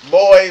 men,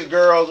 boys,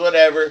 girls,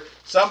 whatever.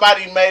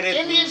 Somebody made it.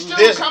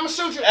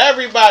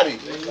 Everybody.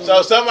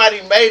 So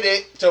somebody made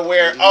it to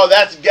where,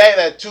 that's gay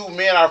that two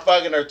men are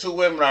fucking or two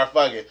women are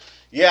fucking.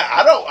 Yeah,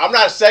 I'm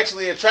not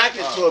sexually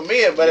attracted to a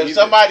man, but if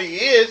somebody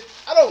is,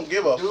 I don't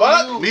give a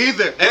fuck.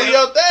 Neither. Do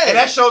your thing. And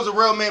that shows a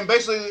real man.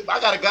 Basically, I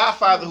got a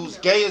godfather who's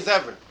gay as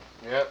ever.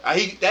 Yep.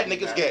 That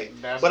nigga's gay.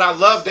 But I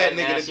love that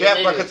nigga to death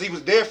because he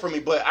was there for me.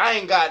 But I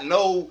ain't got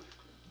no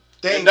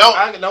thing.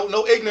 I ain't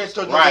no ignorance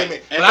towards right.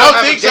 women. And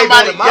don't think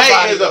somebody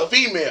gay is a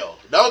female.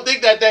 Don't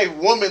think that they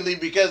womanly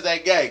because they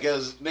gay.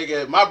 Because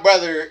nigga, my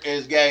brother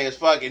is gay as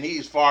fuck and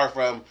he's far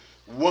from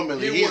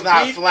womanly. He's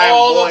not flamboyant.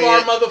 All of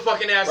our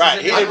motherfucking asses. Right.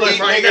 In He this beat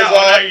right niggas now.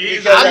 up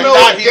because I know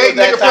a gay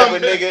nigga from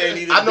nigga and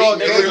he I know a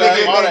gay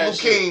nigga named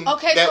King.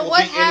 Okay, so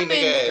what happens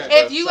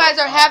if you guys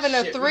are having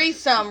a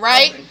threesome,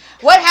 right?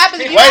 What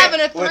happens if you're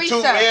having a threesome?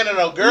 With 2 men and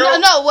a girl?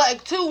 No,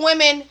 what? 2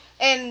 women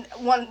and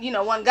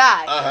one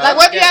guy. Like,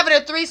 what if you're having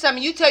a threesome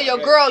and you tell your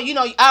girl,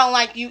 I don't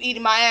like you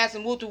eating my ass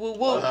and woo woo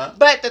woo.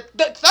 But the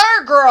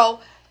third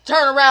girl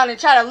turn around and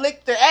try to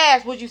lick the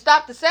ass, would you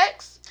stop the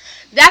sex?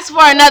 That's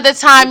for another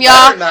time,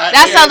 y'all.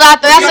 That's a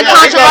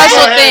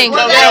controversial thing.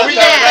 You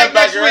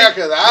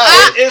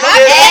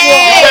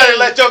better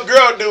let your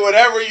girl do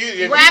whatever you.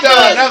 If you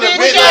tell another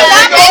bitch, we gonna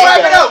wrap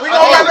it up.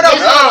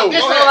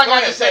 This is all I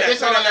got to say.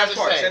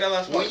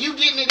 When you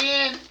getting it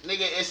in,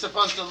 nigga, it's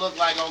supposed to look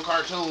like on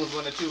cartoons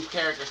when the 2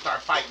 characters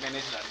start fighting and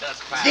it's a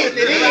dust cloud. Getting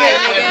it in.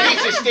 And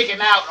pieces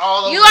sticking out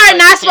all over. You are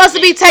not supposed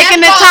to be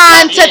taking the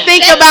time to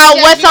think about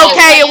what's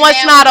okay and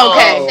what's not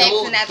okay.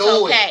 That's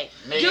okay.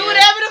 Do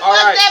whatever the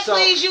fuck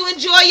please you.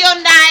 Enjoy your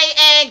night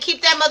and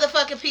keep that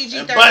motherfucking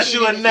PG-13. Bust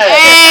you a neck.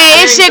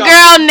 Hey, it's your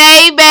girl,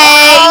 Nay Bae.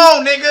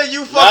 Oh, nigga,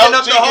 you fucking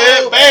up the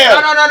whole.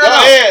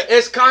 No.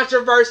 It's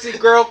Controversy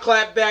Girl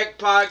Clapback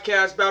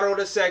Podcast, Battle of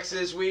the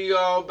Sexes. We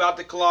all about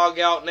to clog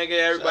out, nigga.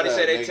 Everybody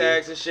say they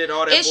tags and shit,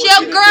 all that It's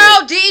bullshit. your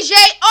girl, DJ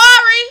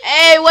Ari.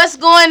 Hey, what's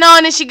going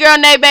on? It's your girl,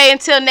 Nay Bae.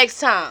 Until next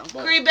time.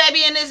 Cree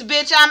Baby and this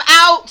bitch, I'm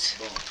out.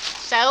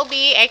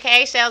 Shelby,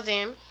 a.k.a.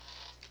 Sheldon.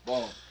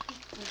 Boom.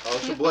 Oh,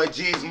 it's your boy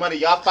G's Money.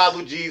 Y'all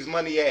follow G's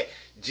Money at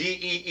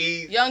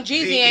GEE. Young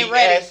Jeezy ain't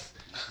ready.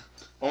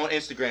 On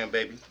Instagram,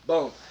 baby.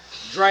 Boom.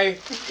 Dre,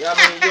 you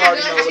already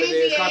know what it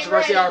is.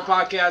 Controversy Hour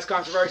Podcast,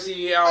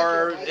 Controversy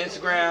Hour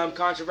Instagram,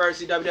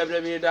 Controversy,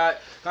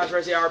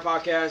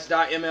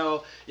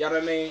 www.controversyhourpodcast.ml. Y'all know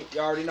what I mean?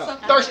 Y'all already know.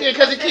 Thirsty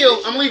because it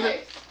killed. I'm leaving.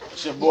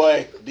 It's your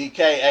boy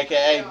DK,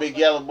 aka Big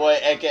Yellow Boy,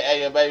 aka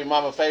your baby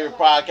mama favorite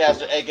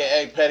podcaster,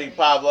 aka Petty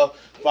Pablo.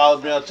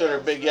 Follow me on Twitter,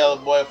 Big Yellow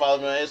Boy. Follow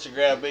me on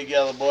Instagram, Big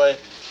Yellow Boy.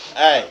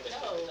 Hey,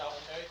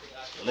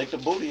 lick the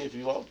booty if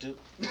you want to.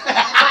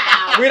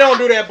 We don't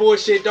do that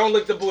bullshit. Don't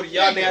lick the booty.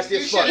 Y'all nasty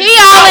as fuck. He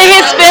all in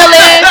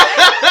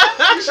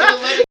his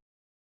feelings.